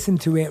you can listen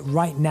to it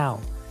right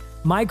now.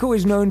 Michael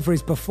is known for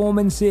his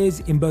performances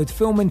in both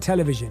film and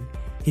television.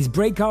 His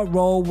breakout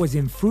role was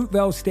in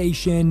Fruitvale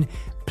Station,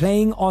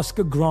 playing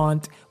Oscar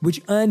Grant,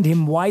 which earned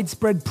him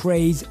widespread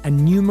praise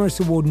and numerous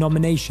award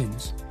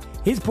nominations.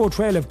 His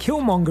portrayal of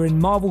Killmonger in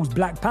Marvel's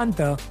Black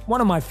Panther,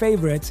 one of my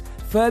favorites,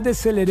 further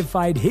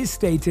solidified his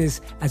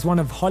status as one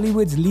of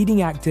Hollywood's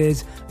leading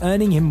actors,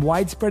 earning him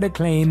widespread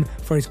acclaim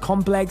for his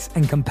complex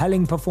and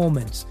compelling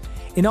performance.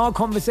 In our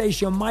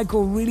conversation,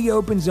 Michael really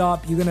opens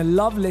up. You're gonna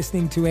love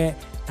listening to it,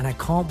 and I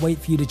can't wait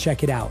for you to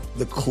check it out.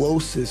 The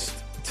closest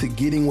to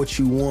getting what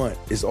you want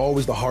is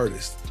always the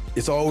hardest.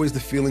 It's always the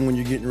feeling when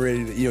you're getting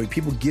ready to,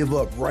 people give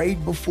up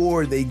right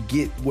before they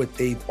get what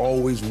they've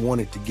always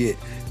wanted to get.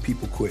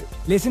 People quit.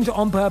 Listen to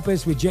On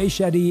Purpose with Jay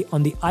Shetty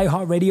on the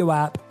iHeartRadio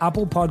app,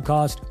 Apple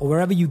Podcast, or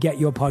wherever you get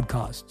your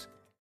podcasts.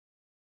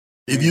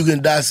 If you can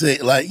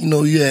dissect,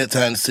 you had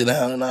time to sit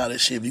down and all that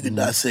shit, if you can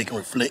dissect and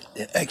reflect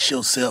and ask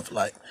yourself,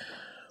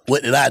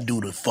 what did I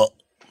do to fuck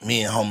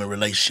me and homie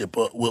relationship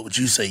up? What would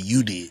you say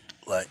you did?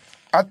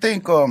 I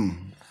think, I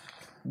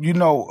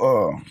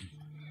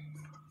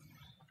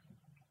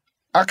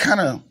kind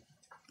of,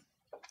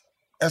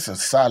 that's a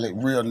solid,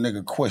 real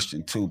nigga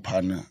question too,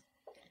 partner.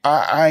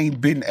 I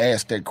ain't been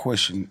asked that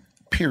question,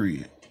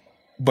 period.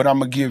 But I'm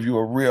going to give you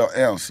a real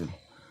answer.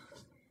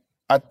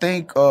 I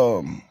think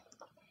I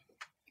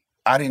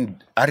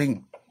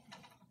didn't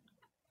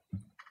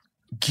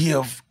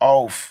give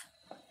off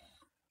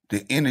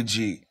the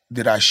energy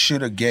that I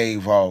should have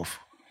gave off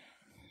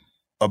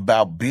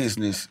about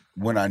business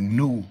when I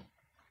knew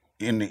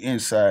in the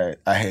inside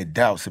I had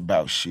doubts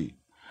about shit.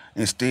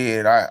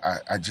 Instead,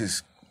 I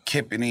just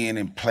kept it in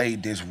and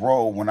played this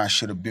role when I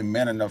should have been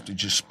man enough to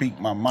just speak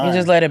my mind. You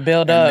just let it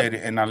build up.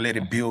 And I let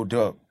it build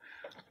up.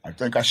 I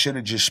think I should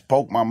have just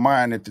spoke my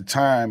mind at the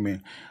time,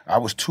 and I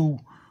was too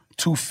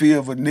fear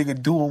of a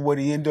nigga doing what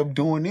he ended up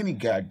doing any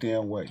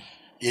goddamn way.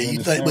 Yeah, you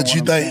think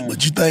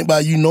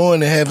by you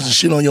knowing and having some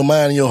shit on your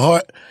mind and your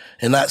heart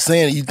and not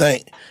saying it, you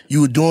think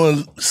you were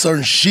doing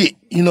certain shit.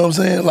 You know what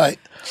I'm saying?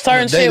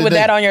 Certain shit with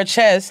that on your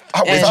chest.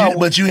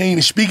 But you ain't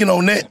even speaking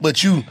on that,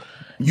 but you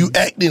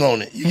acting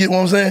on it. You get what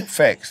I'm saying?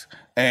 Facts.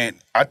 And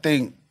I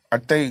think,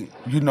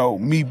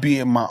 me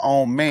being my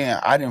own man,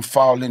 I didn't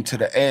fall into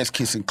the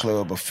ass-kissing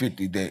club of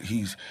 50 that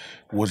he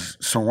was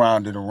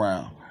surrounded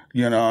around.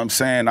 You know what I'm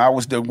saying? I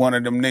was one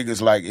of them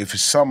niggas, if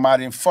it's something I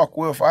didn't fuck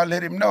with, I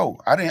let him know.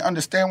 I didn't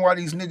understand why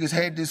these niggas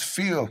had this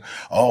feel.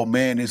 Oh,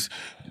 man,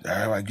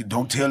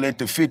 don't tell that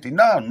to 50.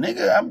 Nah,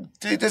 nigga,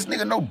 this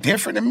nigga no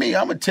different than me.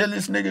 I'm going to tell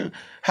this nigga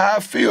how I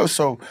feel.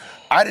 So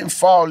I didn't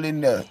fall in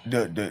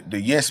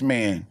the yes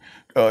man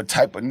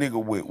type of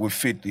nigga with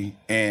 50.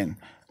 And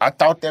I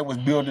thought that was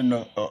building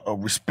a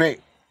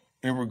respect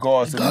in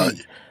regards to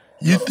me.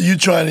 You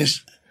trying to...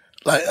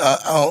 I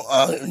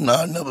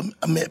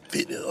met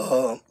 50,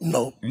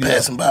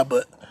 passing by,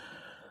 but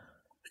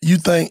you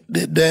think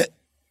that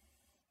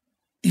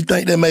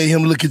made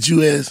him look at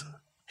you as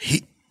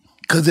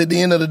because at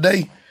the end of the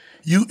day,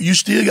 you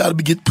still got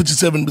to put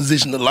yourself in a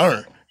position to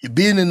learn. Your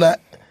business not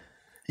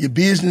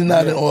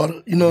in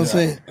order. You know what I'm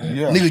saying?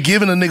 Yeah. Nigga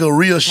giving a nigga a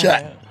real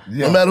shot.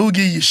 Yeah. No matter who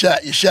give you a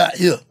shot, your shot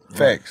here.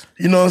 Facts.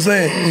 You know what I'm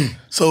saying?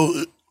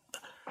 So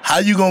how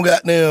you gonna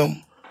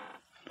goddamn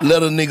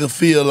let a nigga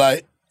feel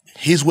like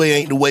his way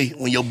ain't the way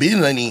when your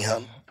business ain't even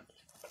handled?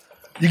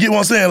 You get what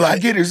I'm saying? I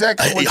get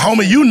exactly what you're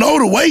homie, saying. you know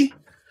the way.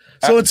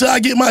 So until I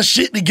get my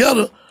shit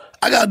together,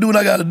 I gotta do what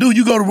I gotta do.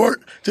 You go to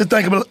work, just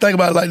think about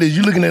it like this.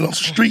 You looking at it on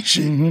some street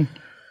shit. Mm-hmm.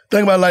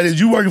 Think about it like this.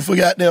 You working for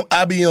goddamn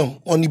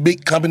IBM, one of these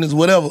big companies,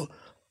 whatever,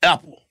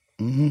 Apple.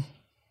 Mm-hmm.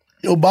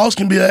 Your boss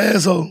can be an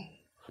asshole.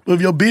 But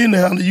if your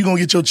business handler, you gonna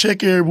get your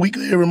check every week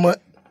or every month.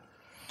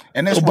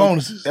 And that's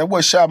bonuses. That's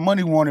what Shot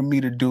Money wanted me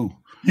to do.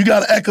 You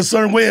gotta act a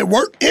certain way at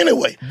work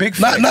anyway. Big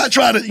facts. Not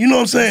try to, you know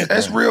what I'm saying?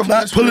 That's real.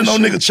 Not that's pulling real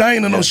no shit. nigga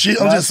chain or no shit.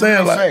 I'm just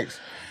saying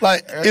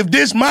if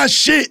this my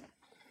shit,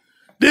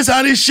 this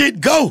how this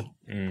shit go.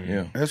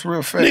 Yeah, that's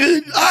real fact.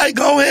 Nigga, all right,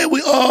 go ahead.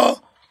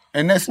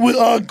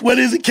 What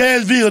is it,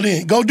 Cashville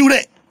then? Go do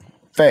that.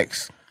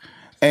 Facts.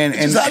 And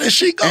that's how this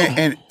shit go.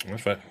 And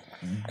that's fact.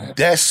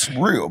 That's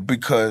real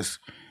because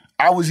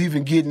I was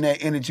even getting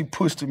that energy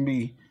pushed to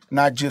me,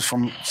 not just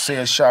from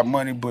say Shot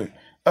Money, but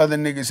other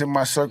niggas in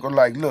my circle.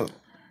 Like, look,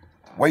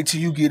 wait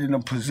till you get in a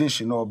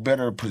position or a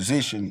better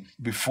position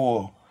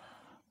before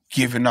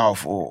giving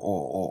off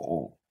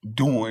or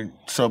doing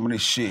some of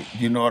this shit.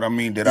 You know what I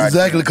mean?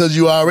 Exactly, because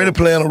you already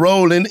playing a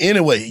role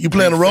anyway. You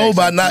playing a role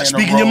by not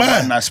speaking your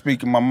mind. By not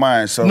speaking my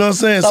mind. So, you know what I'm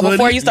saying? So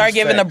before you start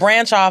giving the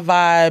branch off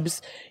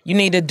vibes, you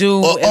need to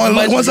do as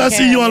much once as I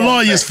see you on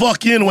lawyers,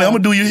 fuck you anyway. I'm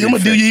gonna do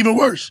you even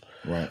worse.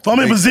 Right. If I'm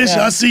in position,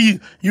 I see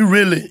you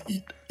really.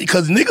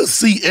 Because niggas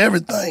see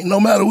everything, no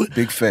matter what.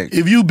 Big fact.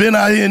 If you been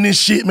out here in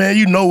this shit, man,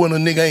 you know when a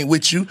nigga ain't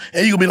with you.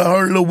 And you gonna be like,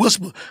 heard a little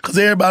whisper. Because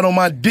everybody on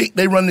my dick,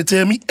 they running to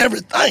tell me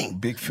everything.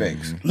 Big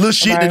facts. Little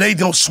shit that they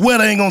gonna swear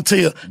they ain't gonna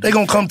tell. They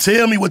gonna come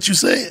tell me what you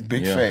said.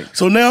 Big facts.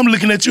 So now I'm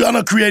looking at you, I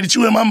done created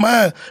you in my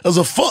mind as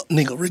a fuck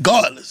nigga,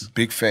 regardless.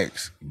 Big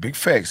facts. Big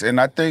facts. And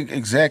I think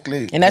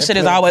exactly. And that shit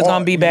is always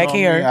gonna be back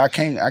here. I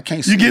can't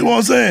see you get what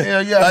I'm saying?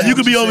 Yeah, yeah. Like, you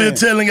could be over here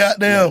telling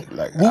goddamn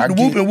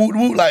whoop and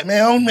whoop. Like,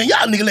 man,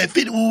 y'all nigga let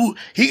 50 whoop.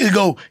 He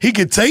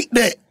could take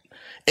that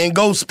and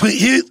go put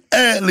his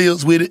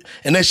ad-libs with it,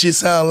 and that shit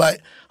sound like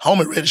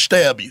homie ready to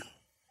stab you.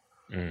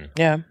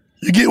 Yeah.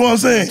 You get what I'm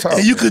saying?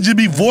 And you could just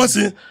be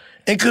voicing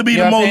and could be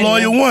the most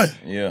loyal one.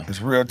 Yeah.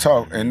 It's real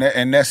talk. And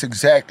that's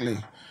exactly,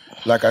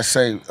 like I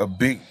say, a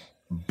big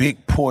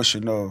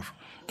portion of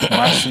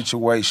my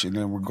situation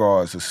in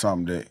regards to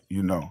something that,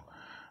 you know,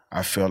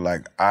 I feel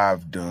like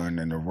I've done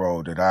and the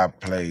role that I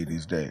played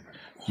is that,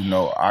 you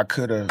know, I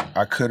could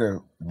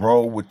have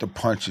rolled with the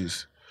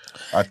punches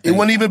It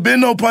wouldn't even been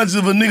no punches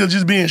of a nigga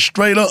just being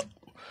straight up.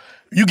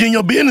 You getting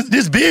your business,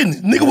 this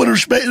business. Nigga would have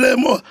respected that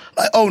more.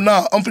 Like, oh,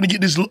 nah, I'm finna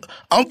get this.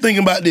 I'm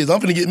thinking about this. I'm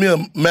finna get me a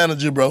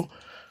manager, bro.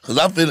 Cause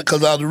I feel it,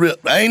 cause I the rip.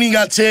 I ain't even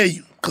gotta tell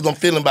you, cause I'm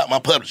feeling about my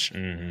publisher.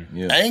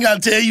 I ain't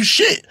gotta tell you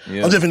shit.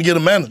 I'm just finna get a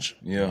manager.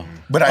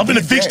 But I'm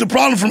finna fix the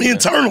problem from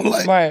internal.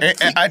 Like,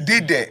 and I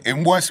did that.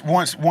 And once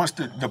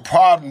the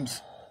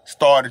problems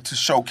started to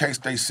showcase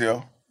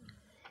themselves,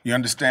 you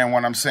understand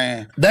what I'm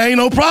saying? there ain't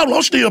no problem.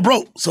 I'm still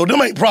broke, so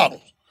them ain't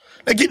problems.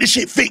 Let's get this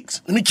shit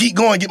fixed. Let me keep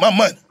going, get my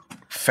money.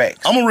 Facts.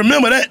 I'm gonna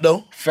remember that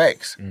though.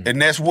 Facts.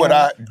 And that's what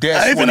I ain't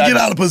finna get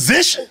out of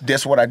position.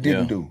 That's what I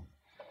didn't do.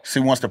 See,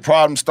 once the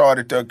problem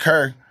started to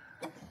occur,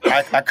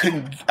 I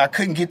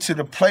couldn't get to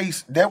the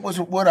place. That was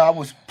what I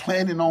was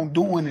planning on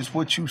doing, is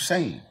what you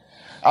saying.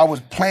 I was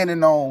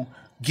planning on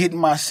getting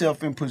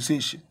myself in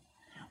position.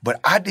 But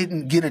I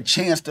didn't get a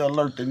chance to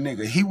alert the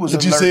nigga. He was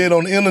But you said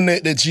on the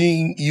internet that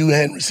you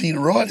hadn't received a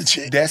royalty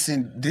check. This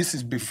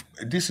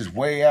is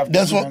way after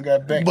That's we what, done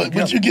got back but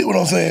together. you get what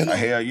I'm saying?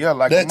 Hell yeah,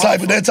 like that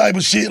type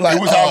of shit. Like, it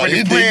was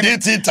already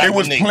planted. It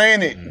was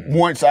planted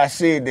once I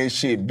said that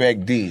shit back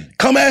then.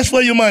 Come ask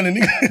for your money,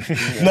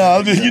 nigga. Nah,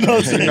 I'm just, you know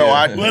what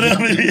I'm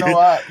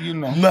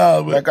saying?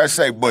 Nah, but like I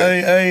say, but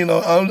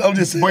I'm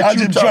just saying, but I you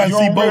just talk- trying to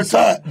you see on both real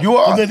sides. talk. You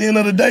are. Because at the end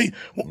of the day,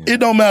 it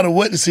don't matter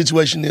what the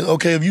situation is.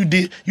 Okay, if you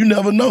did, you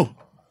never know.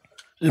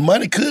 The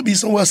money could be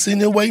somewhere sitting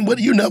there waiting, but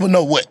you never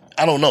know what.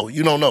 I don't know.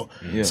 You don't know.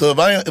 Yeah. So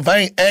if I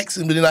ain't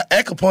asking, but then I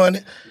act upon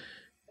it,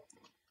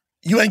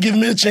 you ain't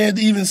giving me a chance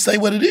to even say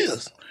what it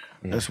is.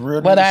 That's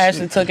real. Whether I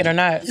actually took it or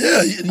not.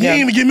 Yeah, you ain't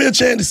even give me a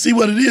chance to see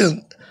what it is.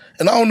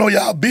 And I don't know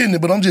y'all business,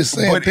 but I'm just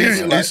saying, But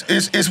period.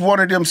 it's one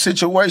of them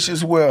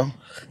situations where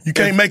you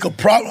can't make a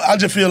problem. I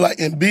just feel like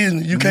in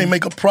business, you can't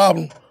make a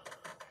problem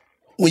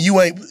when you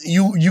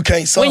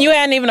can't solve. When you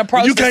hadn't even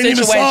approached you the can't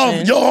even solve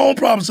situation. your own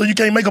problem, so you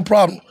can't make a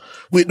problem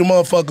with the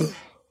motherfucker.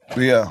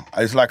 Yeah,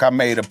 it's like I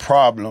made a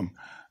problem.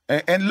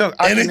 And look,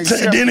 then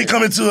it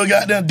come into a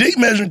goddamn dick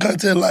measuring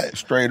contest, like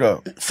straight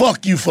up.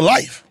 Fuck you for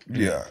life.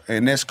 Yeah,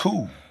 and that's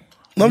cool.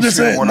 No, I'm You just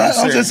see saying. what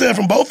I'm just saying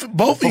from both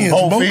ends.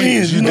 From both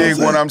ends. You know dig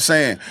what what I'm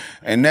saying?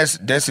 And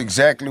that's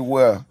exactly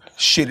where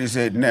shit is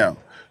at now.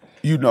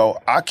 You know,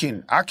 I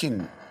can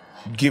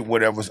get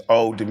whatever's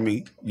owed to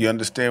me. You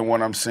understand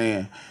what I'm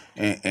saying?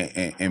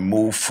 And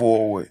move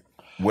forward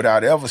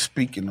without ever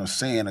speaking or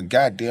saying a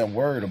goddamn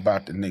word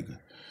about the nigga.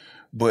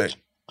 But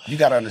you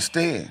gotta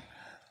understand,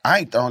 I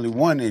ain't the only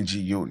one in G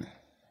Unit.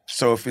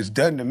 So if it's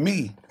done to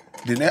me,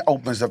 then that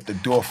opens up the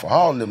door for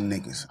all them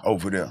niggas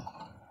over there.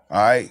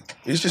 All right?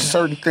 It's just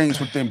certain things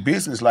within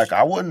business. Like,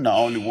 I wasn't the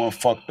only one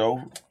fucked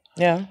over.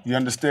 Yeah. You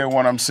understand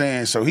what I'm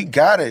saying? So he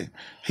gotta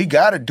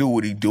do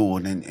what he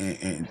doing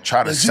and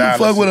try to But you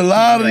silence fuck with a it.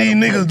 lot of these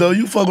niggas though.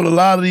 You fuck with a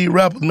lot of these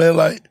rappers, man.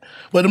 Like,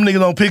 but them niggas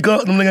don't pick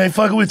up. Them niggas ain't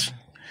fucking with you.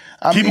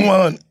 Keep it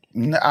 100.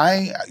 I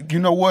ain't. You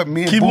know what?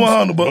 Me and Keep it Boosie,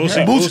 100, but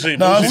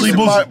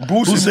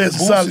Boosie said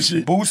some solid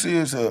shit. Boosie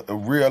is a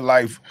real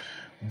life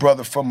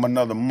brother from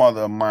another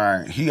mother of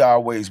mine. He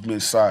always been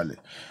solid.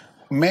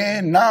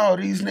 Man, now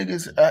these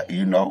niggas,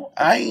 you know,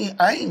 I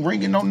ain't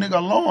ringing no nigga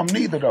alarm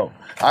neither though.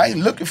 I ain't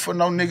looking for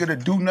no nigga to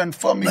do nothing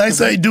for me. I ain't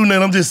say do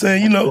nothing. I'm just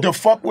saying, you know, to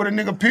fuck with a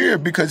nigga,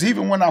 period. Because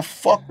even when I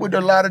fuck with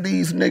a lot of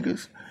these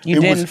niggas, You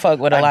didn't fuck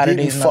with a lot of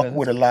these I didn't fuck niggas.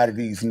 with a lot of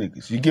these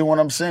niggas. You get what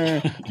I'm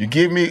saying? You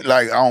get me?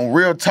 Like, on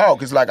real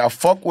talk, it's like I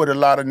fuck with a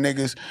lot of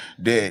niggas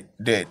that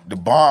the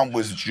bond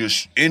was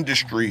just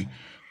industry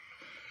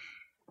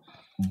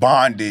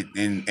bonded,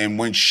 and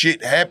when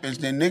shit happens,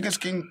 then niggas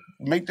can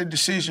make the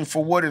decision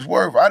for what it's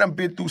worth. I done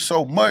been through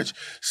so much.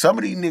 Some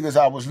of these niggas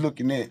I was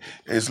looking at,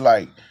 it's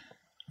like,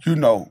 you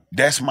know,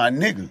 that's my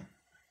nigga.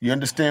 You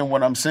understand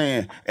what I'm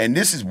saying? And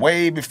this is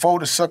way before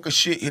the sucker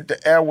shit hit the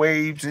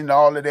airwaves and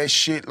all of that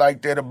shit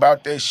like that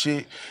about that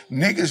shit.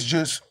 Niggas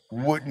just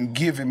wasn't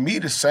giving me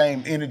the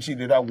same energy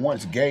that I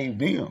once gave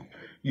them.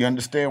 You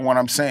understand what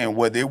I'm saying?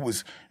 Whether it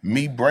was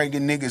me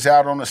bringing niggas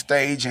out on the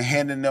stage and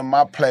handing them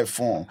my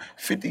platform.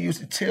 50 used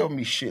to tell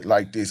me shit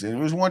like this. And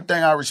it was one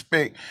thing I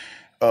respect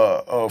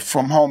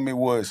from homie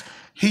was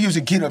he used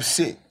to get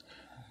upset.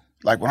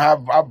 Like when I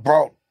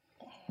brought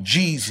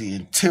Jeezy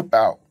and Tip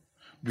out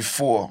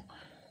before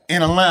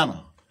in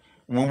Atlanta,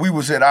 when we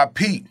was at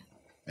IP,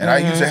 and I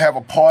used to have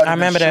a part of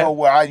the show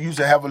where I used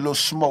to have a little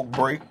smoke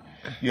break.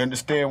 You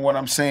understand what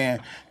I'm saying?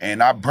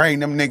 And I bring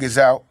them niggas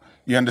out.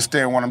 You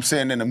understand what I'm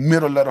saying? In the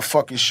middle of the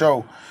fucking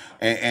show.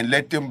 And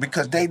let them,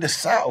 because they the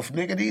South,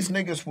 nigga. These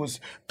niggas was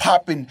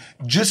popping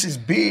just as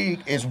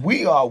big as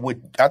we are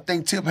with, I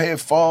think Tip had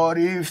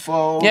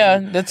 44. Yeah,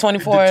 the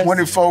 24. The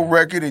 24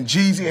 record, and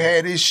Jeezy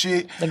had his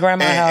shit. The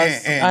grandma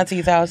house,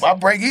 auntie's house. I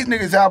break these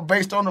niggas out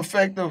based on the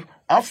fact of,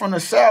 I'm from the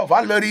South.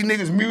 I love these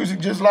niggas'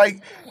 music just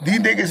like these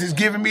niggas is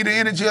giving me the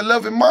energy of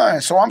loving mine.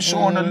 So I'm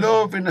showing the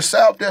love in the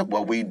South. That's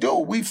what we do.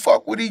 We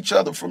fuck with each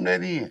other from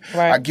that end.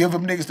 Right. I give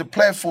them niggas the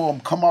platform,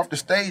 come off the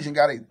stage and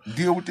gotta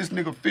deal with this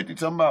nigga 50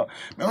 talking about,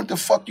 man, what the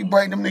fuck you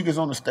bring them niggas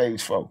on the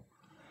stage for?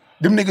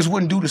 Them niggas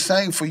wouldn't do the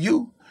same for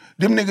you.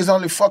 Them niggas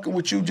only fucking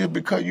with you just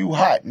because you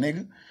hot,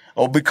 nigga.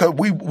 or because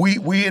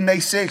we in they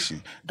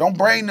section. Don't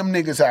bring them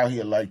niggas out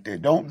here like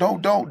that.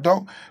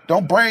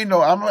 Don't bring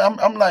no.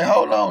 I'm like,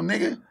 hold on,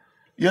 nigga.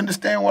 You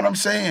understand what I'm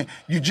saying?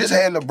 You just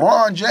had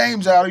LeBron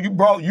James out.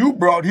 You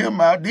brought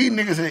him out. These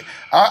niggas,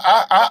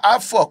 I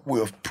fuck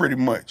with pretty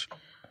much.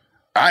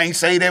 I ain't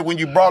say that when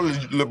you brought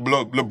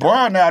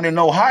LeBron out in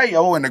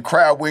Ohio and the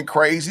crowd went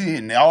crazy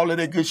and all of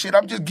that good shit.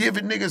 I'm just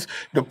giving niggas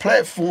the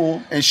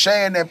platform and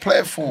sharing that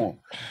platform.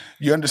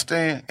 You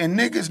understand? And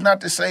niggas, not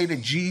to say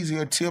that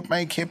Jeezy or Tip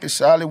ain't kept it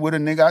solid with a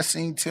nigga. I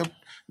seen Tip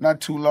not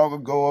too long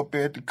ago up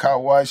there at the car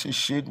wash and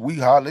shit. We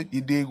hollered.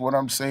 You dig what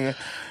I'm saying?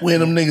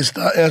 When them niggas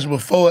start answering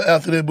before or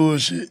after that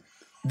bullshit?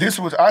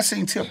 I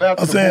seen Tip after I'm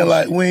the saying,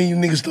 bullshit. like, when you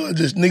niggas start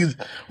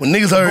when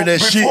niggas heard that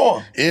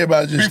Before. shit,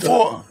 everybody just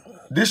Before.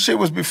 This shit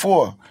was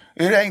before.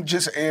 It ain't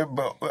just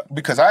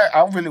because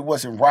I really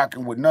wasn't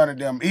rocking with none of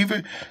them.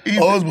 Even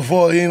it was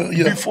before,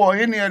 before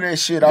any of that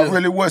shit. I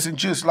really wasn't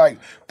just like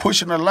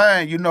pushing the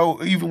line. You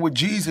know, even with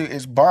Jeezy,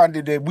 it's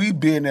bonded that we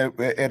been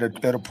at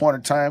a point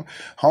of time.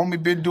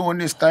 Homie been doing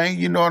this thing.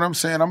 You know what I'm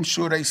saying? I'm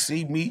sure they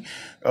see me.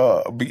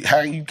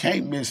 How you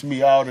can't miss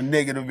me, all the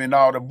negative and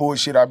all the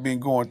bullshit I've been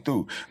going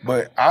through.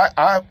 But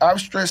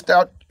I've stressed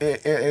out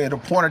at a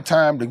point of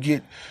time to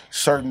get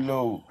certain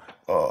little.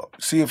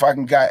 See if I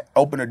can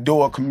open a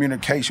door of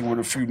communication with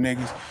a few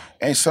niggas.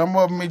 And some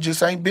of them, it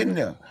just ain't been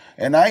there.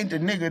 And I ain't the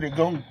nigga that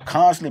gon'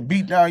 constantly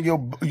beat down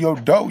your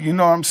door, you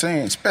know what I'm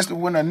saying? Especially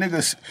when a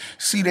nigga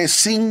see that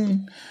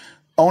scene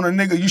on a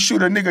nigga, you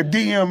shoot a nigga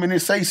DM and it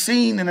say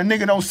scene and a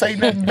nigga don't say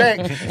nothing back.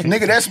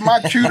 Nigga, that's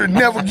my cue to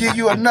never give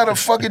you another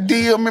fucking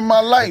DM in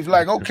my life.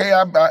 Like, okay,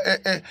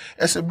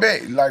 that's a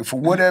bet. Like, for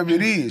whatever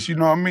it is, you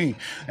know what I mean?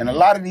 And a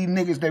lot of these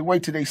niggas, they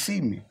wait till they see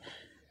me.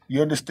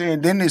 You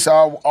understand? Then it's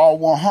all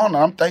 100.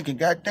 I'm thinking,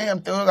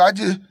 goddamn, thug,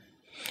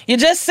 You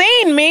just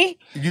seen me.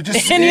 You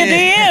just in your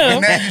DM.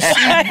 And now you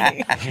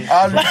see me.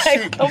 All this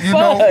shit. You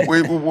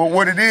know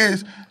what it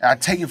is? I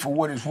take it for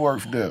what it's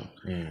worth, though.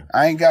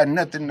 I ain't got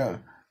nothing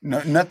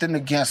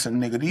against a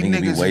nigga. These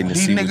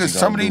niggas,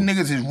 some of these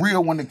niggas is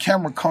real when the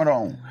camera cut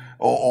on.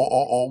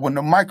 Or when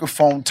the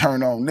microphone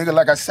turn on. Nigga,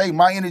 like I say,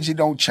 my energy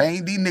don't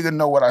change. These niggas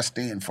know what I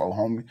stand for,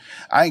 homie.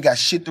 I ain't got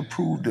shit to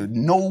prove to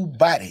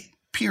nobody,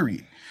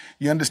 period.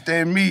 You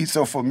understand me?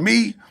 So for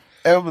me,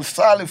 it was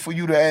solid for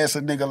you to ask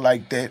a nigga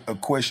like that a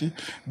question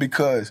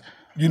because,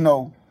 you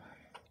know,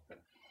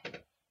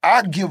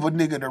 I give a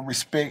nigga the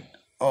respect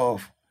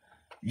of,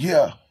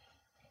 yeah,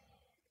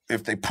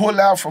 if they pull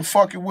out from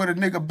fucking with a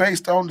nigga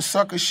based on the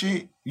sucker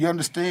shit, you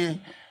understand?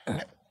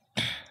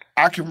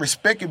 I can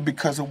respect it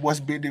because of what's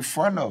been in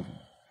front of them.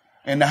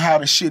 And how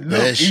the shit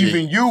look.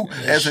 Even you,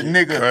 as a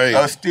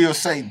nigga, still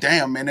say,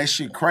 damn, man, that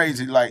shit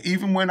crazy. Like,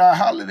 even when I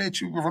hollered at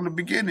you from the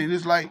beginning,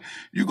 it's like,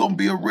 you gonna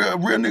be a real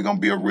nigga, gonna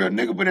be a real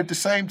nigga, but at the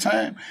same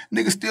time,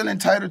 nigga still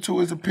entitled to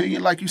his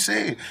opinion, like you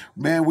said.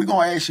 Man, we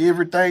gonna ask you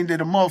everything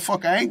that a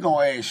motherfucker ain't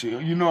gonna ask you.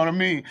 You know what I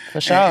mean?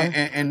 For sure.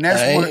 And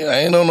that's I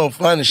ain't on no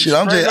funny shit.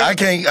 I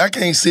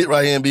can't sit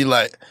right here and be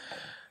like,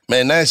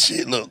 man, that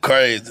shit look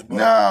crazy, bro.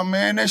 Nah,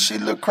 man, that shit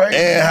look crazy.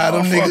 And how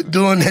them niggas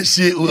doing that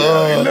shit with,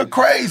 it look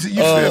crazy,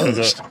 you feel me?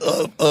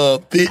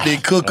 Fit they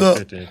cook up.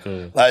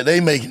 Like, they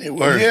making it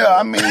work. Yeah,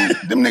 I mean,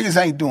 them niggas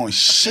ain't doing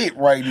shit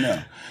right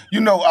now.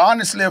 You know,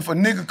 honestly, if a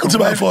nigga could... It's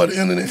about for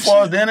the internet shit.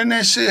 For the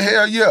internet shit,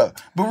 hell yeah.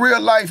 But real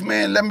life,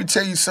 man, let me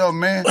tell you something,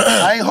 man.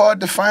 I ain't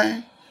hard to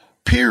find,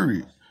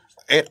 period.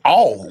 At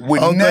all. I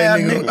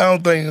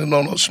don't think it's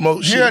no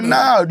smoke shit. Yeah,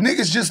 nah,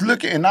 niggas just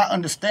looking, and I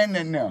understand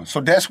that now.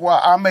 So that's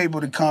why I'm able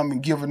to come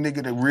and give a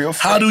nigga the real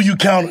fact. How do you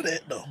counter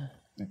that, though?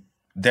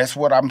 That's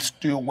what I'm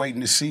still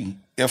waiting to see.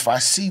 If I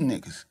see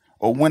niggas,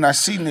 or when I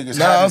see niggas.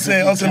 Nah, I'm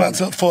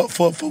saying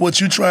for what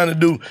you trying to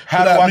do,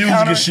 how do I music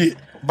and shit.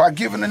 By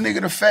giving a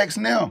nigga the facts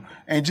now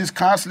and just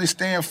constantly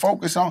staying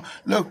focused on,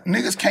 look,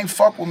 niggas can't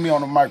fuck with me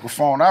on the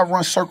microphone. I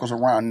run circles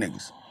around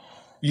niggas.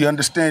 You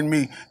understand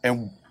me?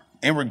 And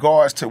in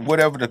regards to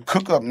whatever the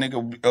cook-up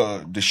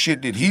nigga, the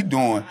shit that he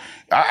doing,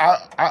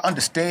 I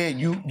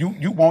understand you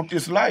want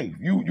this life.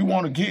 You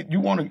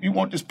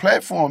want this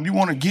platform. You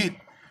want to get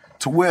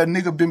to where a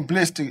nigga been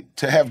blessed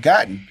to have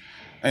gotten.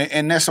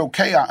 And that's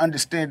okay. I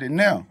understand it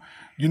now.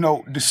 You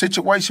know, the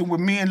situation with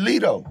me and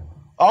Lito,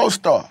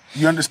 All-Star.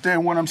 You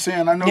understand what I'm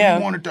saying? I know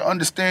you wanted to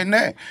understand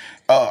that.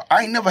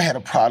 I ain't never had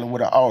a problem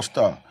with an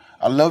All-Star.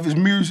 I love his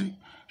music.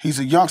 He's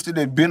a youngster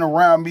that been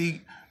around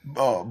me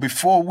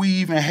before we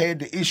even had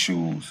the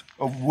issues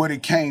of what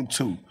it came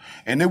to.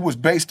 And it was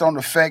based on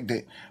the fact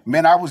that,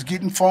 man, I was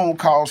getting phone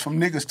calls from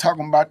niggas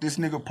talking about this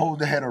nigga supposed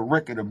to had a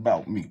record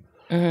about me.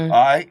 Mm-hmm.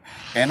 All right?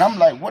 And I'm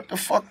like, what the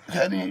fuck?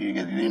 You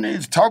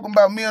niggas talking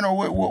about me or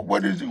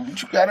what is it? What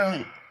you got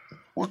on?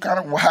 What kind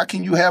of, how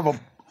can you have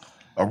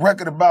a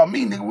record about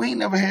me, nigga? We ain't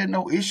never had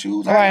no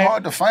issues. Right. Ain't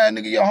hard to find,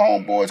 nigga. Your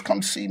homeboys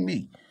come see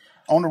me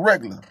on the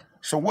regular.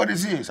 So what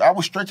is this? I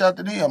would stretch out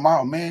to them.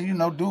 Oh, man, you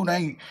know, dude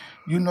ain't,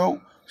 you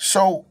know.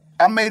 So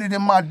I made it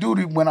in my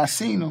duty when I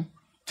seen him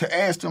to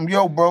ask him,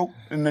 yo, bro,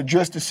 and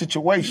address the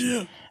situation.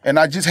 Yeah. And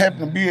I just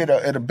happened to be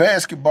at a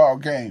basketball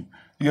game.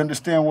 You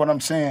understand what I'm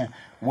saying?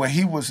 Where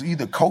he was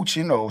either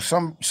coaching or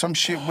some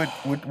shit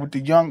with the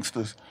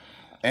youngsters.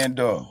 And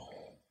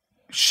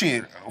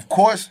shit, of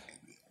course,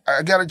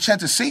 I got a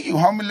chance to see you,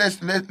 homie.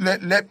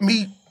 Let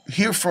me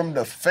hear from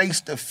the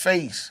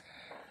face-to-face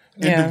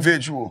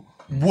individual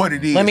what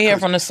it is. Let me hear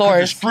from the source.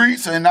 The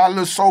streets and our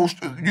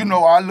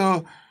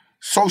little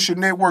social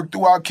network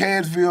throughout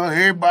Cassville,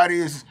 everybody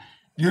is,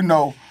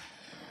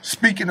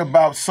 speaking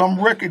about some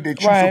record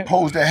that you're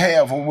supposed to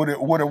have or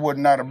what or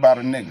whatnot about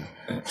a nigga.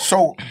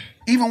 So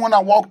even when I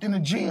walked in the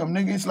gym,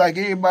 nigga, it's like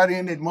everybody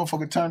in that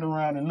motherfucker turned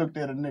around and looked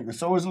at a nigga.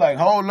 So it's like,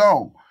 hold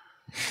on.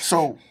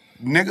 So,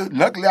 nigga,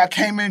 luckily I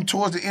came in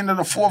towards the end of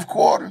the fourth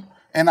quarter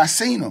and I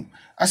seen him.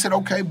 I said,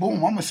 okay, boom,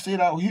 I'm gonna sit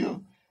out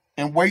here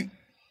and wait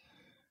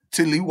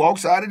till he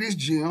walks out of this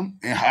gym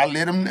and holler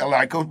at him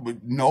like,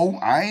 but no,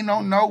 I ain't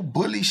on no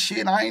bully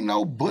shit. I ain't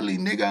no bully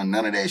nigga,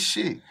 none of that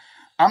shit.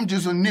 I'm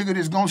just a nigga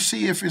that's gonna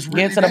see if it's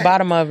really get to the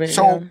bottom of it.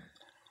 So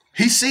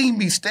he seen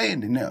me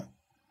standing there.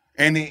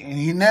 And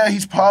now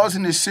he's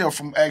pausing himself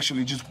from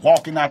actually just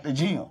walking out the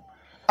gym.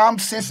 I'm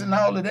sensing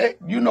all of that.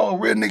 A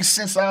real nigga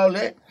sense all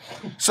that.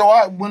 So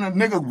when a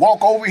nigga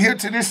walk over here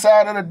to this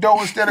side of the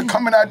door instead of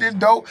coming out this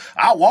door,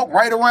 I walk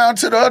right around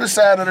to the other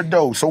side of the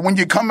door. So when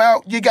you come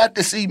out, you got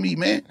to see me,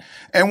 man.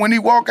 And when he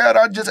walk out,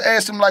 I just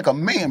asked him like a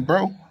man,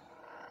 bro.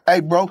 Hey,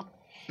 bro,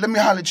 let me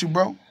holler at you,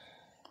 bro.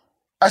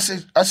 I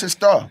said,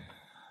 Star.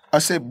 I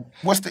said,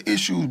 what's the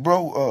issues,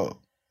 bro?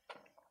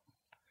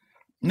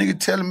 Nigga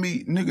telling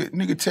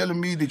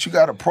me that you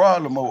got a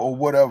problem or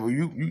whatever.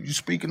 You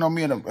speaking on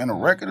me in a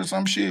record or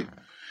some shit.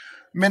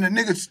 Man, the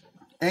niggas,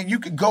 and you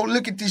could go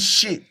look at this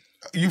shit.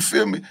 You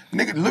feel me?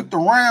 Nigga looked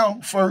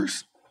around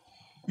first.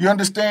 You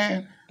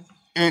understand?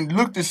 And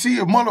looked to see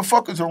if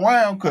motherfuckers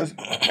around,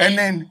 and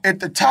then at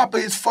the top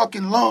of his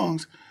fucking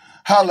lungs,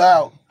 holler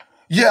out,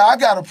 yeah, I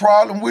got a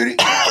problem with it.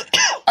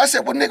 I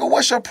said, well, nigga,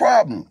 what's your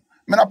problem?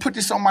 Man, I put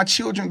this on my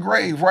children's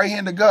grave, right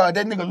hand to God.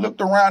 That nigga looked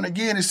around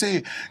again and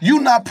said, you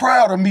not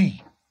proud of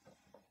me.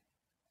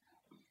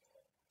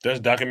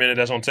 That's documented,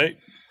 that's on tape?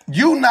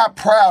 You not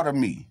proud of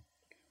me.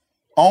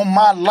 On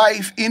my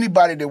life,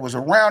 anybody that was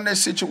around that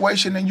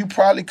situation, and you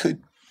probably could,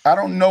 I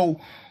don't know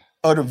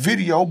of the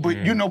video, but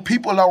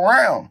people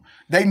around,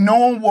 they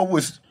know what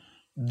was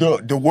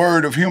the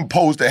word of him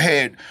supposed to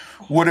had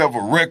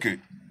whatever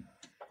record.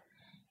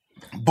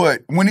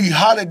 But when he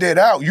hollered that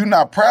out, you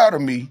not proud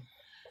of me,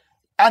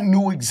 I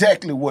knew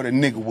exactly what a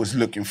nigga was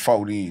looking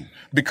for then.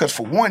 Because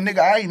for one,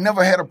 nigga, I ain't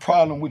never had a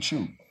problem with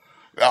you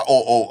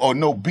or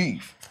no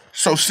beef.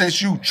 So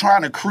since you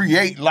trying to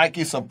create like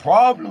it's a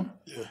problem,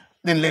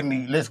 then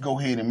let's go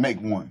ahead and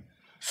make one.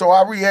 So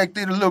I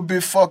reacted a little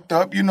bit fucked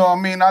up, you know what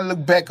I mean? I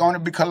look back on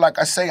it because like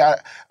I say,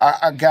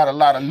 I got a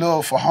lot of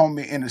love for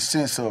homie in the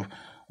sense of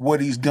what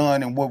he's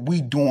done and what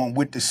we doing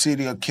with the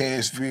city of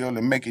Cassville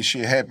and making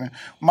shit happen.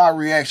 My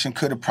reaction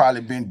could have probably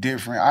been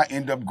different. I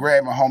end up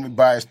grabbing homie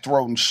by his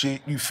throat and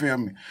shit, you feel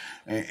me?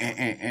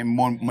 And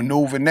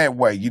maneuvering that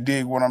way, you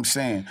dig what I'm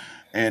saying?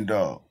 And,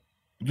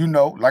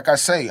 like I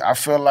say, I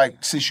feel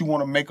like since you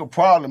want to make a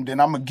problem, then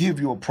I'm going to give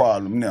you a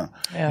problem now.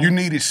 Yeah. You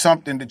needed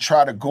something to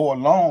try to go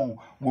along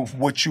with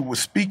what you were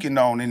speaking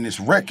on in this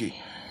record.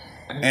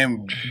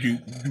 And you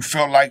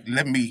felt like,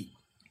 let me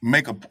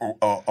make a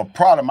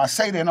problem. I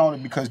say that only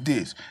because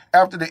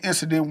after the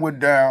incident went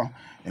down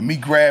and me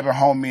grabbing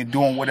homie and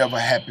doing whatever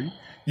happened,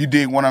 you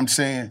dig what I'm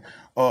saying?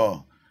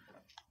 Nigga,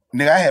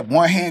 I had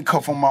one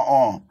handcuff on my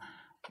arm.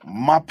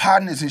 My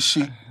partners and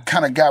shit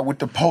kind of got with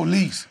the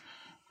police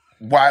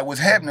while it was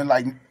happening,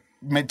 like,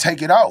 man,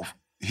 take it off.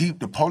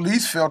 The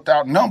police felt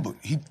outnumbered.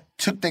 He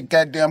took that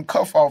goddamn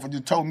cuff off and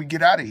just told me,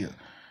 get out of here.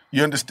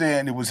 You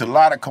understand? There was a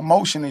lot of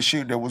commotion and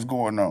shit that was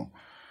going on.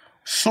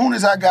 Soon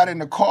as I got in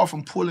the car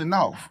from pulling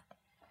off,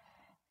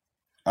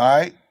 all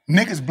right,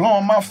 niggas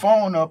blowing my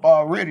phone up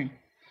already,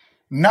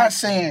 not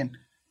saying,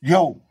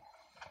 yo,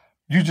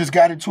 you just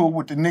got into it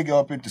with the nigga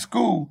up at the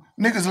school.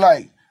 Niggas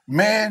like,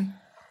 man,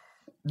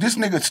 this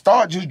nigga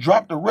Star just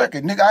dropped the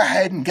record. Nigga, I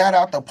hadn't got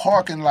out the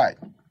parking lot.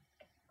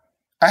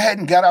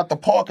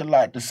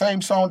 The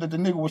same song that the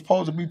nigga was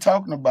supposed to be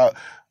talking about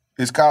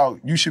is called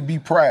You Should Be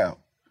Proud.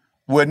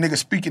 Where niggas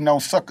speaking on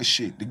sucker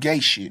shit, the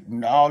gay shit,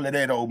 and all of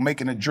that, or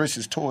making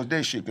addresses towards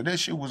that shit, because that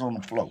shit was on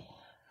the floor.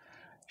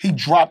 He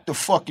dropped the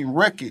fucking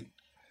record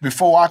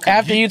before I could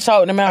After you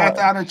choked him out.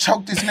 After I done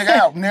choked this nigga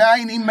out. Now, I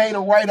ain't even made a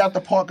right out the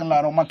parking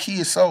lot on my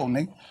kid's soul,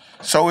 nigga.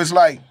 So it's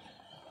like,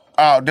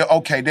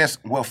 okay,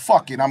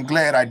 fuck it, I'm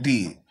glad I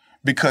did.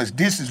 Because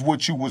this is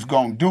what you was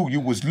gonna do.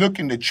 You was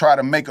looking to try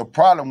to make a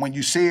problem. When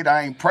you said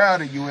I ain't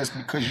proud of you, it's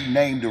because you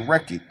named the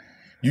record.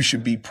 You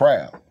should be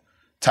proud.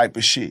 Type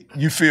of shit.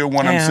 You feel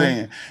what I'm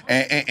saying?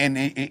 And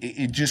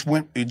it just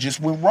went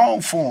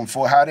wrong for him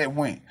for how that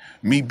went.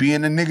 Me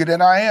being the nigga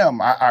that I am,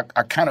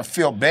 I kind of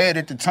felt bad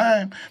at the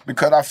time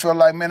because I felt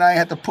like, man, I ain't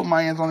had to put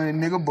my hands on that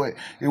nigga, but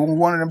it was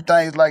one of them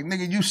things like,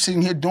 nigga, you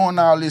sitting here doing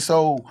all this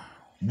old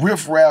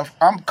riffraff,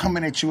 I'm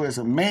coming at you as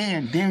a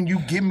man, then you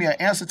give me an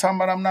answer talking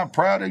about I'm not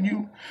proud of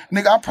you.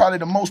 Nigga, I'm probably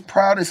the most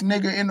proudest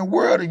nigga in the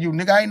world of you.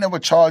 Nigga, I ain't never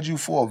charged you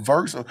for a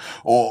verse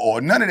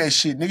or none of that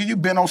shit. Nigga, you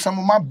been on some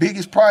of my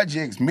biggest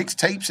projects,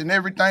 mixtapes and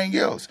everything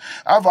else.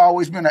 I've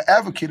always been an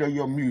advocate of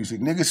your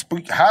music. Nigga,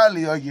 speak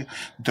highly of you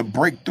to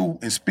break through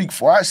and speak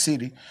for our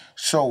city.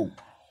 So,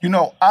 you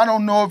know, I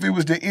don't know if it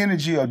was the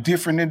energy of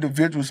different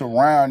individuals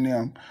around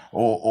them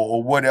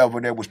or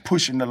whatever that was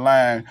pushing the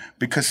line,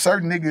 because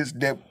certain niggas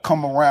that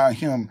come around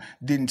him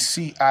didn't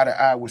see eye to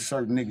eye with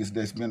certain niggas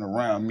that's been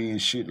around me and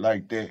shit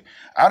like that.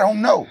 I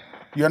don't know.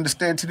 You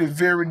understand, to this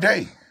very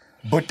day.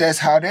 But that's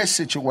how that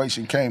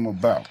situation came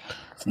about.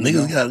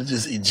 Niggas gotta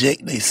just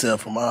eject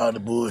themselves from all the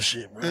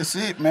bullshit, bro. That's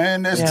it,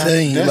 man. That's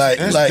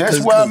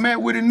where I'm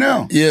at with it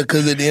now. Yeah,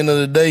 because at the end of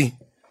the day,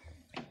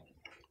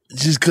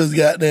 just because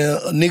goddamn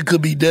a nigga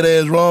could be dead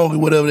ass wrong or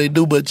whatever they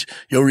do, but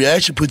your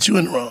reaction puts you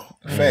in the wrong.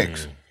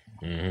 Facts.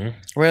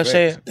 Real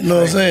shit. You know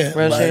what I'm saying?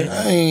 Real shit.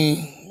 I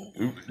ain't.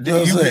 You know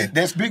what I'm saying?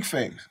 That's big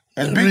facts.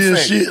 That's Real big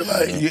facts. shit,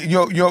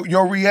 like-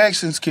 your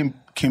reactions can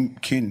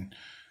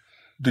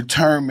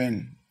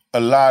determine a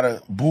lot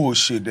of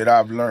bullshit that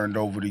I've learned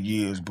over the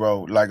years,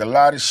 bro. Like a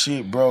lot of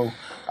shit, bro.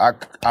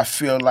 I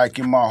feel like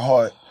in my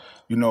heart,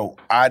 you know,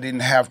 I didn't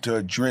have to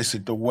address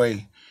it the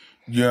way.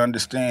 You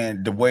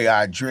understand, the way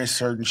I addressed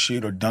certain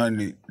shit or done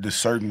it the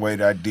certain way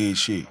that I did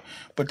shit.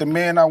 But the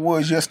man I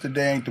was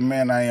yesterday ain't the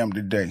man I am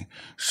today.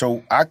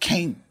 So I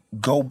can't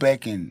go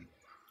back and,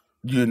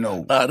 you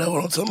know. That's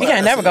what I'm talking about. You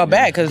can't never go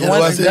back, because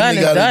once it's done,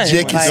 it's done.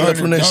 Eject yourself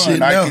from that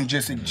shit I now. can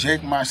just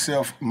eject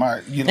myself,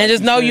 And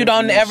just know you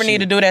don't ever need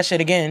to do that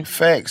shit again.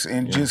 Facts,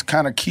 and just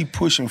kind of keep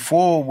pushing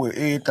forward with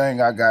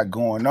everything I got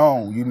going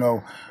on, you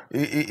know.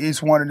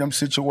 It's one of them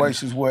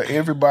situations where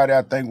everybody,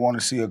 I think, want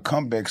to see a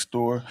comeback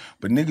story,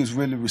 but niggas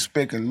really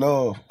respect and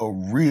love a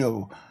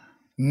real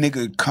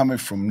nigga coming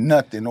from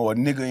nothing, or a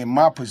nigga in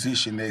my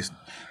position that's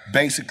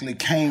basically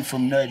came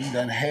from nothing,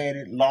 done had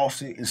it,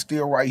 lost it, and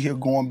still right here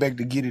going back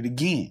to get it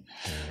again.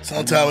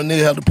 Sometimes a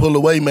nigga have to pull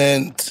away,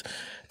 man.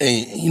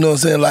 And you know what I'm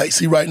saying? Like,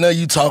 see, right now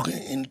you talking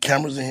and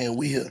cameras in here and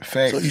we here.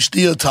 Facts. So you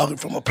still talking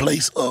from a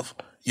place of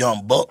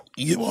Young Buck.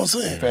 You get what I'm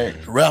saying?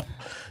 Facts. Rap.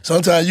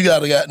 Sometimes you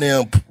gotta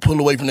goddamn pull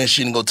away from that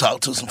shit and go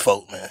talk to some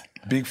folk, man.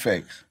 Big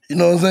facts. You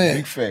know what I'm saying?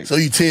 Big facts. So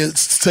you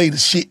say the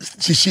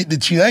shit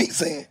that you ain't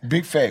saying.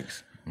 Big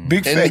facts.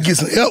 Big and facts. they get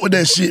some help with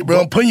that shit,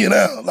 bro. I'm putting you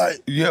down.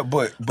 Like, yeah,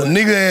 but a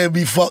nigga ass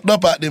be fucked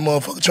up out there,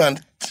 motherfucker, trying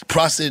to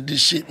process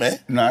this shit, man.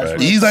 Nah,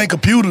 these ain't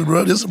computers,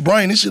 bro. This is a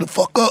brain. This shit'll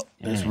fuck up.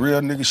 It's real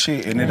nigga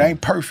shit, and it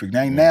ain't perfect.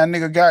 Ain't now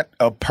nigga got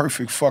a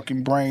perfect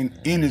fucking brain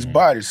in his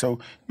body. So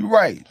you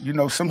right. You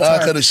know,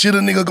 sometimes cause the shit a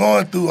nigga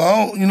going through, I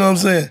don't, you know what I'm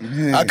saying?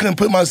 Yeah. I couldn't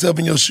put myself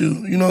in your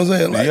shoe. You know what I'm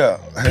saying? Like, Yeah,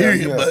 hell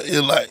period. yeah. But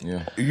it like,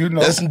 you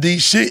know, that's some deep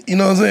shit. You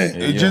know what I'm saying?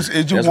 Yeah, It just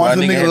That's why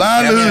wants a nigga had to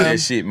livelihood. capture that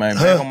shit, man.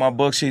 Back on my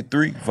Buck Shit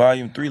 3,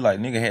 Volume 3, like,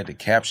 nigga had to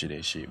capture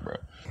that shit, bro.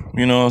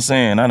 You know what I'm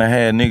saying? I done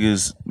had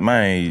niggas,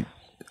 man,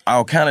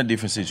 all kind of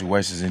different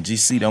situations, and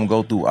GC them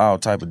go through all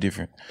type of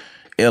different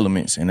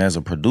elements. And as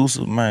a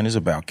producer, man, it's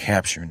about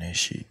capturing that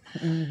shit.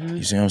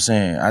 You see what I'm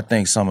saying? I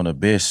think some of the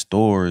best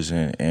stories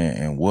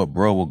and what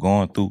bro was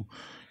going through,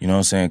 you know what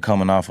I'm saying,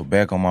 coming off of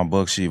Back on My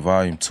Buck Shit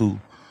Volume 2,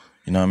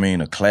 you know what I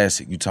mean, a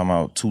classic. You talking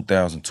about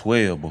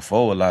 2012,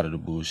 before a lot of the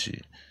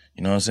bullshit.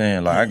 You know what I'm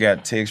saying? Like, I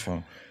got text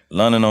from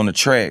London on the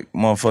Track,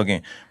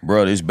 motherfucking,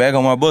 bro, this Back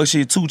on My Buck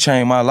Shit 2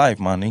 changed my life,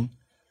 my nigga.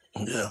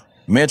 Yeah.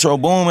 Metro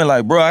Boomin,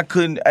 like, bro, I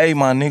couldn't, hey,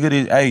 my nigga,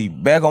 this, hey,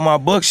 Back on My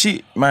Buck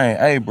Shit, man,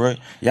 hey, bro,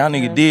 y'all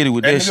nigga did it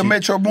with that nigga shit.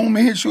 Metro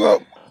Boomin hit you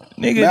up.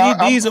 Nigga,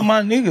 Man, these are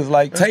my niggas.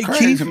 Like, That's take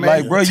crazy, Keith. man.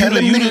 Like, bro, Tell you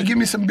him, the nigga, give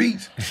me some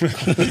beats.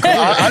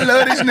 I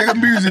love this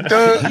nigga music,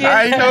 thug.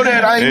 I ain't know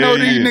that. I ain't know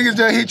these niggas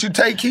that hit you.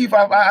 Take Keith.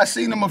 I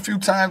seen him a few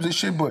times and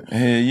shit, but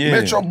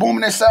Metro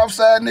Boomin, that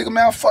Southside nigga,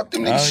 man, I fucked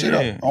them niggas shit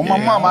up. On my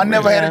mama, I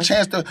never had a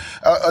chance to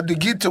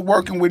get to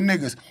working with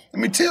niggas. Let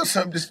me tell you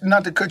something, just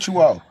not to cut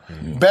you off.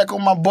 Back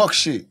on My Buck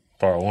Shit.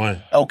 Part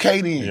 1.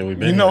 Okay then. Yeah, we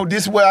been you know, here.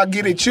 this is where I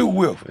get at you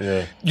with.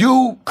 Yeah.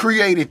 You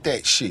created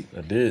that shit.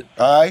 I did.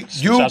 All right?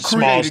 You Shout out to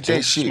Smalls, created too.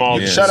 that shit.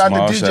 Smalls. Shout out to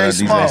Shout DJ out to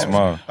DJ Smalls.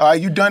 Smalls. All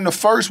right, you done the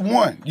first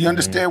one. You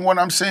understand what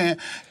I'm saying?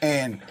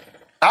 And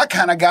I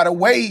kind of got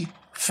away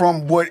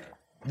from what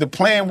the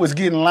plan was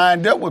getting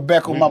lined up with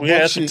Back on My Buck We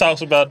had Shit. some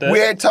talks about that. We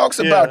had talks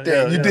Yeah, about that.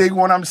 yeah, You yeah. dig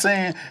what I'm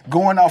saying?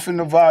 Going off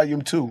into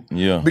Volume 2.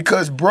 Yeah.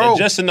 Because, bro. And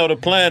just to know the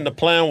plan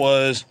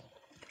was,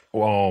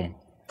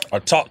 I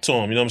talked to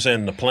him, you know what I'm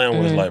saying? The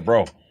plan was like,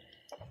 bro,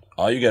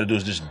 all you gotta do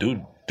is just do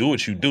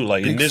what you do.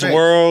 Like, in Big this facts.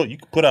 world, you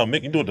can put out, you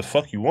can do what the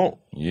fuck you want.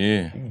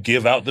 Yeah. You can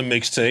give out the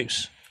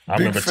mixtapes. I Big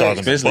remember facts.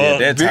 talking to Especially at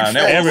that Bug, time.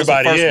 That was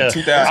everybody, the first yeah. one,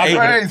 2008. I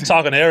remember Crazy.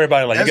 talking to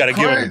everybody like, That's you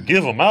gotta crazy.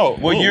 give them out.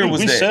 What year was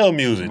we that? sell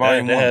music.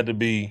 Volume That one. had to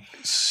be,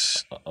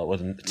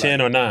 was it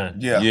 10 or 9?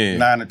 Yeah,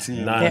 9 or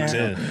 10. 9 or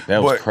 10.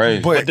 That was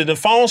crazy. But did the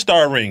phone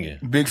start ringing?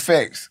 Big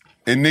facts.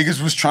 And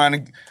niggas was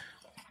trying to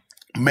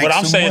make But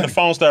I'm some saying money. the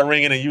phone start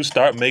ringing and you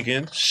start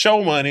making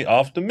show money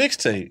off the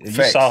mixtape. And you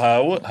Facts. saw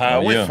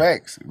how it went.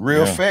 Facts.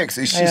 Real facts.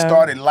 And shit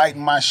started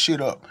lighting my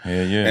shit up.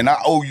 Yeah. And I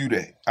owe you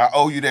that. I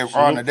owe you that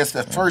honor. That's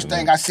the first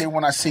thing I said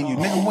when I see you.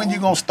 Nigga, when you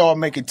gonna start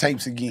making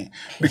tapes again?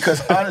 Because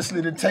honestly,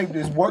 the tape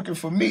that's working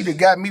for me, that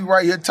got me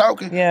right here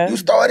talking, you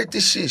started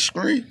this shit,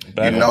 Scree.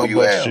 You know you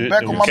have.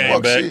 Back on my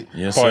buck shit.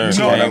 Yes, sir. You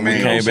know what I mean?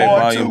 We came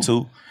back volume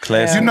 2.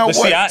 Classic. You know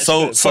what?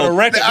 So for the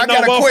record, I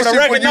got a question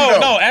for you, though.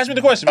 No, ask me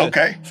the question.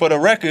 Okay. For the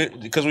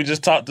record, because we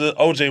just talked to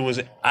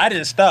OJ, I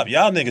didn't stop.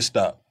 Y'all niggas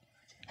stopped.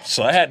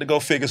 So I had to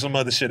go figure some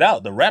other shit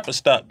out. The rappers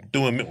stopped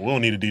doing. We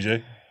don't need a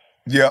DJ.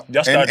 Yeah,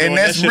 y'all start doing and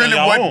that's that shit really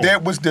on what y'all own.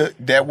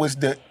 that was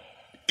the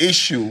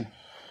issue.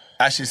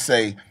 I should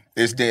say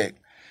is that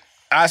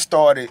I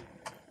started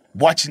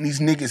watching these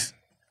niggas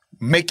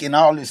making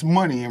all this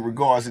money in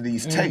regards to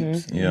these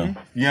tapes. Yeah.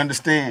 You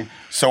understand?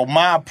 So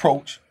my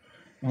approach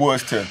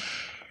was to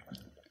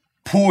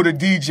pull the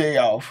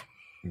DJ off.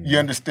 You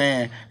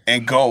understand?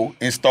 And go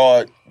and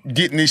start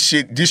getting this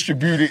shit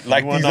distributed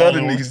like these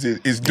other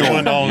niggas is doing.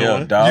 You know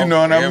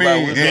what I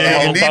mean?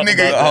 And these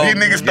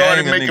niggas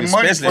started making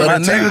money. But a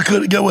nigga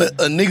could get what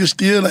a nigga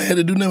still ain't had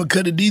to do nothing.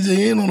 Cut the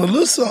DJ in on a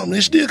little something.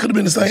 It still could have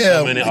been the same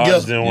album.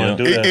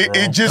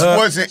 It just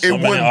wasn't. It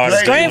wouldn't.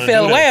 Scream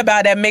feel way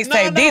about that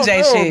mixtape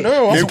DJ shit.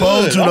 It's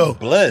supposed to though.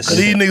 Cause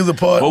these niggas are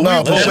part.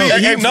 Nah, for sure.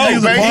 You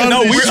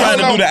know, we trying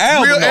to do the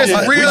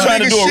album. We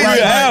trying to do a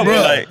real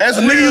album. As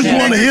niggas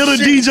want to hear the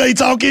DJ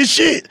talking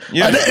shit.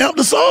 Like they amp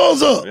the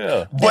songs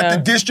up. But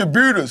the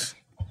distributors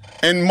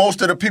and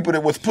most of the people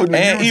that was putting the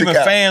music even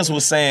out, fans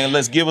was saying,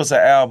 let's give us an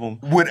album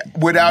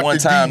without one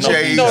the time,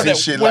 DJs and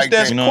shit like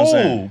that. You know what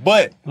I'm saying?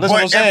 But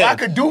if I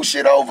could do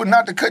shit over,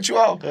 not to cut you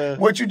off,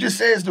 what you just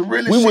said is the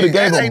realest shit. We would've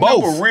gave them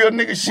both. No real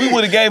nigga shit. We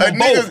would've gave them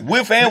both,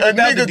 with and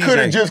without the A nigga could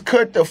have DJ. just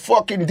cut the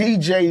fucking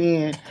DJ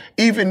in,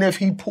 even if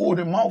he pulled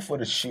him off of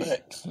the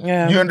shit.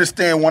 Yeah. You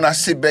understand? When I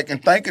sit back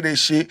and think of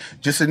this shit,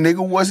 just a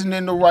nigga wasn't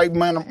in the right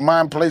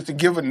mind place to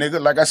give a nigga,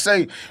 like I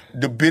say,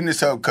 the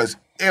business of, because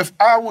if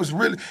I was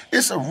really,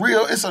 it's a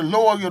loyal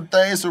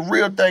thing, it's a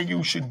real thing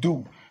you should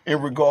do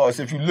in regards,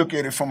 if you look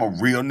at it from a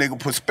real nigga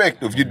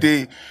perspective, you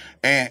dig?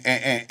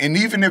 And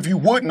even if you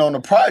wouldn't on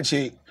the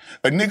project,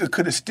 a nigga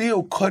could have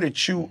still cut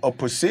at you a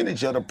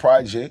percentage of the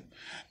project,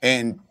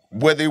 and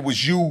whether it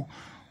was you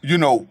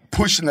know,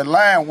 pushing the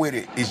line with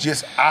it, it's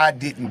just I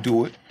didn't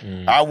do it.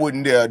 I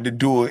wasn't there to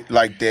do it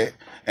like that.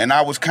 And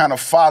I was kind of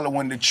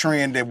following the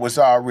trend that was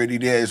already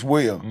there as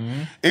well.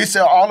 It's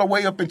all the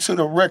way up into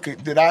the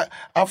record that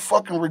I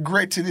fucking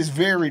regret to this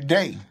very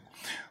day.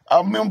 I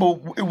remember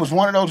it was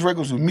one of those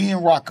records with me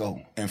and Rocco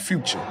and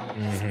Future.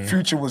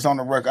 Future was on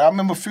the record. I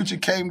remember Future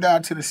came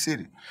down to the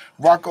city.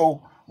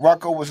 Rocco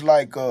was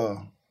like,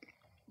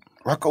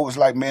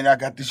 man, I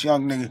got this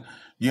young nigga.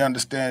 You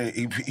understand?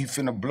 He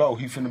finna blow.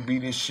 He finna be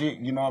this shit.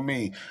 You know what I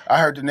mean? I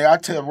heard the nigga. I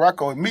tell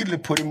Rocco immediately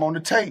put him on the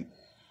tape.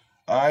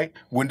 All right?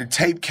 When the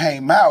tape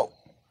came out,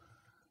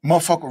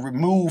 motherfucker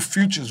removed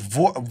Future's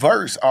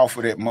verse off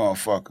of that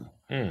motherfucker.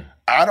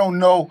 I don't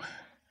know.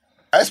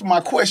 That's my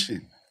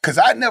question. Because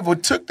I never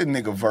took the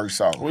nigga verse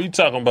off. What are you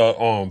talking about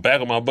on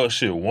Back on My Buck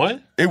shit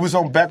 1? It was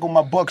on Back on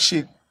My Buck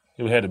shit.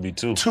 It had to be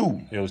 2.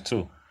 2. It was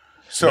 2.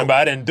 So, remember,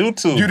 I didn't do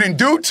 2. You didn't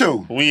do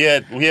 2. We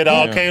had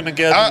all came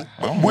together. I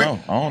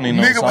don't even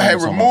know. Nigga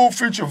had removed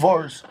Future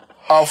verse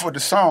off of the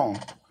song.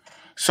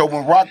 So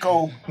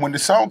when the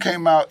song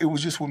came out, it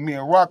was just with me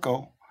and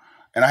Rocco,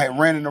 and I had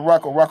ran into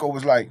Rocco. Rocco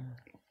was like,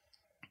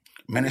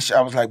 man, this shit.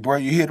 I was like, bro,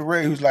 you hear the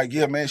radio? He was like,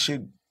 yeah, man,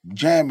 shit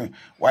jamming.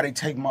 Why they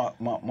take my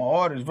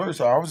artist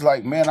verse off? I was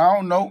like, man, I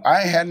don't know.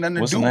 I ain't had nothing to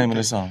do with it. What's the name of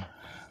the song?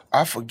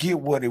 I forget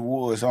what it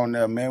was on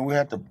there, man. We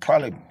have to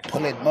probably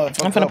pull that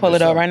motherfucker I'm finna pull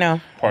it up right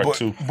now. Part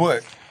 2.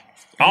 But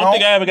I don't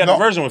think I ever got the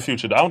version with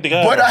Future. I don't think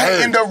I ever But I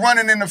heard. ended up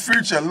running in the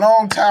Future a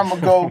long time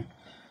ago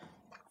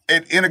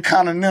at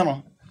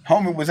Intercontinental.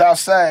 Homie was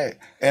outside,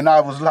 and I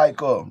was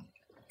like,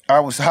 I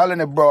was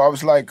hollering at bro. I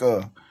was like,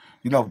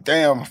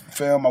 damn,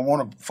 fam, I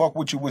want to fuck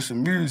with you with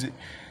some music.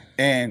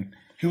 And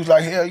he was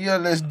like, hell yeah,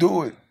 let's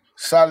do it.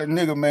 Solid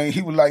nigga, man.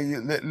 He was like,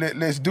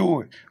 let's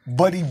do it.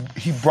 But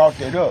he brought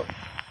that up.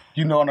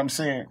 You know what I'm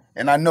saying?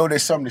 And I know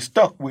there's something that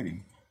stuck with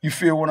him. You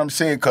feel what I'm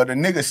saying? Because the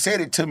nigga said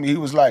it to me. He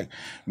was like,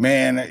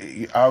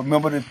 man, I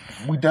remember that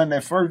we done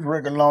that first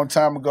record a long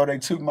time ago. They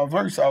took my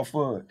verse off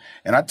of it.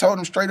 And I told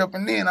him straight up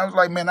and then, I was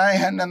like, man, I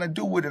ain't had nothing to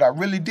do with it. I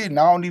really didn't.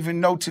 I don't even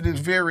know to this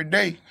very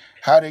day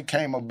how they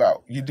came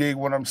about. You dig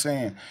what I'm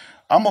saying?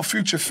 I'm a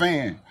Future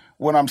fan.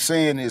 What I'm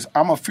saying is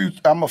I'm a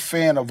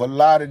fan of a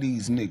lot of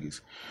these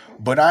niggas.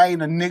 But I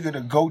ain't a nigga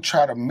to go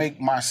try to make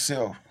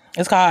myself.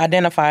 It's called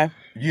Identify.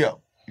 Yeah.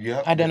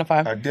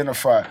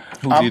 Identify.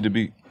 Who did the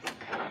beat?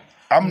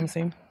 I'm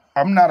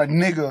not a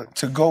nigga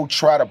to go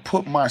try to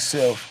put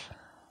myself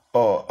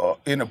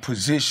in a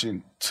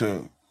position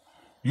to,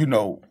 you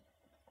know,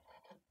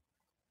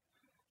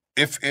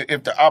 if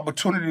the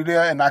opportunity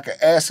there and I can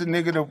ask a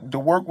nigga to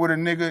work with a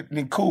nigga,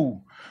 then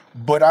cool.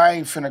 But I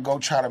ain't finna go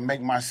try to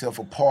make myself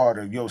a part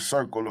of your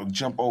circle or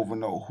jump over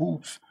no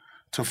hoops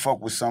to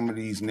fuck with some of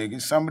these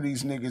niggas. Some of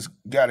these niggas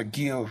gotta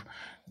give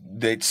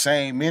that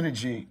same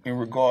energy in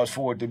regards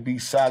for it to be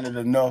solid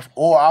enough,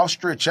 or I'll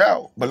stretch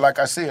out. But like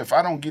I said, if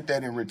I don't get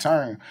that in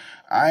return,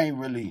 I ain't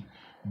really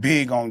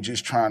big on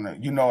just trying to,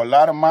 a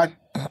lot of my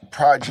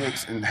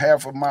projects and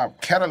half of my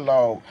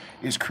catalog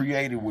is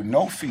created with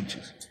no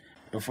features.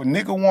 If a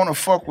nigga wanna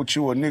fuck with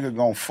you, a nigga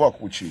gonna fuck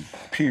with you,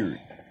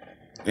 period.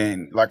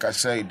 And like I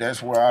say,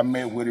 that's where I'm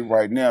at with it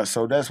right now.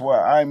 So that's why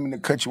I ain't gonna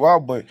cut you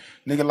out, but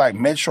nigga like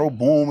Metro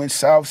Boomin,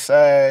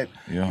 Southside,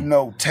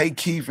 Tay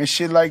Keith and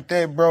shit like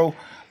that, bro.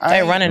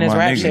 They running his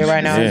rap shit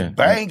right now. It's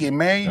banging,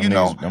 man.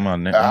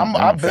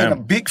 I've been a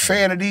big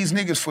fan of these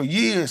niggas for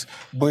years,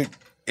 but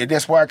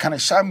that's why it kind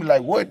of shot me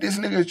like, what? This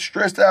nigga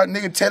stressed out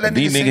nigga telling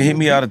these niggas hit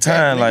me all the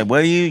time. Like,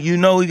 well, you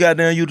know he got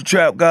down, you the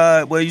trap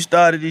god, where you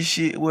started this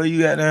shit, where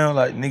you got down.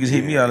 Like, niggas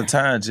hit me all the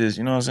time, just,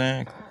 you know what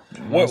I'm saying?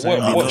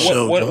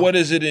 What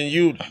is it in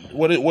you?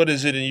 What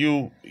is it in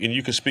you? And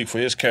you can speak for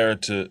his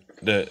character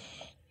that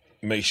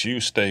makes you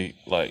stay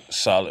like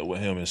solid with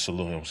him and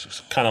salute him.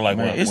 It's kind of like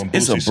man, when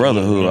it's a Boosie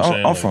brotherhood.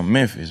 salute, I'm from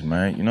Memphis,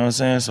 man. You know what I'm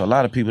saying? So a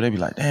lot of people they be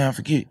like, damn, I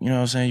forget. You know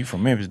what I'm saying? You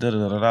from Memphis? Da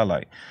da da da.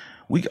 Like,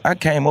 I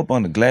came up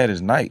under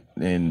Gladys Knight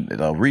and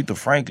Aretha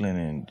Franklin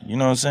and, you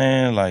know what I'm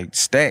saying, like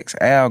Stax,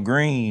 Al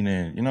Green,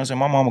 and, you know what I'm saying,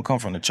 my mama come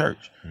from the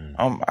church.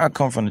 I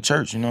come from the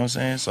church, you know what I'm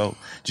saying? So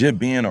just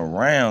being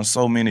around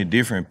so many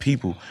different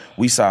people,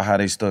 we saw how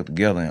they stuck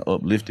together and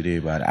uplifted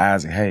everybody.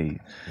 Isaac Hayes,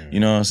 you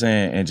know what I'm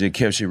saying, and just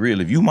kept shit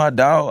real. If you my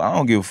dog, I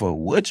don't give a fuck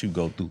what you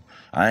go through.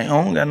 I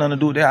don't got nothing to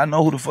do with that. I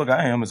know who the fuck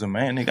I am as a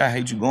man, nigga. I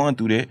hate you going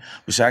through that,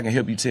 but shit, I can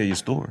help you tell your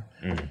story.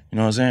 You know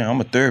what I'm saying?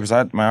 I'm a therapist.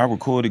 I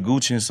recorded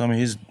Gucci in some of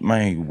his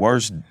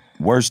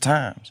worst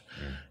times.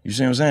 You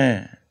see what I'm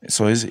saying?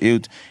 So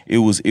it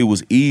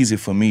was easy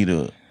for me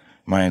to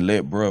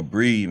let bro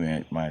breathe,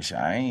 man. Shit,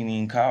 I ain't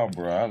even call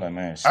bro. I was like,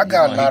 man, shit, I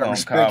got a lot of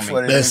respect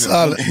for that. That's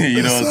solid.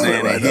 You know what I'm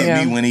saying? It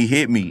hit me when he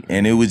hit me,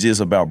 and it was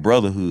just about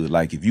brotherhood.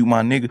 Like, if you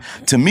my nigga,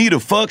 to me the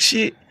fuck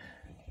shit,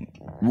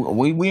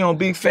 we on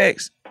big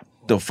facts.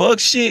 The fuck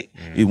shit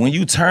is when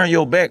you turn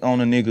your back on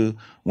a nigga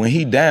when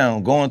he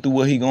down, going through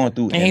what he going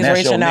through, and he's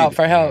reaching out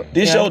for help.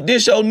 This your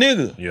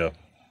nigga. Yeah.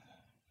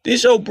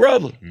 This your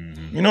brother.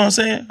 You know what I'm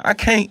saying? I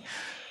can't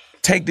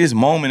take this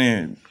moment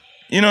and,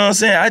 you know what I'm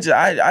saying?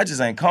 I just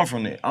ain't come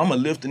from that. I'ma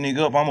lift a nigga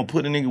up. I'ma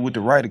put a nigga with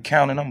the right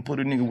accountant. I'ma put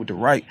a nigga with the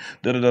right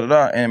da da da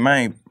da. And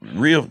man,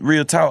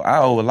 real talk, I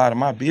owe a lot of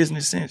my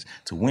business sense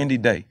to Wendy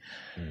Day.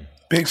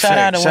 Big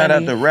shout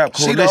out to Rap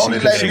Coalition. She the only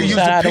lady that used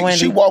to pick.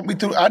 She walked me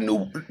through. I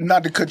knew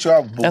not to cut you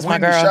off, but that's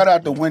Wendy, my girl. Shout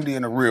out to Wendy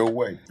in a real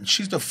way.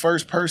 She's the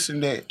first person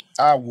that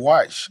I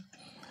watched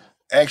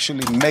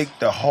actually make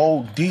the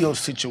whole deal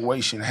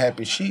situation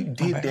happen. She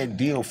did that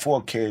deal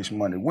for Cash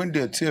Money.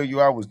 Wendy will tell you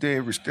I was there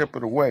every step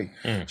of the way.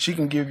 She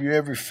can give you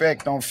every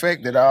fact on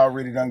fact that I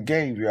already done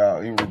gave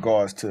y'all in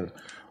regards to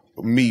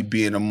me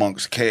being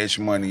amongst Cash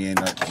Money and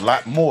a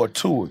lot more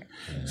to it.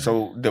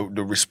 So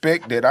the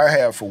respect that I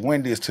have for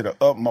Wendy is to the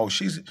utmost.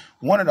 She's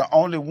one of the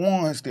only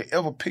ones that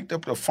ever picked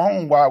up the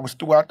phone while I was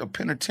throughout the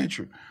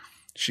penitentiary.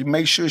 She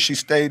made sure she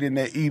stayed in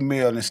that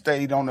email and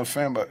stayed on the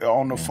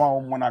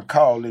phone when I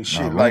called and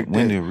shit like that.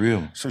 Wendy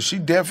real. So she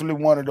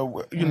definitely one of the,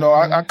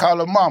 I call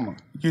her mama.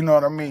 You know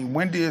what I mean?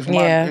 Wendy is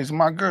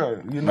my girl.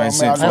 You know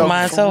what I mean? I love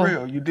her for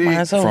real. You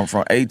did?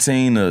 From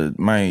 18 to,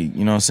 man,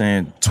 you know what I'm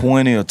saying,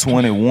 20 or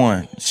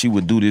 21, she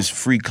would do this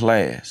free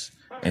class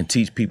and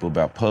teach people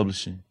about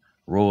publishing,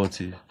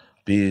 royalties,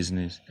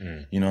 business,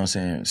 you know what I'm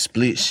saying,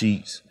 split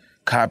sheets,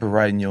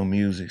 copywriting your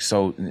music.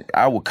 So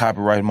I would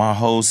copyright my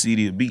whole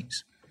CD of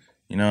beats.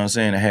 You know what I'm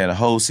saying? I had a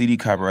whole CD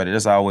copyrighted.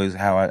 That's always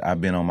how I've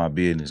been on my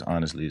business,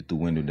 honestly, through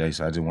Window Day.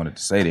 So I just wanted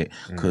to say that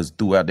because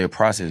throughout that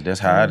process, that's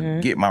how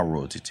I get my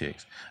royalty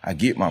checks. I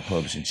get my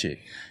publishing check.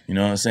 You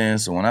know what I'm saying?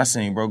 So when I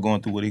seen bro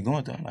going through what he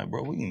going through, I'm like,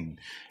 bro, we can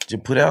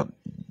just put out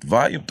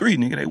volume 3,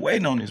 nigga. They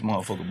waiting on this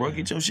motherfucker, bro.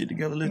 Get your shit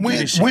together. Let's do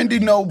this shit. Wendy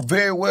know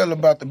very well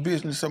about the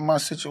business of my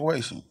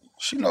situation.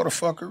 She know the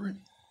fuckery.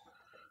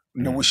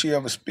 You know, when she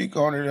ever speak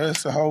on it,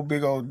 that's a whole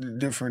big old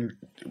different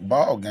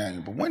ball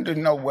game. But Wendy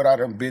know what I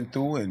done been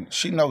through, and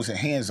she knows it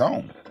hands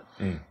on.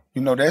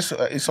 You know,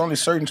 it's only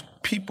certain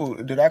people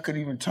that I could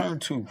even turn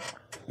to,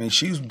 and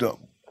she's the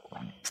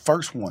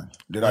first one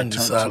that I turned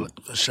to.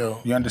 For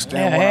sure. You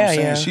understand what I'm saying?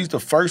 Yeah. She's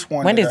the first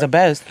one. Wendy's the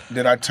best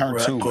that I turned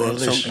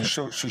to.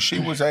 So she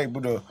was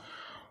able to,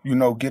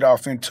 get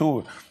off into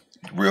it.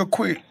 Real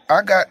quick,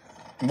 I got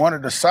one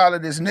of the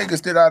solidest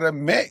niggas that I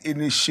done met in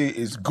this shit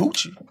is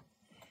Gucci.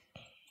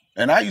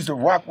 And I used to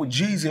rock with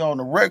Jeezy on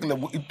the regular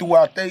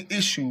throughout their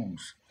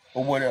issues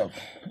or whatever.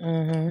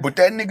 But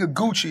that nigga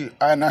Gucci,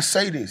 and I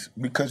say this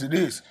because it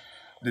is,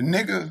 the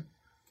nigga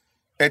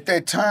at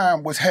that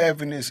time was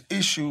having his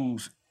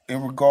issues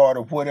in regard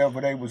of whatever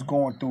they was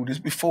going through. This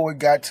before it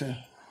got to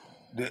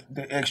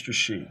the extra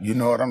shit, you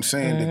know what I'm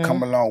saying, that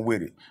come along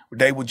with it.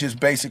 They were just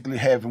basically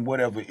having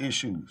whatever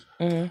issues.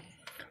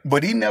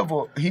 But he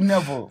never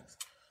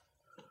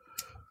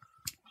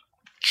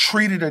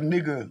treated a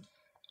nigga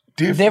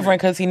different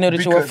because he knew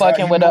that you were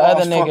fucking with the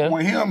other nigga.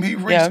 With him, he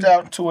reached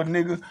out to a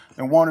nigga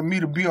and wanted me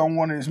to be on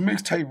one of his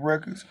mixtape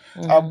records.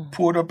 I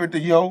pulled up at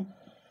the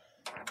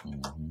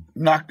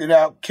knocked it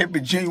out, kept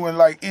it genuine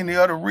like any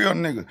other real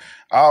nigga.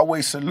 I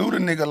always salute a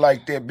nigga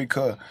like that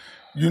because,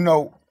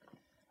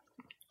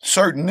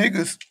 certain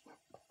niggas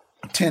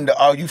tend to,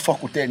 oh, you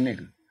fuck with that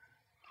nigga.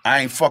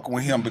 I ain't fucking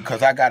with him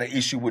because I got an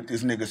issue with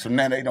this nigga, so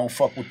now they don't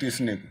fuck with this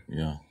nigga.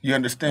 Yeah. You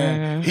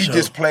understand? He Sure.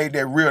 just played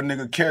that real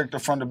nigga character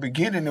from the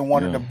beginning in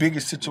one of the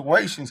biggest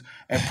situations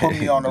and put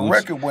me on the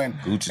record when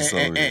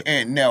Gucci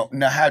and now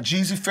how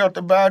Jeezy felt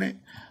about it,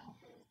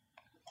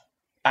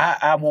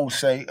 I won't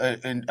say,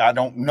 and I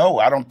don't know.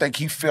 I don't think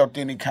he felt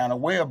any kind of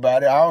way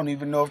about it. I don't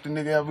even know if the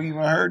nigga ever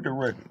even heard the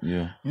record.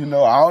 Yeah. You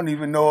know, I don't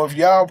even know if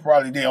y'all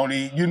probably the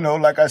only, you know,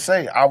 like I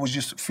say, I was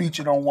just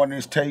featured on one of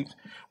his tapes.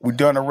 We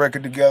done a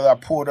record together. I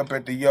pulled up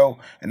at the Yo,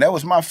 and that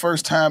was my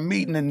first time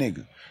meeting a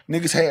nigga.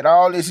 Niggas had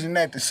all this and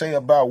that to say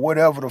about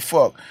whatever the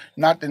fuck.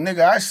 Not the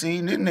nigga I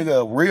seen. This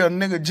nigga a real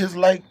nigga just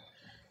like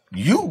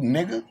you,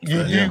 nigga.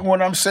 You dig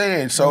what I'm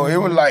saying? So it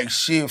was like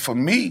shit for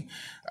me.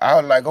 I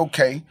was like,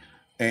 okay.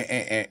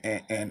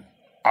 And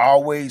I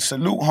always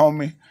salute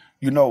homie,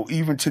 you know,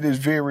 even to this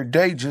very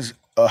day, just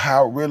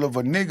how real of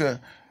a nigga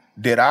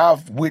that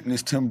I've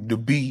witnessed him to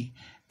be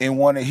in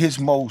one of his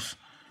most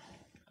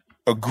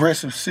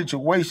aggressive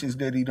situations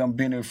that he done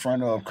been in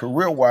front of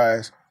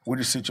career-wise with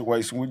the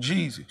situation with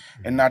Jeezy.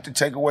 And not to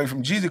take away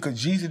from Jeezy,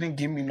 because Jeezy didn't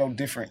give me no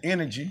different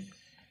energy,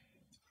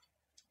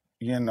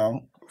 you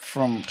know,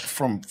 from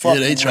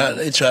fucking they try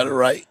to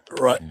write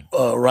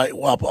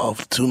WAP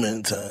off too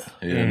many times.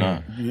 Yeah, nah.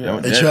 Yeah.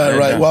 They try to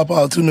write WAP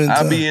off too many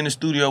times. I be in the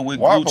studio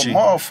with WAP a Gucci,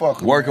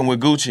 motherfucker, working with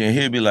Gucci, and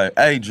he'll be like,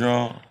 "Hey,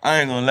 Drum, I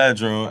ain't gonna lie,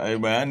 Drum. Hey,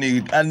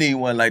 man, I need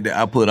one like that.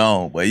 I put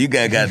on, but you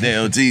got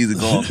goddamn Jeezy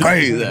going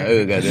crazy.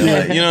 Goddamn,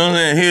 like, you know what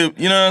I'm saying?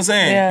 You know what I'm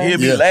saying? Yeah. He'll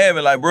be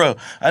laughing like, bro,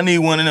 I need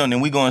one of them.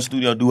 Then we go in the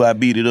studio, do I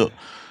beat it up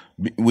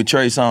with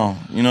Trey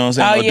Songz? You know what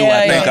I'm saying? Or do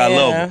I think I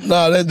love him?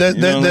 No,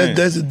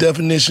 that's the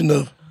definition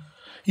of.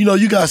 You know,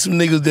 you got some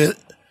niggas that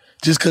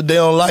just because they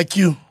don't like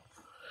you,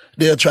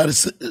 they'll try to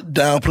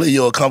downplay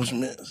your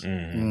accomplishments. You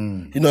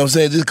know what I'm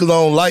saying? Just because I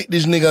don't like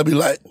this nigga, I be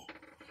like,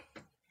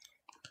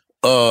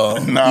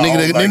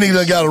 nigga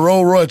done got a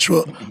Rolls Royce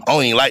truck. I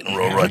don't even like them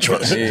Rolls Royce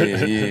trucks.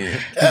 Yeah.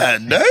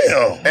 God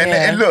damn.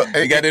 And look,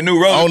 you got the new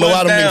roller. I don't know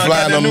why them niggas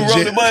flying on the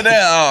jet.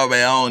 Oh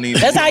man, I don't even.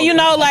 That's how you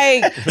know,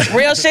 like,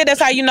 real shit.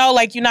 That's how you know,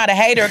 like, you're not a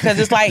hater. Because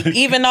it's like,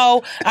 even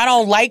though I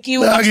don't like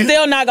you, I'm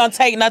still not going to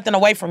take nothing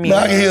away from you. Now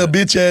I can hear a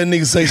bitch ass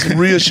nigga say some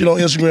real shit on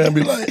Instagram and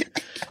be like,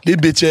 this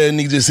bitch ass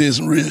nigga just said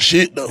some real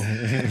shit though.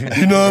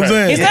 You know what I'm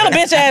saying? He's still a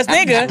bitch ass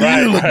nigga.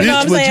 Right. You know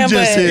what I'm saying? You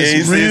just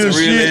said some real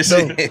shit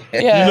though.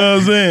 You know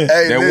what I'm saying?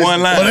 Hey, that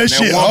one line, that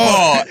shit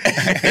hard.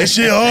 That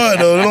shit hard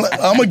though.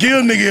 I'm gonna give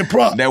a nigga a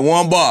prop. That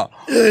one bar.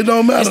 Yeah, it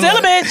don't matter. You're still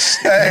a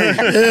bitch.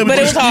 Yeah, but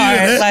it was hard.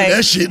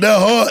 That shit that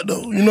hard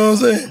though. You know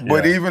what I'm saying?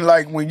 But even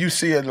like when you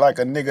see it like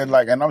a nigga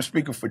like, and I'm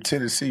speaking for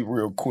Tennessee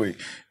real quick,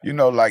 you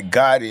know, like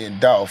Gotti and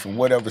Dolph and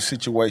whatever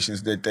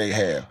situations that they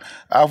have.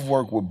 I've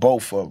worked with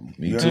both of them.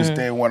 You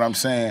understand what I'm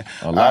saying?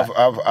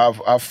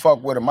 I've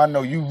fucked with them. I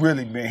know you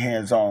really been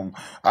hands on.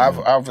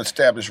 I've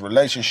established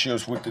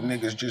relationships with the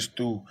niggas just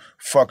through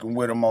fucking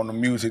with them on the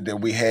music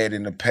that we had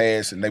in the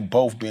past, and they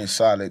both been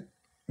solid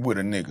with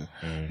a nigga.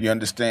 You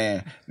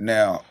understand?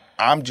 Now,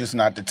 I'm just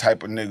not the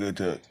type of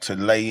nigga to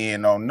lay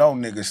in on no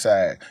nigga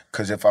side.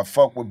 Cause if I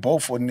fuck with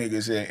both of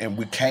niggas and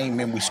we came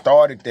in, we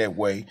started that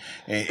way,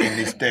 and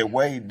it's that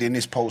way, then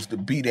it's supposed to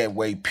be that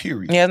way,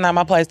 period. Yeah, it's not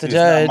my place to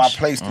judge. It's not my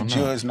place to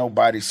judge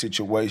nobody's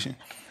situation.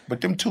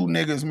 But them two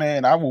niggas,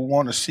 man, I would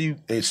want to see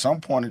at some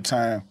point in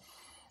time,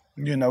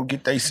 you know,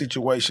 get their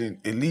situation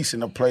at least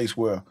in a place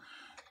where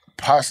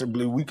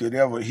possibly we could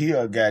ever hear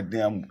a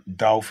goddamn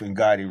Dolph and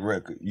Gotti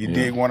record. You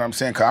dig what I'm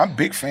saying? Because I'm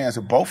big fans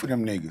of both of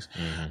them niggas.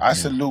 I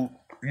salute,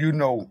 you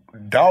know,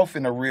 Dolph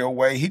in a real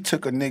way. He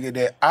took a nigga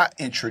that I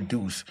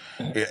introduced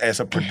as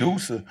a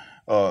producer,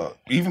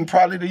 even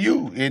probably to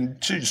you,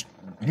 and just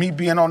me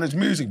being on his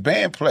music,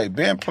 Bandplay.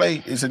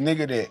 Bandplay is a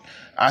nigga that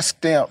I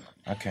stamped.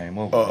 I came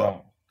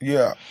over.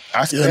 Yeah,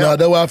 that's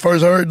why I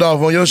first heard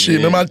Dolph on your shit.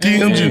 Remember I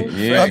DM'd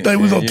you? I think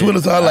we was on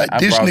Twitter, so I like,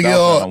 this nigga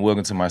hard. I'm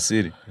Welcome to My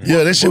City.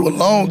 Yeah, that shit was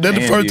long. That's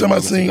the first time I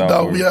seen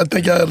Dolph. Yeah, I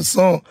think y'all had a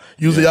song.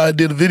 Usually y'all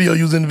did a video,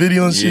 using the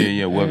video and shit.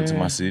 Yeah, Welcome to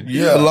My City.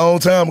 Yeah, a long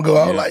time ago.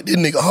 I was like, this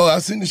nigga hard. I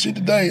seen this shit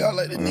today. I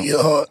like this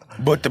nigga hard.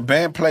 But the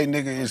Bandplay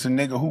nigga is a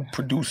nigga who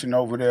producing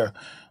over there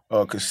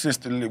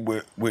consistently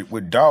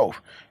with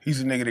Dolph. He's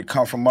a nigga that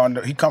come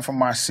from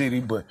my city,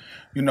 but,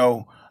 you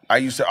know, I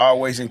used to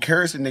always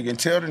encourage the nigga and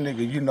tell the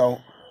nigga, you know,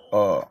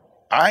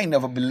 I ain't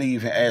never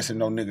believe in asking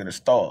no nigga to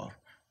starve.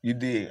 You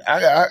did.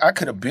 I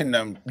could have been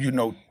them, you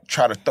know,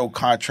 try to throw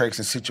contracts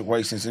and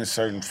situations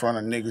in front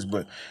of niggas,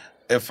 but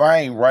if I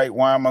ain't right,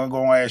 why am I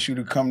going to ask you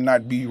to come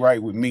not be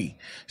right with me?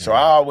 So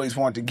I always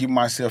wanted to get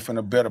myself in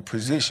a better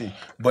position,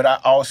 but I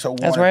also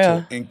wanted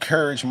to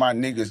encourage my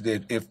niggas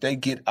that if they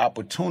get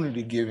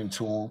opportunity given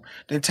to them,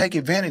 then take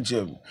advantage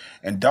of it.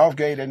 And Dolph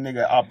gave that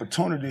nigga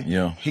opportunity.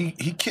 Yeah. He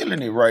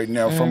killing it right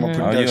now from a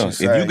production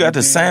side. If you got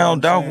the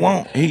sound Dolph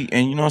want,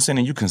 and you know what I'm saying,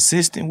 and you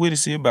consistent with it,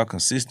 see about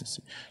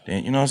consistency.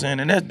 Then you know what I'm saying?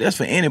 And that's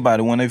for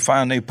anybody when they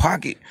find their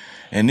pocket.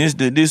 And this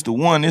the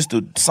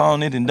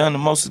song that done the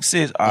most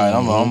success. All right,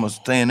 I'm gonna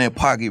stay in that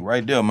pocket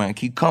right there, man.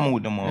 Keep coming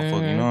with them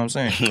motherfuckers, you know what I'm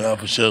saying? Yeah,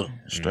 for sure.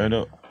 Straight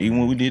up. Even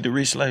when we did the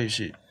Rich Slave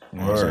shit. You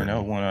know what I'm saying? That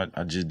was one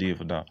I just did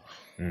for Doc.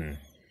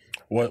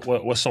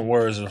 What's some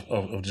words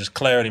of just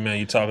clarity, man?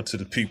 You talking to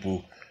the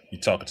people, you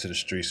talking to the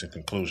streets. In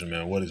conclusion,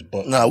 man, what is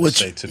Buck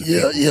say to the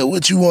people? Yeah,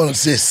 what you want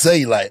to just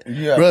say, like,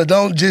 bro,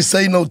 don't just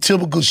say no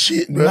typical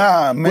shit, bro.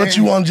 Nah, man. What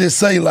you want to just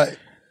say, like,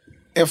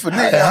 if a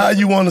nigga, how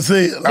you want to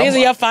say it? These are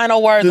your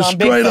final words just on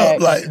Big straight up,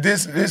 Facts. like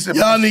this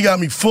y'all niggas got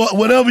me fucked.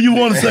 Whatever you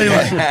want to say,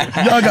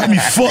 like y'all got me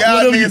fucked.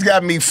 Y'all niggas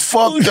got me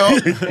fucked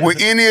up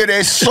with any of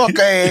that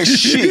sucker ass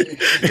shit.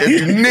 If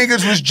you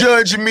niggas was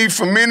judging me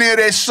from any of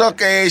that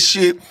sucker ass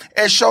shit,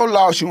 at your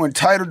loss, you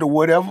entitled to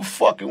whatever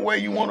fucking way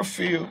you want to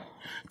feel.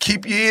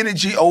 Keep your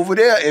energy over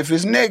there if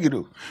it's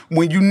negative.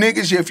 When you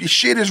niggas, if your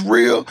shit is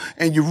real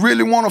and you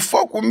really want to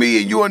fuck with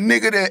me and you're a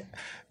nigga that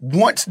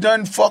once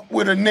done fuck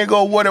with a nigga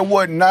or what or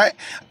whatnot,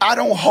 I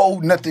don't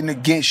hold nothing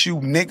against you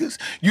niggas.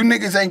 You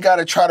niggas ain't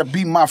gotta try to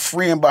be my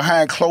friend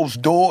behind closed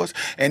doors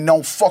and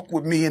don't fuck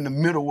with me in the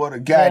middle of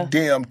the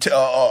goddamn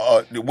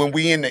when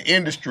we in the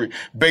industry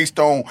based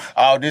on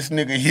this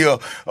nigga here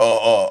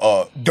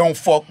don't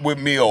fuck with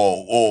me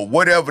or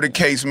whatever the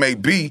case may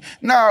be.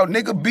 No,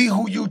 nigga, be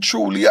who you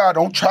truly are.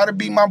 Don't try to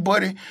be my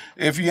buddy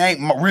if you ain't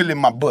really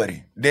my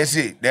buddy. That's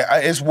it.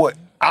 That's what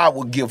I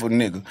would give a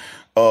nigga.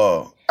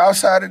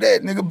 Outside of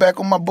that, nigga, back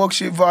on my book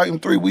shit, volume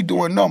 3, we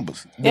doing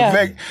numbers.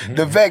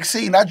 The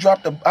vaccine, I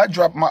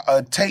dropped my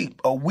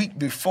tape a week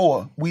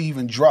before we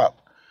even dropped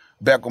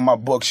back on my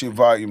book shit,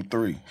 volume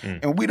 3.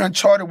 And we done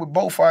charted with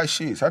both our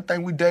shits. I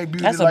think we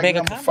debuted it like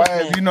number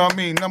 5, you know what I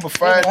mean? Number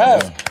 5.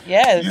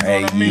 Yes. You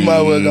know what I mean? You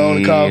might well go on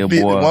and call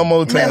 50 one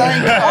more time.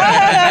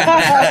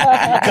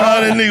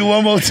 Call that nigga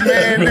one more time.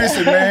 Man,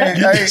 listen, man.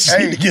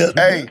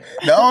 Hey,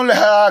 the only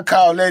how I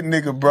call that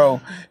nigga,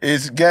 bro,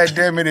 is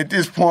goddamn it, at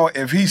this point,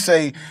 if he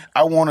say,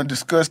 I want to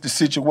discuss the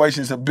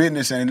situations of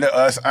business and let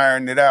us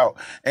iron it out.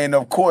 And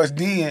of course,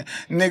 then,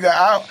 nigga,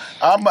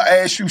 I'm going to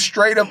ask you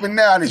straight up and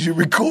down as you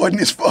recording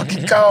this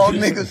fucking call,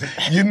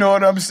 nigga. You know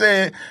what I'm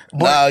saying? But,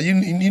 nah, you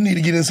need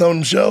to get in some of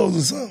them shows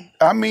or something.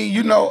 I mean,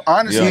 you know,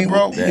 honestly,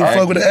 bro. You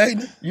fuck with the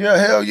acting? Yeah,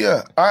 hell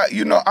yeah.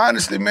 You know,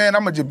 honestly, man,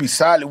 I'm going to just be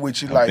solid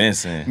with you. Like,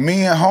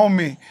 me and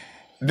homie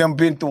done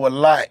been through a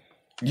lot.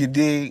 You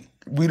dig?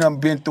 We done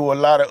been through a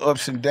lot of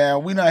ups and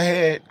downs. We done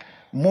had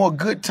more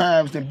good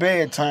times than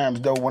bad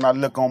times, though, when I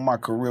look on my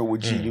career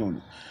with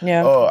G-Unit.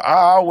 Yeah. I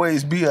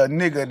always be a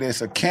nigga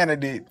that's a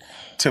candidate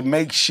to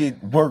make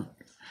shit work.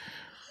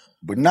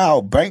 But now,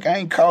 Bank, I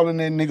ain't calling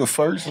that nigga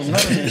first or none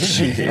of this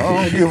shit.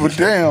 I don't give a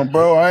damn,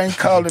 bro. I ain't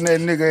calling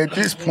that nigga at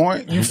this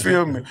point. You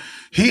feel me?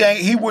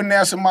 He wouldn't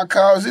answer my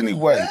calls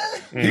anyway.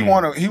 He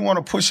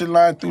wanna push a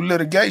line through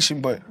litigation,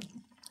 but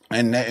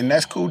and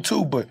that's cool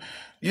too. But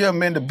yeah,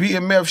 man, the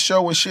BMF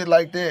show and shit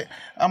like that,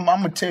 I'm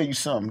gonna tell you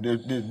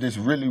something that's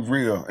really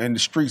real, and the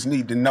streets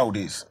need to know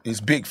this.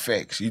 It's big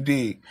facts. You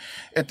dig?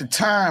 At the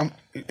time,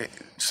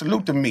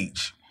 salute to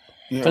Meech.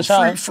 Yeah, for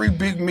sure. Free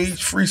Big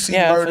Meech, free C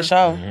Murder, for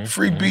sure.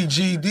 Free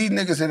BG. These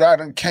niggas that I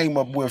done came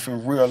up with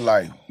in real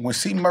life. When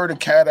C Murder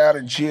got out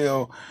of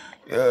jail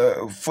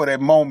for that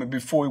moment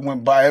before he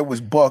went by, it was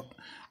Buck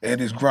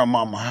at his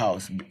grandmama's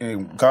house.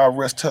 And God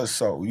rest her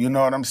soul. You know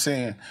what I'm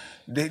saying?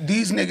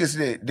 These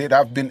niggas that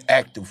I've been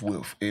active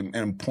with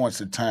in points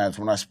of times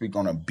when I speak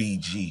on a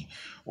BG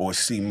or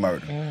C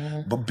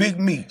Murder. But Big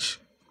Meech,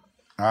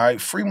 all right,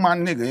 free my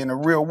nigga in a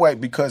real way,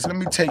 because let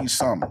me tell you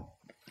something.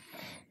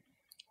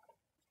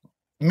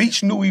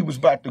 Meech knew he was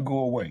about to go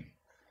away,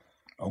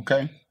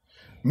 okay?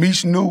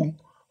 Meech knew,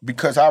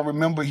 because I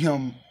remember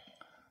him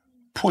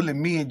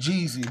pulling me and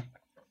Jeezy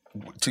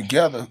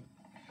together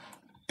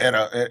at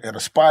a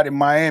spot in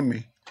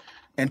Miami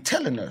and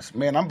telling us,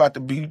 man, I'm about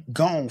to be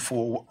gone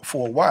for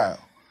a while.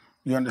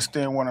 You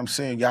understand what I'm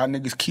saying? Y'all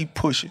niggas keep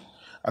pushing.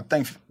 I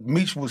think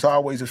Meech was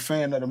always a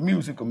fan of the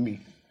music of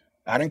me.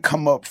 I didn't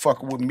come up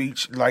fucking with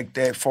Meech like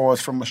that far as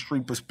from a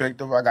street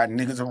perspective. I got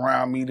niggas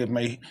around me that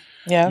may,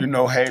 you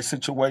know, had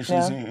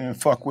situations and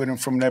fuck with him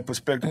from that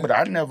perspective. But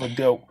I never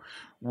dealt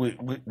with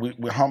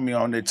homie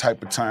on that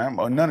type of time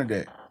or none of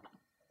that.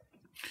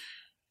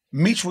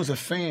 Meech was a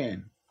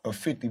fan of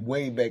 50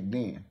 way back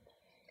then,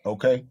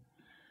 okay?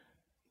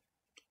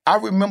 I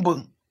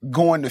remember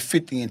going to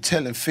 50 and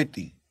telling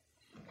 50,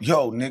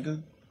 yo,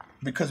 nigga,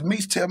 because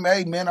Meech tell me,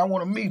 hey, man, I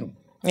want to meet him.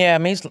 Yeah,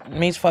 Meech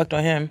fucked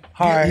with him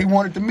hard. Yeah, he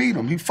wanted to meet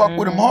him. He fucked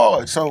with him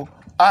hard. So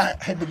I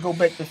had to go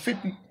back to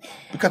 50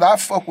 because I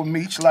fuck with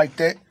Meech like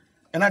that.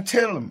 And I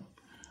tell him,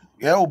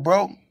 yo,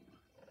 bro,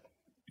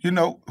 you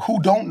know,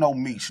 who don't know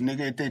Meech,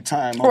 nigga, at that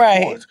time, of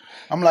course.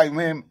 I'm like,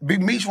 man,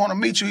 Big Meech want to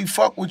meet you. He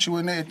fuck with you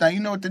and everything.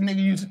 You know what the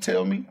nigga used to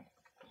tell me?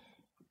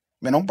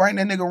 Man, don't bring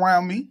that nigga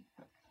around me.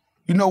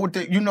 You know what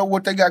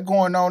they got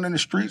going on in the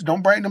streets.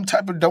 Don't bring that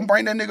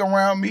nigga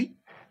around me.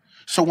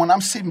 So when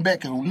I'm sitting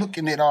back and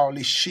looking at all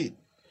this shit,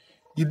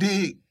 you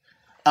dig?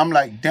 I'm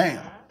like,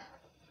 damn.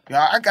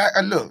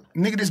 Look,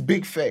 nigga, this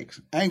big facts.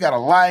 I ain't got a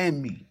lie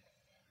in me.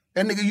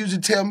 That nigga used to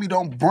tell me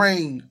don't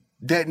bring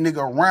that nigga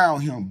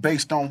around him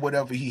based on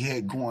whatever he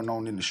had going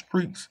on in the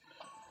streets.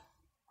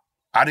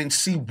 I didn't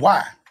see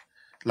why.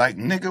 Like,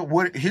 nigga,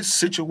 what his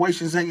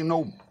situations ain't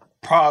no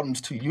problems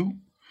to you.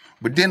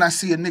 But then I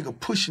see a nigga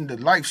pushing the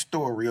life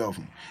story of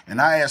him. And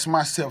I ask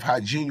myself, how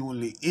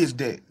genuinely is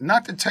that?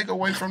 Not to take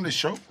away from the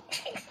show.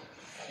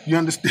 You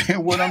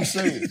understand what I'm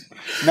saying?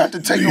 Not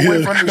to take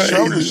away from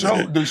the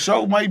show. The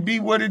show might be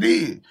what it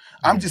is.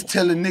 I'm just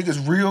telling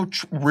niggas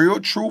real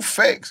true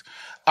facts.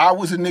 I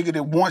was a nigga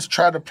that once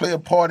tried to play a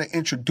part in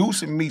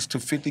introducing Meech to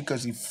 50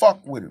 because he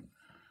fucked with him.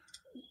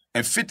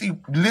 And 50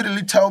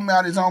 literally told me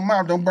out his own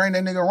mouth, don't bring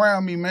that nigga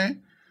around me,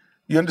 man.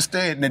 You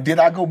understand? Now, did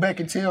I go back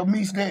and tell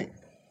Meech that?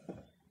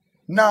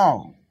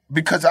 No,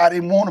 because I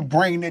didn't want to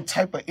bring that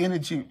type of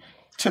energy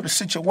to the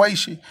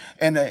situation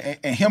and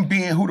him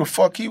being who the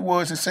fuck he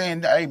was and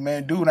saying, hey,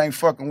 man, dude ain't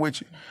fucking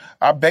with you.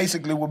 I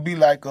basically would be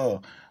like,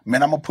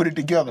 man, I'm going to put it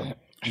together.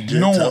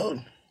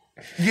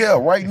 Yeah,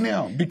 right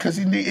now, because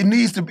it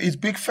needs to, it's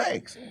big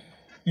facts.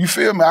 You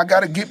feel me? I got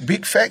to get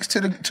big facts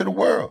to the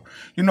world,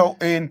 you know,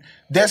 and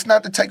that's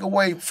not to take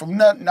away from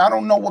nothing. I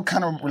don't know what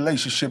kind of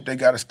relationship they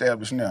got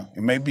established now.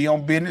 It may be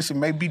on business, it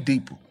may be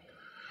deeper.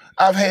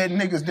 I've had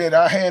niggas that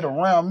I had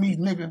around me,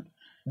 nigga,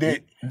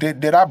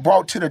 that I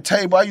brought to the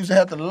table. I used to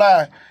have to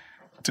lie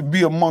to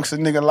be amongst a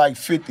nigga like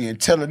 50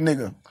 and tell a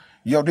nigga,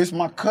 yo, this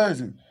my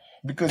cousin.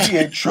 Because he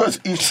had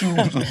trust issues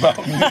about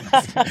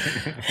niggas.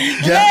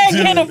 Man,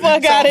 get the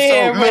fuck out of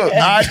here, man. Look,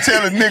 I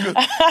tell a nigga,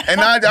 and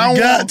I don't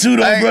got to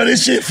though, bro.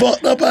 This shit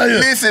fucked up out here.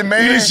 Listen,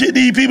 man. This shit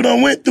these people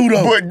done went through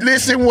though. But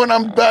listen what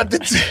I'm about to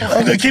tell.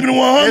 I'm gonna keep it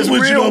 100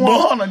 with you though,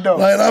 bro.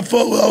 Like I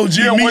fuck with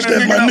OG Meech,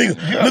 that's my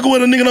nigga. Yeah. Look at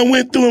what a nigga done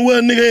went through and where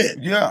a nigga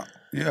at. Yeah.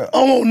 I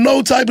don't want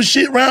no type of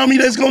shit around me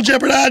that's gonna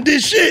jeopardize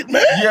this shit,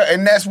 man. Yeah,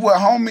 and that's what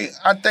homie,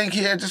 I think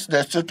he had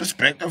that's the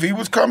perspective he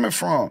was coming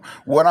from.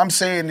 What I'm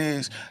saying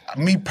is,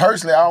 me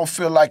personally, I don't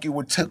feel like it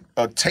would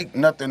take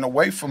nothing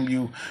away from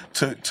you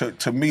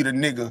to meet a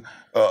nigga.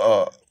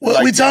 What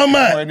like we talking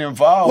about?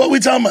 Involved. What we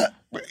talking about?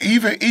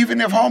 Even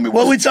if homie was,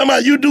 what we talking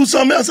about? You do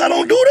something else, I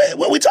don't do that.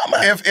 What we talking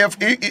about?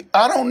 If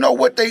I don't know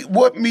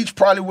what Meech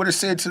probably would have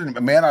said to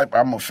them, man,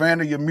 I'm a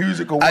fan of your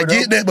music or whatever. I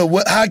get that, but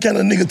how can a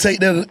nigga take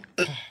that?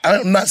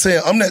 I'm not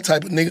saying I'm that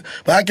type of nigga,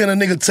 but how can a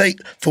nigga take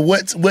for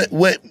what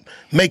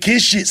make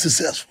his shit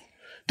successful?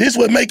 This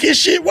what make his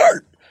shit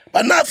work.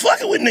 By not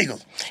fucking with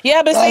niggas.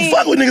 Yeah, but I don't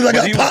fuck with niggas I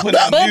got popped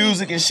up.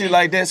 Music and shit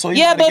like that, so he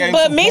yeah,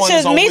 but Meech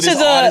is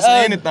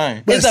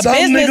anything. Is a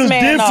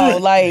businessman though.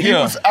 Like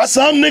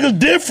some niggas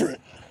different.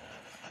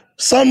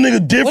 Some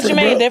nigga different. What you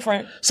mean bro.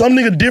 different? Some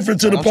nigga different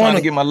to the point. I'm trying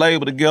to get my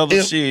label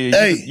together.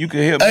 Shit, you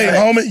can help me. Hey,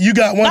 homie, you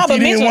got 1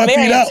 feet in, 1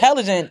 feet out.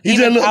 Intelligent. You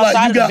just look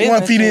like you got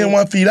 1 feet in,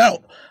 1 feet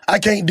out. I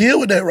can't deal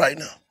with that right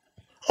now.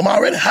 I'm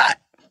already hot.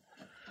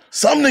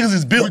 Some niggas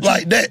is built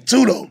like that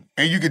too, though.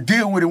 And you can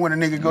deal with it when a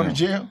nigga go to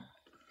jail?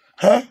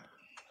 Huh?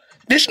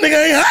 This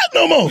nigga ain't hot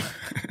no more.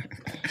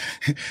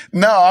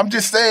 No, I'm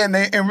just saying.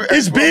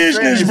 It's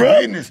business, bro.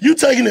 Business. You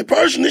taking it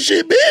personal. This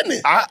shit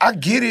business. I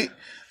get it.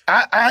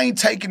 I ain't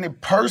taking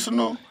it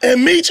personal.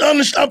 And Meech,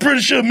 I'm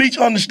pretty sure Meech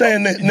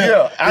understand that now.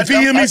 Yeah, if he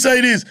hear me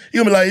say this,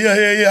 he'll be like,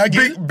 yeah, I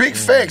get it. Big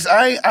facts.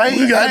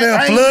 We got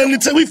down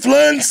flooding. We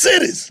flooding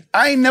cities.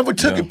 I ain't never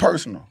took it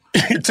personal.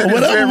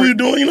 Whatever we were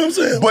doing, you know what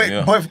I'm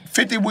saying? But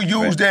 50 would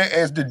use that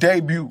as the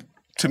debut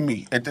to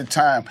me at the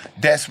time.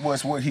 That's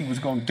what he was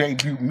going to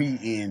debut me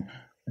in,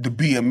 the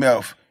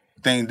BMF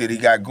thing that he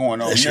got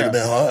going on. That should have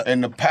been hard.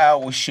 And the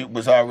power shit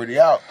was already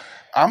out.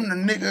 I'm the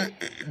nigga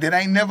that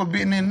ain't never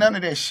been in none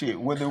of that shit,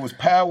 whether it was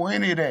power or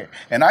any of that.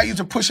 And I used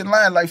to push a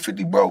line like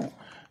 50, bro,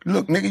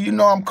 look, nigga, you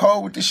know I'm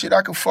cold with this shit.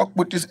 I can fuck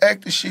with this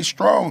acting shit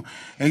strong.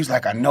 And he's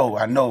like, I know.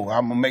 I'm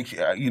going to make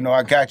you,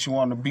 I got you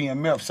on the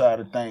BMF side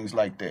of things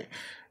like that.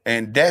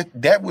 And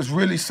that was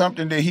really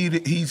something that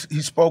he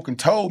spoke and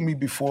told me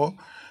before.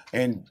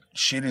 And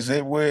shit is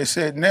where it's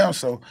at now,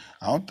 so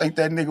I don't think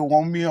that nigga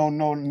want me on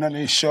none of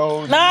his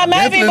shows. Nah,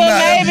 maybe, but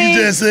maybe. You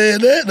just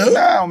said that, though.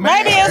 Nah,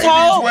 man, maybe it's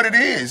hope. It's what it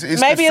is.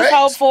 It's maybe it's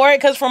hope for it,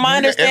 because from my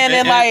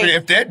understanding,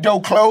 if that door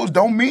closed,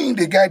 don't mean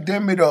they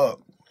goddamn it up.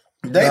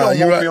 They don't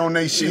want me on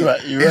their shit.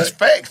 It's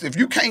facts. If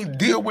you can't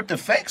deal with the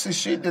facts and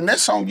shit, then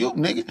that's on you,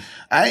 nigga.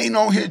 I ain't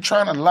on here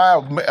trying to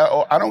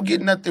lie. I don't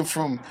get nothing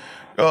from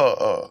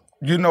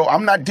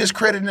I'm not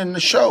discrediting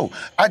the show.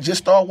 I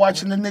just started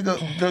watching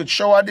the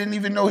show. I didn't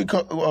even know he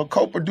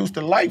co-produced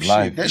the Life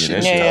shit. That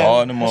shit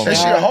hard in the moment. That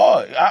shit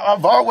hard.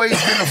 I've always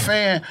been a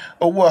fan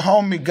of what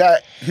homie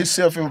got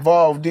himself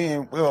involved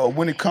in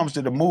when it comes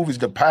to the movies,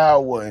 the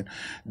power and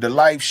the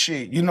Life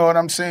shit. You know what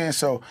I'm saying?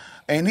 So,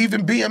 and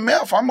even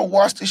BMF, I'm going to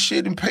watch this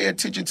shit and pay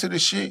attention to the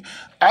shit.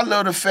 I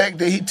love the fact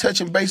that he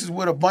touching bases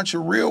with a bunch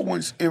of real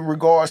ones in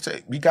regards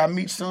to, we got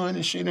Meech's son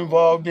and shit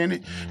involved in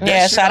it.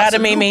 Yeah, shout out to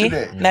Mimi,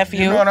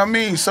 nephew. You know what I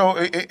mean? So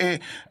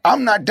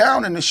I'm not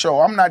down in the show.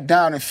 I'm not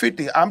down in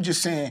 50. I'm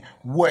just saying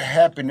what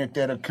happened at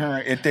that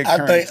current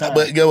time.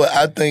 But go what?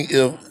 I think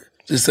if,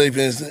 just say for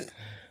instance,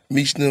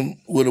 Meech them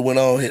would have went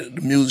on,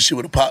 the music shit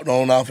would have popped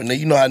on off, and then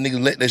you know how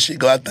niggas let that shit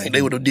go. I think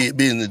they would have did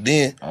business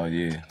then. Oh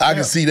yeah, I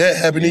can see that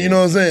happening. You know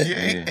what I'm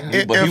saying?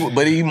 Yeah.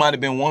 But he might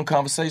have been one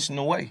conversation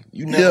away.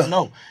 You never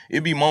know.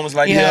 It be moments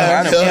like you're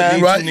right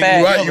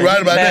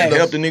about that.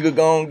 Help the nigga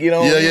go and get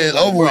on. Yeah, it's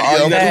over with.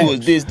 All you gotta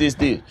do is this.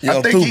 I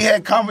think he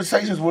had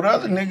conversations with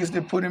other niggas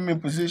that put him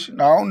in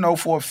position. I don't know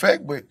for a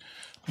fact, but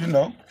you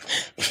know.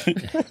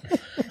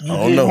 I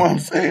don't know. What I'm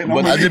saying?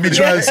 But I just be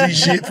trying to see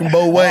shit from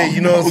both ways.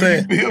 You know what I'm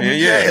saying?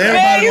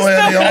 Everybody gonna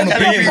have their own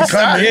opinion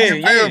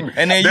coming.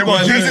 And then you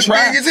gonna just as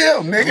big as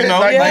him, nigga. You know,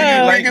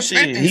 like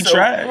shit, he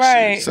tried.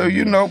 Right. So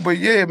you know, but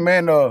yeah,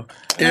 man.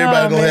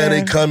 Everybody gonna have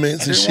their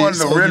comments and shit.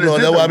 So you know,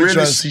 that's why I be trying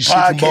to see shit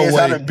from both ways.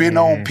 I done been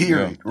on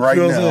period right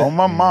now. On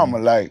my mama,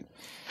 like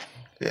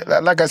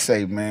I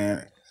say,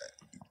 man.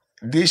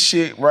 This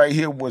shit right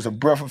here was a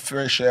breath of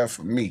fresh air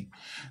for me.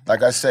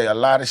 Like I say, a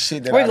lot of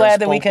shit that we're glad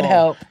that we could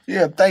help.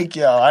 Yeah, thank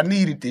y'all. I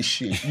needed this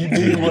shit. You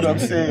dig what I'm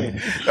saying?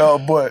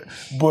 But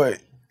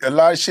a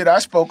lot of shit I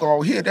spoke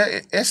on here,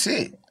 that's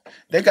it.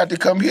 They got to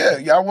come here.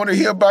 Y'all want to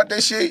hear about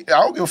that shit?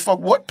 I don't give a fuck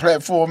what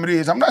platform it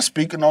is. I'm not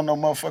speaking on no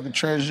motherfucking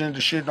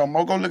transgender shit no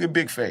more. Go look at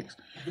Big Facts.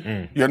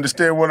 You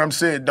understand what I'm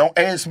saying? Don't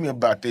ask me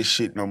about this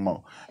shit no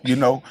more. You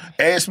know,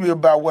 ask me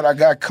about what I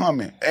got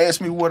coming.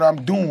 Ask me what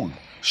I'm doing.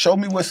 Show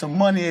me what some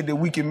money is that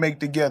we can make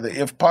together,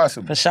 if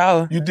possible. For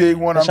sure. You dig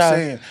what I'm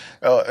saying?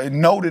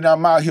 Know that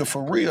I'm out here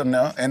for real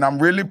now, and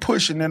I'm really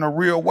pushing in a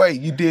real way.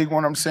 You dig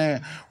what I'm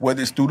saying?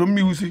 Whether it's through the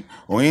music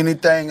or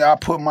anything I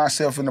put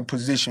myself in a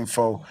position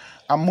for,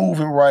 I'm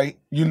moving right.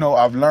 You know,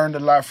 I've learned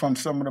a lot from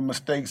some of the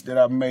mistakes that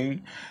I've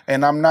made,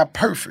 and I'm not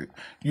perfect.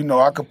 You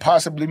know, I could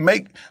possibly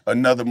make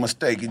another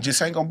mistake. It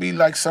just ain't gonna be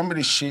like some of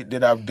the shit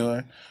that I've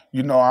done.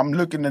 You know, I'm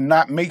looking to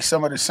not make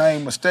some of the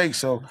same mistakes,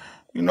 so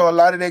you know, a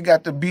lot of that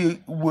got to be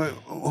with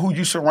who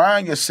you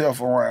surround yourself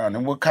around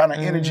and what kind of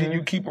energy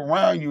you keep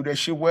around you. That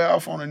shit wear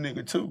off on a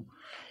nigga too.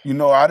 You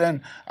know, I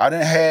done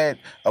had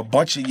a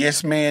bunch of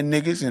yes man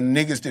niggas and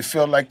niggas that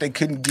felt like they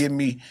couldn't give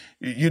me,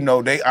 you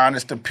know, they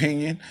honest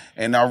opinion,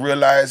 and I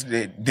realized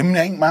that them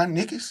ain't my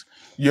niggas.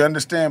 You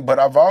understand? But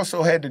I've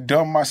also had to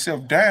dumb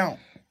myself down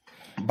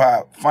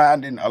by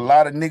finding a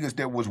lot of niggas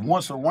that was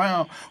once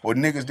around or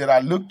niggas that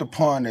I looked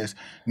upon as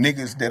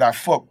niggas that I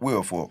fuck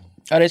with or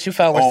that you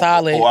felt were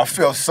solid. I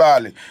felt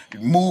solid.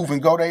 Move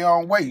and go their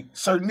own way.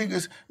 Certain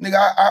niggas,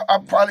 I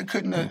probably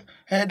couldn't have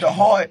had the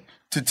heart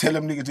to tell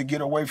them niggas to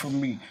get away from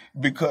me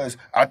because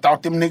I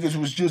thought them niggas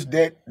was just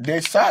that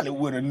solid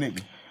with a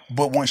nigga.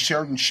 But when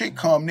certain shit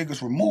come,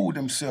 niggas remove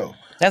themselves.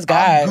 That's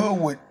God. I'm good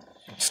with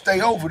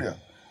stay over there.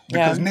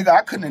 Because nigga,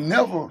 I couldn't have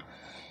never,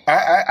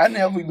 I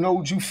never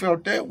knowed you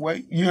felt that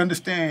way. You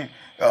understand?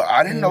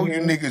 I didn't know you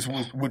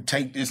niggas would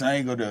take this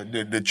angle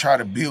to try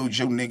to build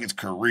your niggas'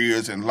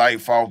 careers and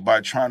life off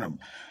by trying to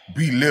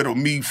belittle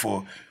me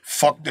for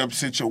fucked up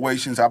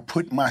situations I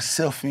put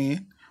myself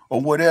in or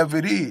whatever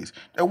it is.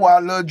 That's why I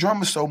love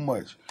Drummer so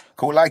much.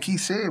 Cause like he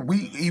said,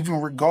 we even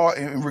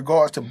in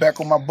regards to Back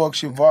on My Buck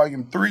Shit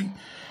Volume 3,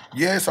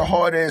 yeah, it's a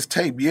hard-ass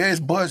tape. Yeah, it's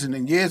buzzing,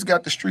 and yeah, it's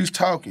got the streets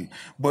talking.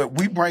 But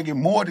we bringing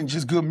more than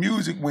just good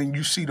music when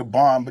you see the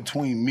bond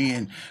between me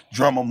and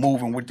Drummer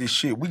moving with this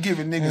shit. We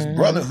giving niggas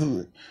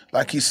brotherhood.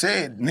 Like he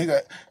said,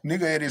 nigga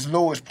at his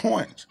lowest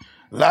points.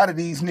 A lot of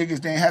these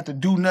niggas didn't have to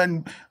do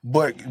nothing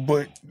but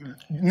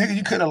nigga,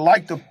 you could have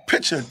liked a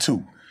picture or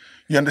two.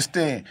 You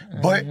understand?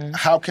 But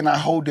how can I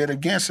hold that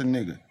against a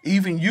nigga?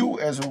 Even you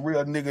as a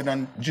real nigga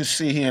done just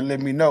sit here and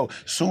let me know.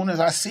 Soon as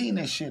I seen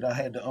that shit, I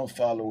had to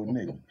unfollow a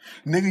nigga.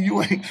 Nigga,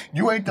 you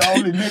ain't the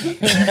only nigga.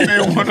 You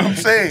feel what I'm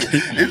saying?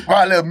 It's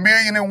probably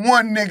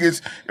 1,000,001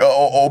 niggas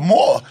or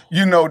more,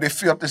 you know, that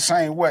felt the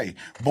same way.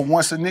 But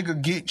once a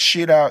nigga get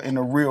shit out in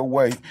a real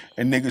way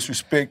and niggas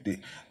respect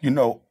it, you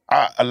know,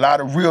 a lot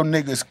of real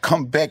niggas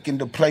come back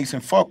into place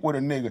and fuck with a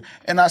nigga.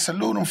 And I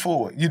salute them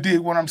for it. You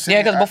dig what I'm saying?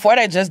 Yeah, because before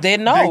they just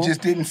didn't know. They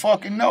just didn't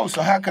fucking know.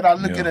 So how could I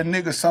look at a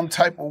nigga some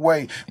type of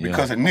way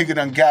because a nigga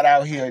done got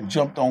out here and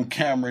jumped on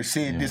camera and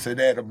said this or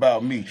that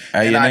about me.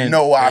 And I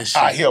know I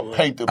helped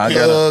paint the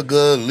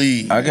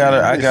picture. I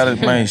gotta,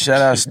 man,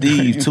 shout out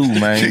Steve too,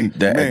 man.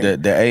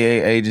 The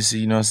AA agency,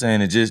 you know what I'm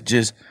saying? And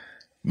just,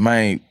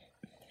 man,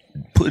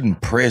 putting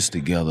press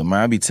together, man.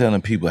 I be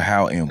telling people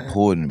how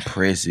important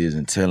press is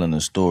in telling a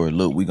story.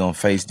 Look, we gonna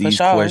face these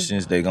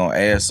questions. They gonna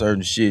ask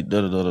certain shit,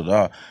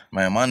 da-da-da-da-da.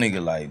 Man, my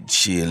nigga like,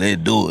 shit, let's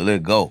do it.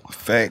 Let's go.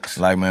 Facts.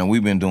 Like, man, we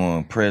been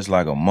doing press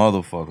like a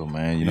motherfucker,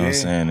 man. You know what I'm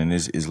saying? And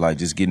it's like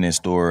just getting that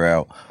story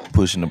out,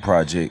 pushing the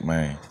project,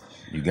 man.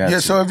 You got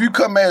to. So if you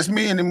come ask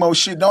me any more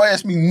shit, don't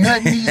ask me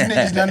nothing these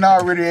niggas done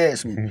already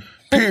asked me.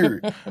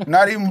 Period.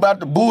 Not even about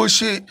the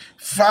bullshit.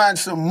 Find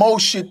some more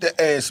shit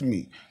to ask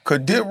me. Cause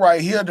this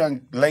right here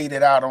done laid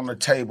it out on the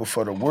table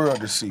for the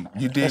world to see.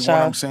 You dig what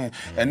I'm saying?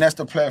 And that's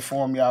the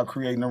platform y'all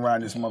creating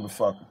around this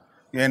motherfucker.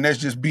 And that's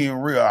just being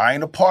real. I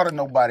ain't a part of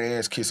nobody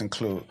ass kissing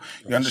club.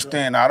 You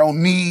understand? I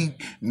don't need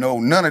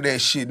none of that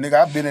shit. Nigga,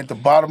 I've been at the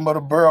bottom of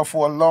the barrel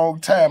for a long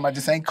time. I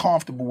just ain't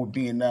comfortable with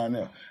being down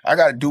there. I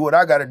gotta do what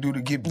I gotta do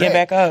to get back. Get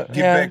back up.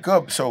 Get back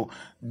up. So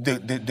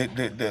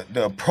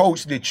the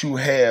approach that you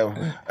have,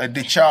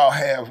 that y'all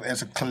have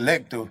as a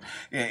collective,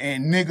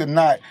 and nigga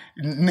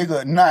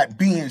not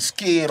being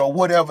scared or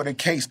whatever the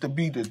case to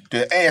be,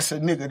 to ask a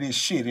nigga this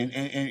shit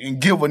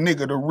and give a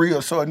nigga the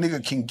real so a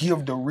nigga can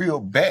give the real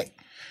back.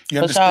 You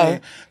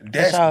understand?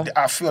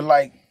 I feel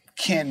like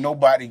can't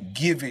nobody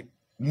give it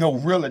no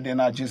realer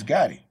than I just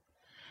got it.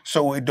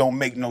 So it don't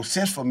make no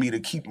sense for me to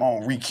keep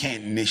on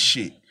recanting this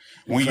shit.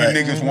 When you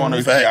niggas wanna,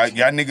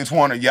 y'all niggas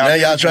wanna, now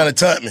y'all trying to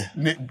taunt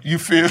me. You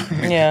feel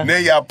me? Yeah. Now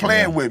y'all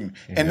playing with me,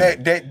 and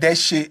that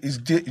shit is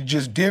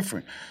just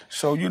different.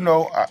 So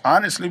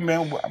honestly,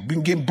 man, I've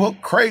been getting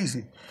booked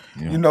crazy.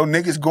 Yeah.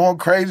 Niggas going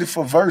crazy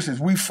for verses.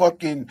 We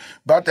fucking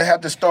about to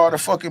have to start a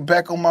fucking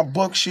Back on My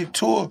Buck shit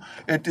tour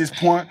at this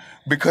point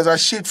because our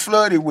shit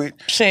flooded with.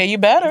 Shit, you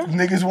better.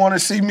 Niggas want to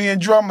see me and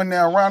Drummer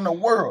now around the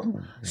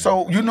world.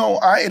 So,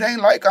 it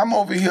ain't like I'm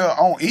over here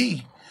on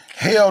E.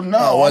 Hell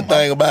no. One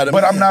thing about it,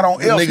 but I'm not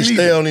on F. Niggas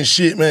stay on this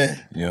shit, man.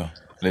 Yeah.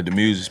 Let the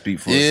music speak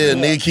for itself.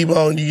 Yeah, nigga keep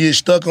on. You get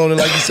stuck on it.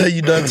 Like you say,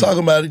 you done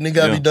talking about it. Nigga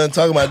gotta be done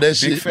talking about that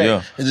shit.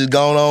 Yeah. And just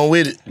going on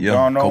with it.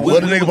 Yeah.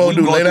 What the nigga supposed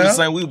to do? Lay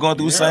down? We were going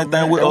through the same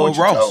thing with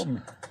Ross.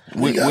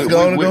 We got to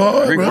go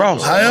hard, Rick bro.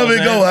 Ross. However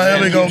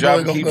it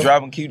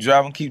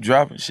go, keep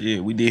dropping.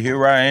 Shit, we did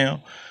Here I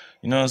Am.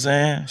 You know what I'm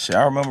saying? Shit,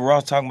 I remember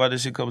Ross talking about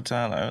this shit a couple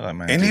times. Like,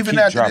 man, and even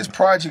after this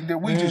project that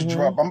we just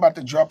dropped, I'm about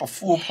to drop a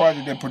full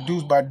project that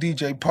produced by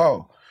DJ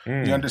Paul.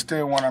 You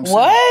understand what I'm saying?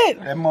 What?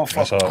 That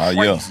motherfucker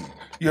crazy.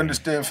 You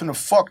understand? Finna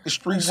fuck the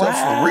streets up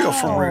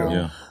for real.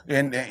 Yeah.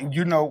 And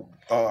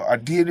I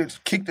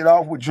kicked it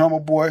off with Drummer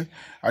Boy.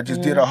 I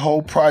just did a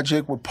whole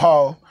project with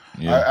Paul.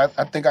 Yeah.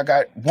 I think I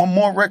got one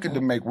more record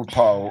to make with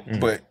Paul,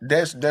 but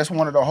that's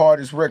one of the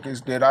hardest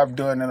records that I've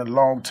done in a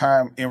long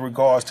time in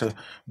regards to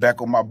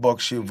Back on My Buck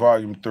shit,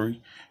 Volume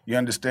 3. You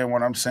understand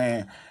what I'm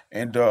saying?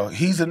 And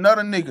he's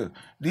another nigga.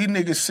 This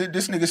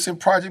nigga sent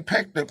Project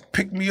Pack to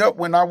pick me up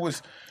when I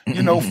was,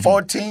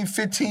 14,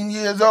 15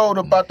 years old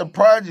about the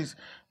projects,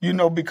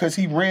 because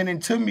he ran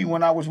into me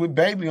when I was with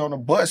Baby on the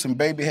bus, and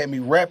Baby had me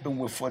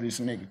rapping for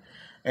this nigga.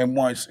 And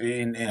once,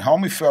 and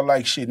homie felt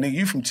like, shit, nigga,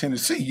 you from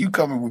Tennessee, you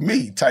coming with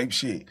me type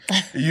shit.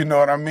 You know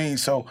what I mean?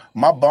 So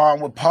my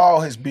bond with Paul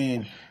has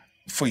been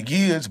for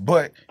years,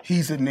 but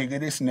he's a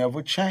nigga that's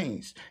never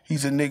changed.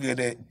 He's a nigga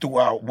that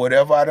throughout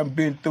whatever I done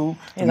been through,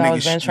 he's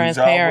always been transparent.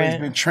 He's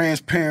always been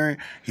transparent.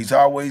 He's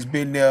always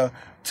been there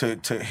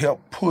to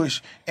help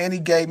push. And he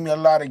gave me a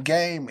lot of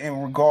game in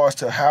regards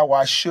to how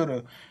I should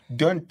have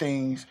done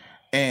things.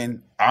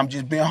 And I'm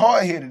just being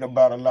hard-headed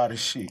about a lot of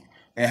shit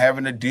and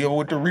having to deal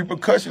with the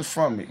repercussions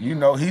from it.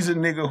 He's a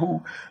nigga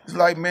who is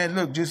like, man,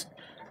 look, just,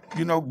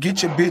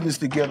 get your business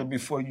together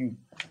before you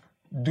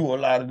do a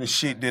lot of the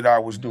shit that I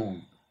was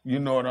doing. You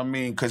know what I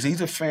mean? Because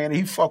he's a fan.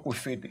 He fuck with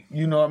 50.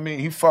 You know what I mean?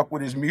 He fuck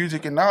with his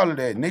music and all of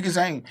that.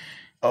 Niggas ain't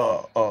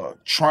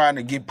trying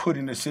to get put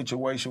in a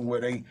situation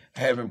where they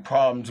having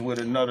problems with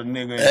another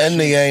nigga. That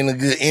nigga ain't a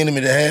good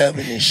enemy to have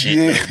in this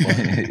shit.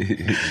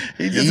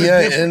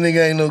 Yeah. That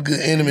nigga ain't no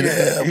good enemy to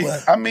have.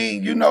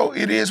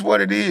 It is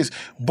what it is.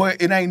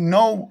 But it ain't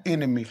no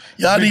enemy.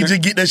 Y'all need to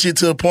get that shit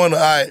to a point of,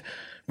 all right,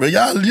 bro,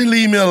 y'all just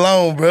leave me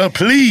alone, bro.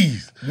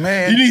 Please.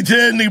 Man. You need to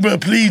tell nigga, bro,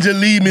 please just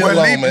leave me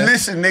alone, man.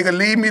 Listen, nigga,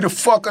 leave me the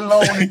fuck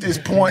alone at this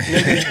point,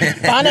 nigga.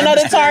 Find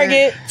another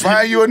target.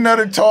 Find you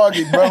another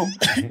target, bro.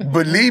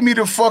 But leave me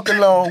the fuck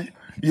alone.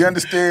 You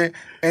understand?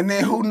 And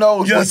then who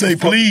knows? You gotta say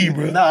please,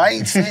 bro. Nah, I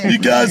ain't saying you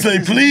gotta say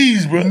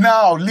please, bro.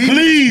 No,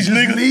 please,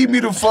 nigga. Leave me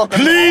the fuck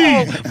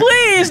alone.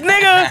 Please,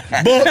 nigga.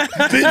 But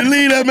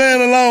leave that man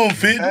alone,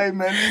 Fit. Hey,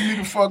 man, leave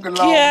me the fuck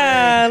alone.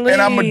 Yeah, man.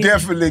 And I'ma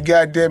definitely,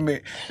 goddamn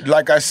it,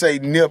 like I say,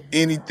 nip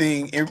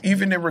anything,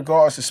 even in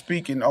regards to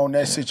speaking on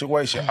that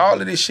situation. All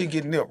of this shit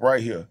get nipped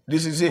right here.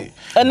 This is it.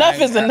 Enough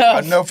is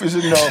enough. Enough is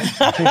enough.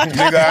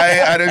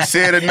 Nigga, I done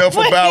said enough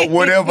about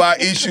whatever our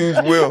issues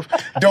with.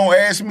 Don't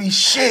ask me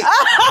shit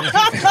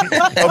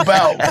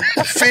about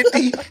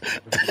 50.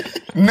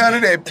 None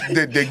of that,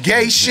 the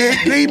gay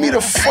shit. Leave me the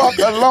fuck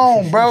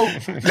alone, bro.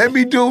 Let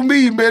me do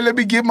me, man. Let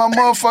me get my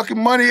motherfucking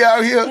money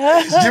out here.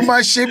 Get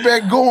my shit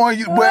back going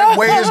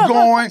where it's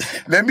going.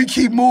 Let me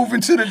keep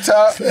moving to the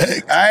top.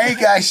 I ain't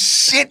got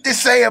shit to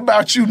say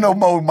about you no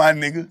more, my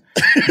nigga.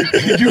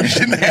 You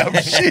shouldn't have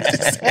shit to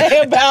say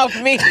about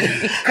me.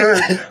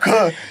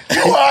 Cause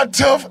you are a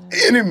tough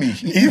enemy.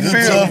 He's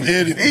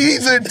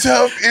a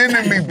tough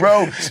enemy,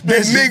 bro.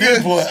 This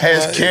nigga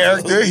has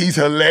character. He's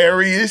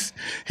hilarious.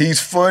 He's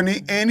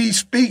funny. And he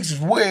speaks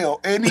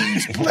well. And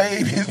he's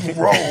played his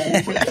role.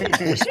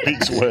 He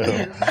speaks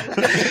well.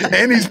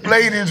 And he's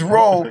played his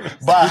role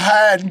by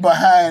hiding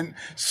behind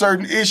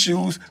certain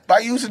issues by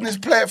using his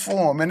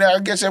platform. And I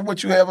guess that's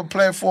what you have a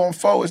platform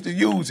for, is to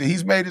use it.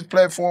 He's made his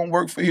platform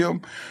work for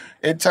him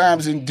at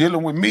times in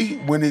dealing with me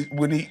when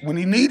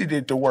he needed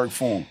it to work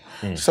for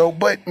him. So,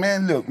 but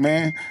man, look,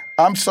 man,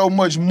 I'm so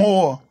much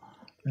more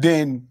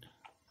than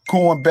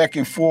going back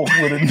and forth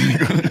with a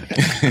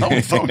nigga.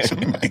 Don't talk to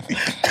me.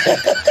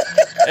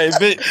 Hey,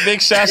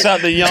 big shouts out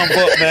to Young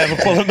Buck, man,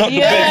 for pulling up the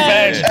big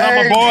bags.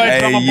 Drummer boy.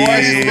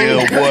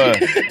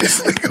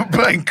 This nigga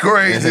been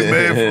crazy,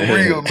 man, for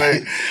real,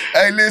 man.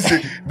 Hey,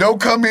 listen, don't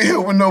come in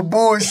here with no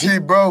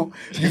bullshit, bro.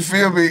 You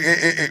feel me?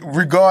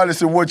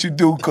 Regardless of what you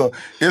do, cause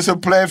it's a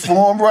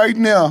platform right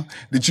now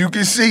that you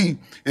can see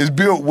is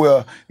built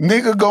where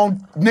niggas gonna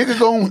get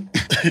it out.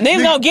 They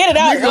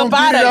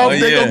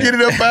gonna get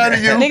it up out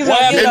of you. And if you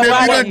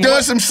done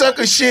done some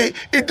sucker shit,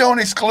 it don't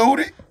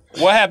exclude it.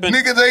 What happened?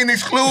 Niggas ain't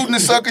excluding the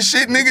sucker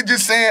shit. Niggas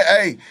just saying,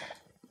 hey,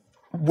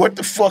 what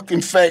the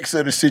fucking facts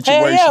of the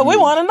situation? Hell yeah, we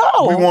want to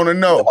know. We want to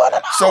know.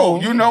 So,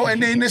 you know,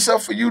 and then it's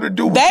up for you to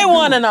do what They you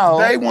want to do. know.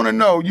 They want to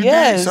know. You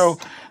Yes. did. So,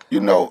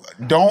 you know,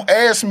 don't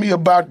ask me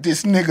about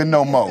this nigga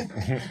no more.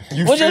 What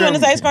you gonna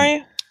say,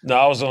 Scream? No,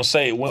 I was gonna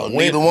say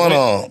neither one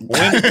of them.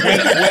 What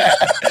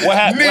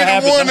happened?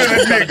 Neither one of the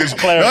niggas.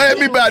 Don't ask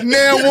me about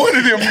now one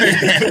of them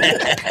niggas.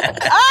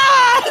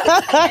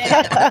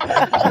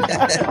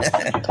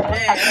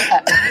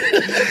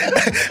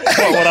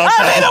 What I'm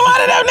saying. Neither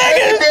one of them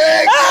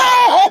niggas.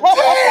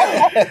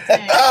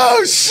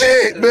 Oh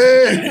shit,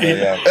 man.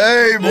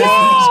 Hey, bro.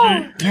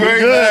 You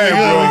ain't lying,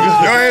 bro.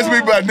 Don't ask me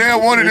about now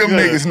one of them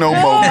niggas no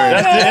more, man.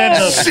 That's the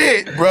end of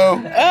shit, bro.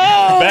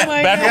 Back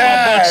on my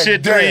Buck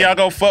shit 3. Y'all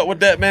go fuck with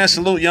that, man.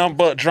 Salute Young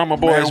Buck, Drummer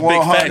Boys,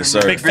 Big Facts,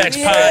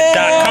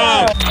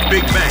 BigFactsPod.com.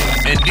 Big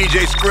Bang and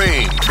DJ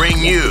Scream bring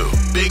you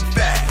Big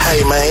Facts.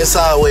 Hey, man, it's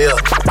all the way up.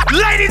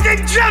 Ladies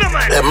and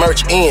gentlemen. That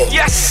merch in.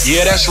 Yes.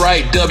 Yeah, that's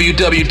right.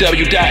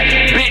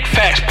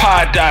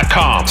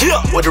 www.bigfactspod.com.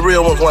 Yeah. With the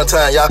real ones one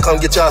time. Y'all come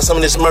get y'all some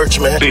of this merch,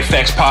 man.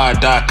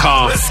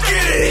 BigFactsPod.com. Let's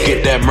get it.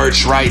 Get that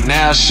merch right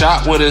now.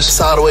 Shop with us.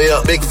 It's all the way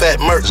up. Big Fat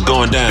merch. It's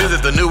going down.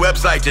 Visit the new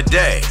website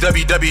today.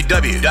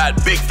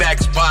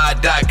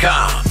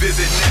 www.bigfactspod.com.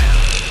 Visit now.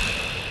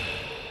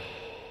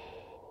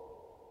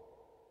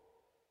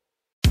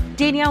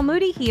 Danielle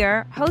Moody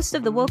here, host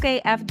of the Woke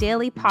AF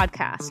Daily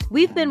podcast.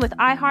 We've been with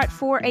iHeart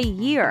for a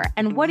year,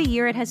 and what a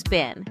year it has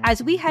been.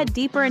 As we head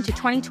deeper into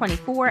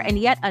 2024 and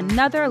yet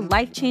another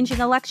life-changing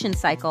election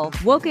cycle,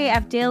 Woke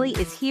AF Daily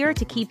is here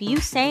to keep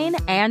you sane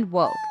and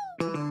woke.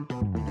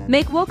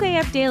 Make Woke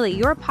AF Daily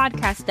your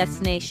podcast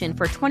destination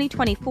for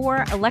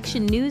 2024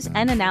 election news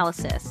and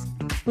analysis.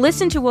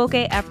 Listen to Woke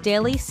AF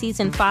Daily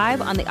Season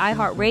 5 on the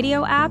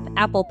iHeartRadio app,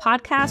 Apple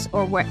Podcasts,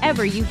 or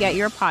wherever you get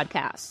your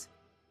podcasts.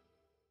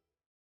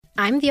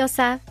 I'm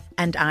Diosa.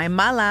 And I'm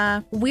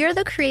Mala. We're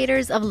the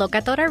creators of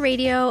Locatora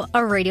Radio,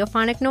 a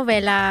radiophonic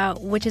novela,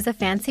 which is a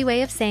fancy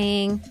way of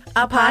saying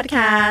a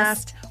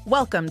podcast.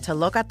 Welcome to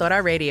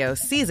Locatora Radio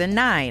Season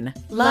 9.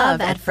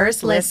 Love at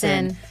First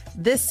Listen.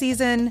 This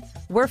season,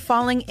 we're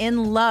falling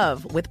in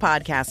love with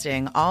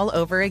podcasting all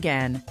over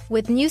again.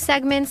 With new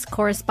segments,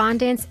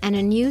 correspondence, and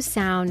a new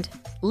sound.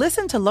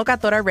 Listen to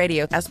Locatora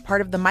Radio as part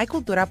of the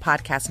Michael Dura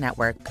Podcast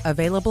Network,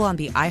 available on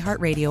the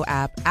iHeartRadio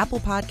app, Apple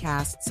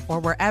Podcasts,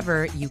 or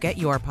wherever you get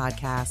your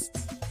podcasts.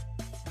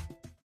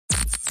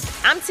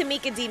 I'm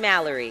Tamika D.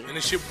 Mallory. And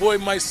it's your boy,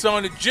 my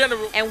son, the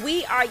General. And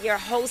we are your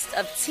hosts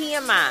of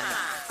TMI.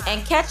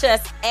 And catch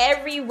us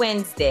every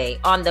Wednesday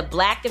on the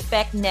Black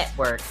Effect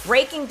Network,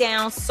 breaking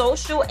down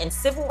social and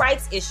civil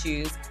rights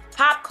issues,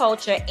 pop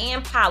culture,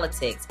 and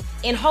politics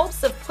in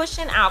hopes of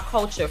pushing our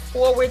culture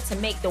forward to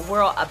make the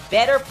world a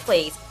better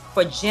place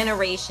for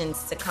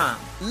generations to come.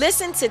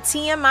 Listen to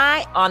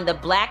TMI on the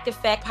Black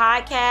Effect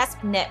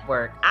Podcast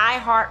Network,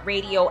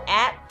 iHeartRadio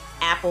app,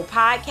 Apple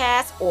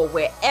Podcasts, or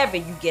wherever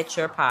you get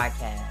your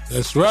podcasts.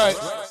 That's right.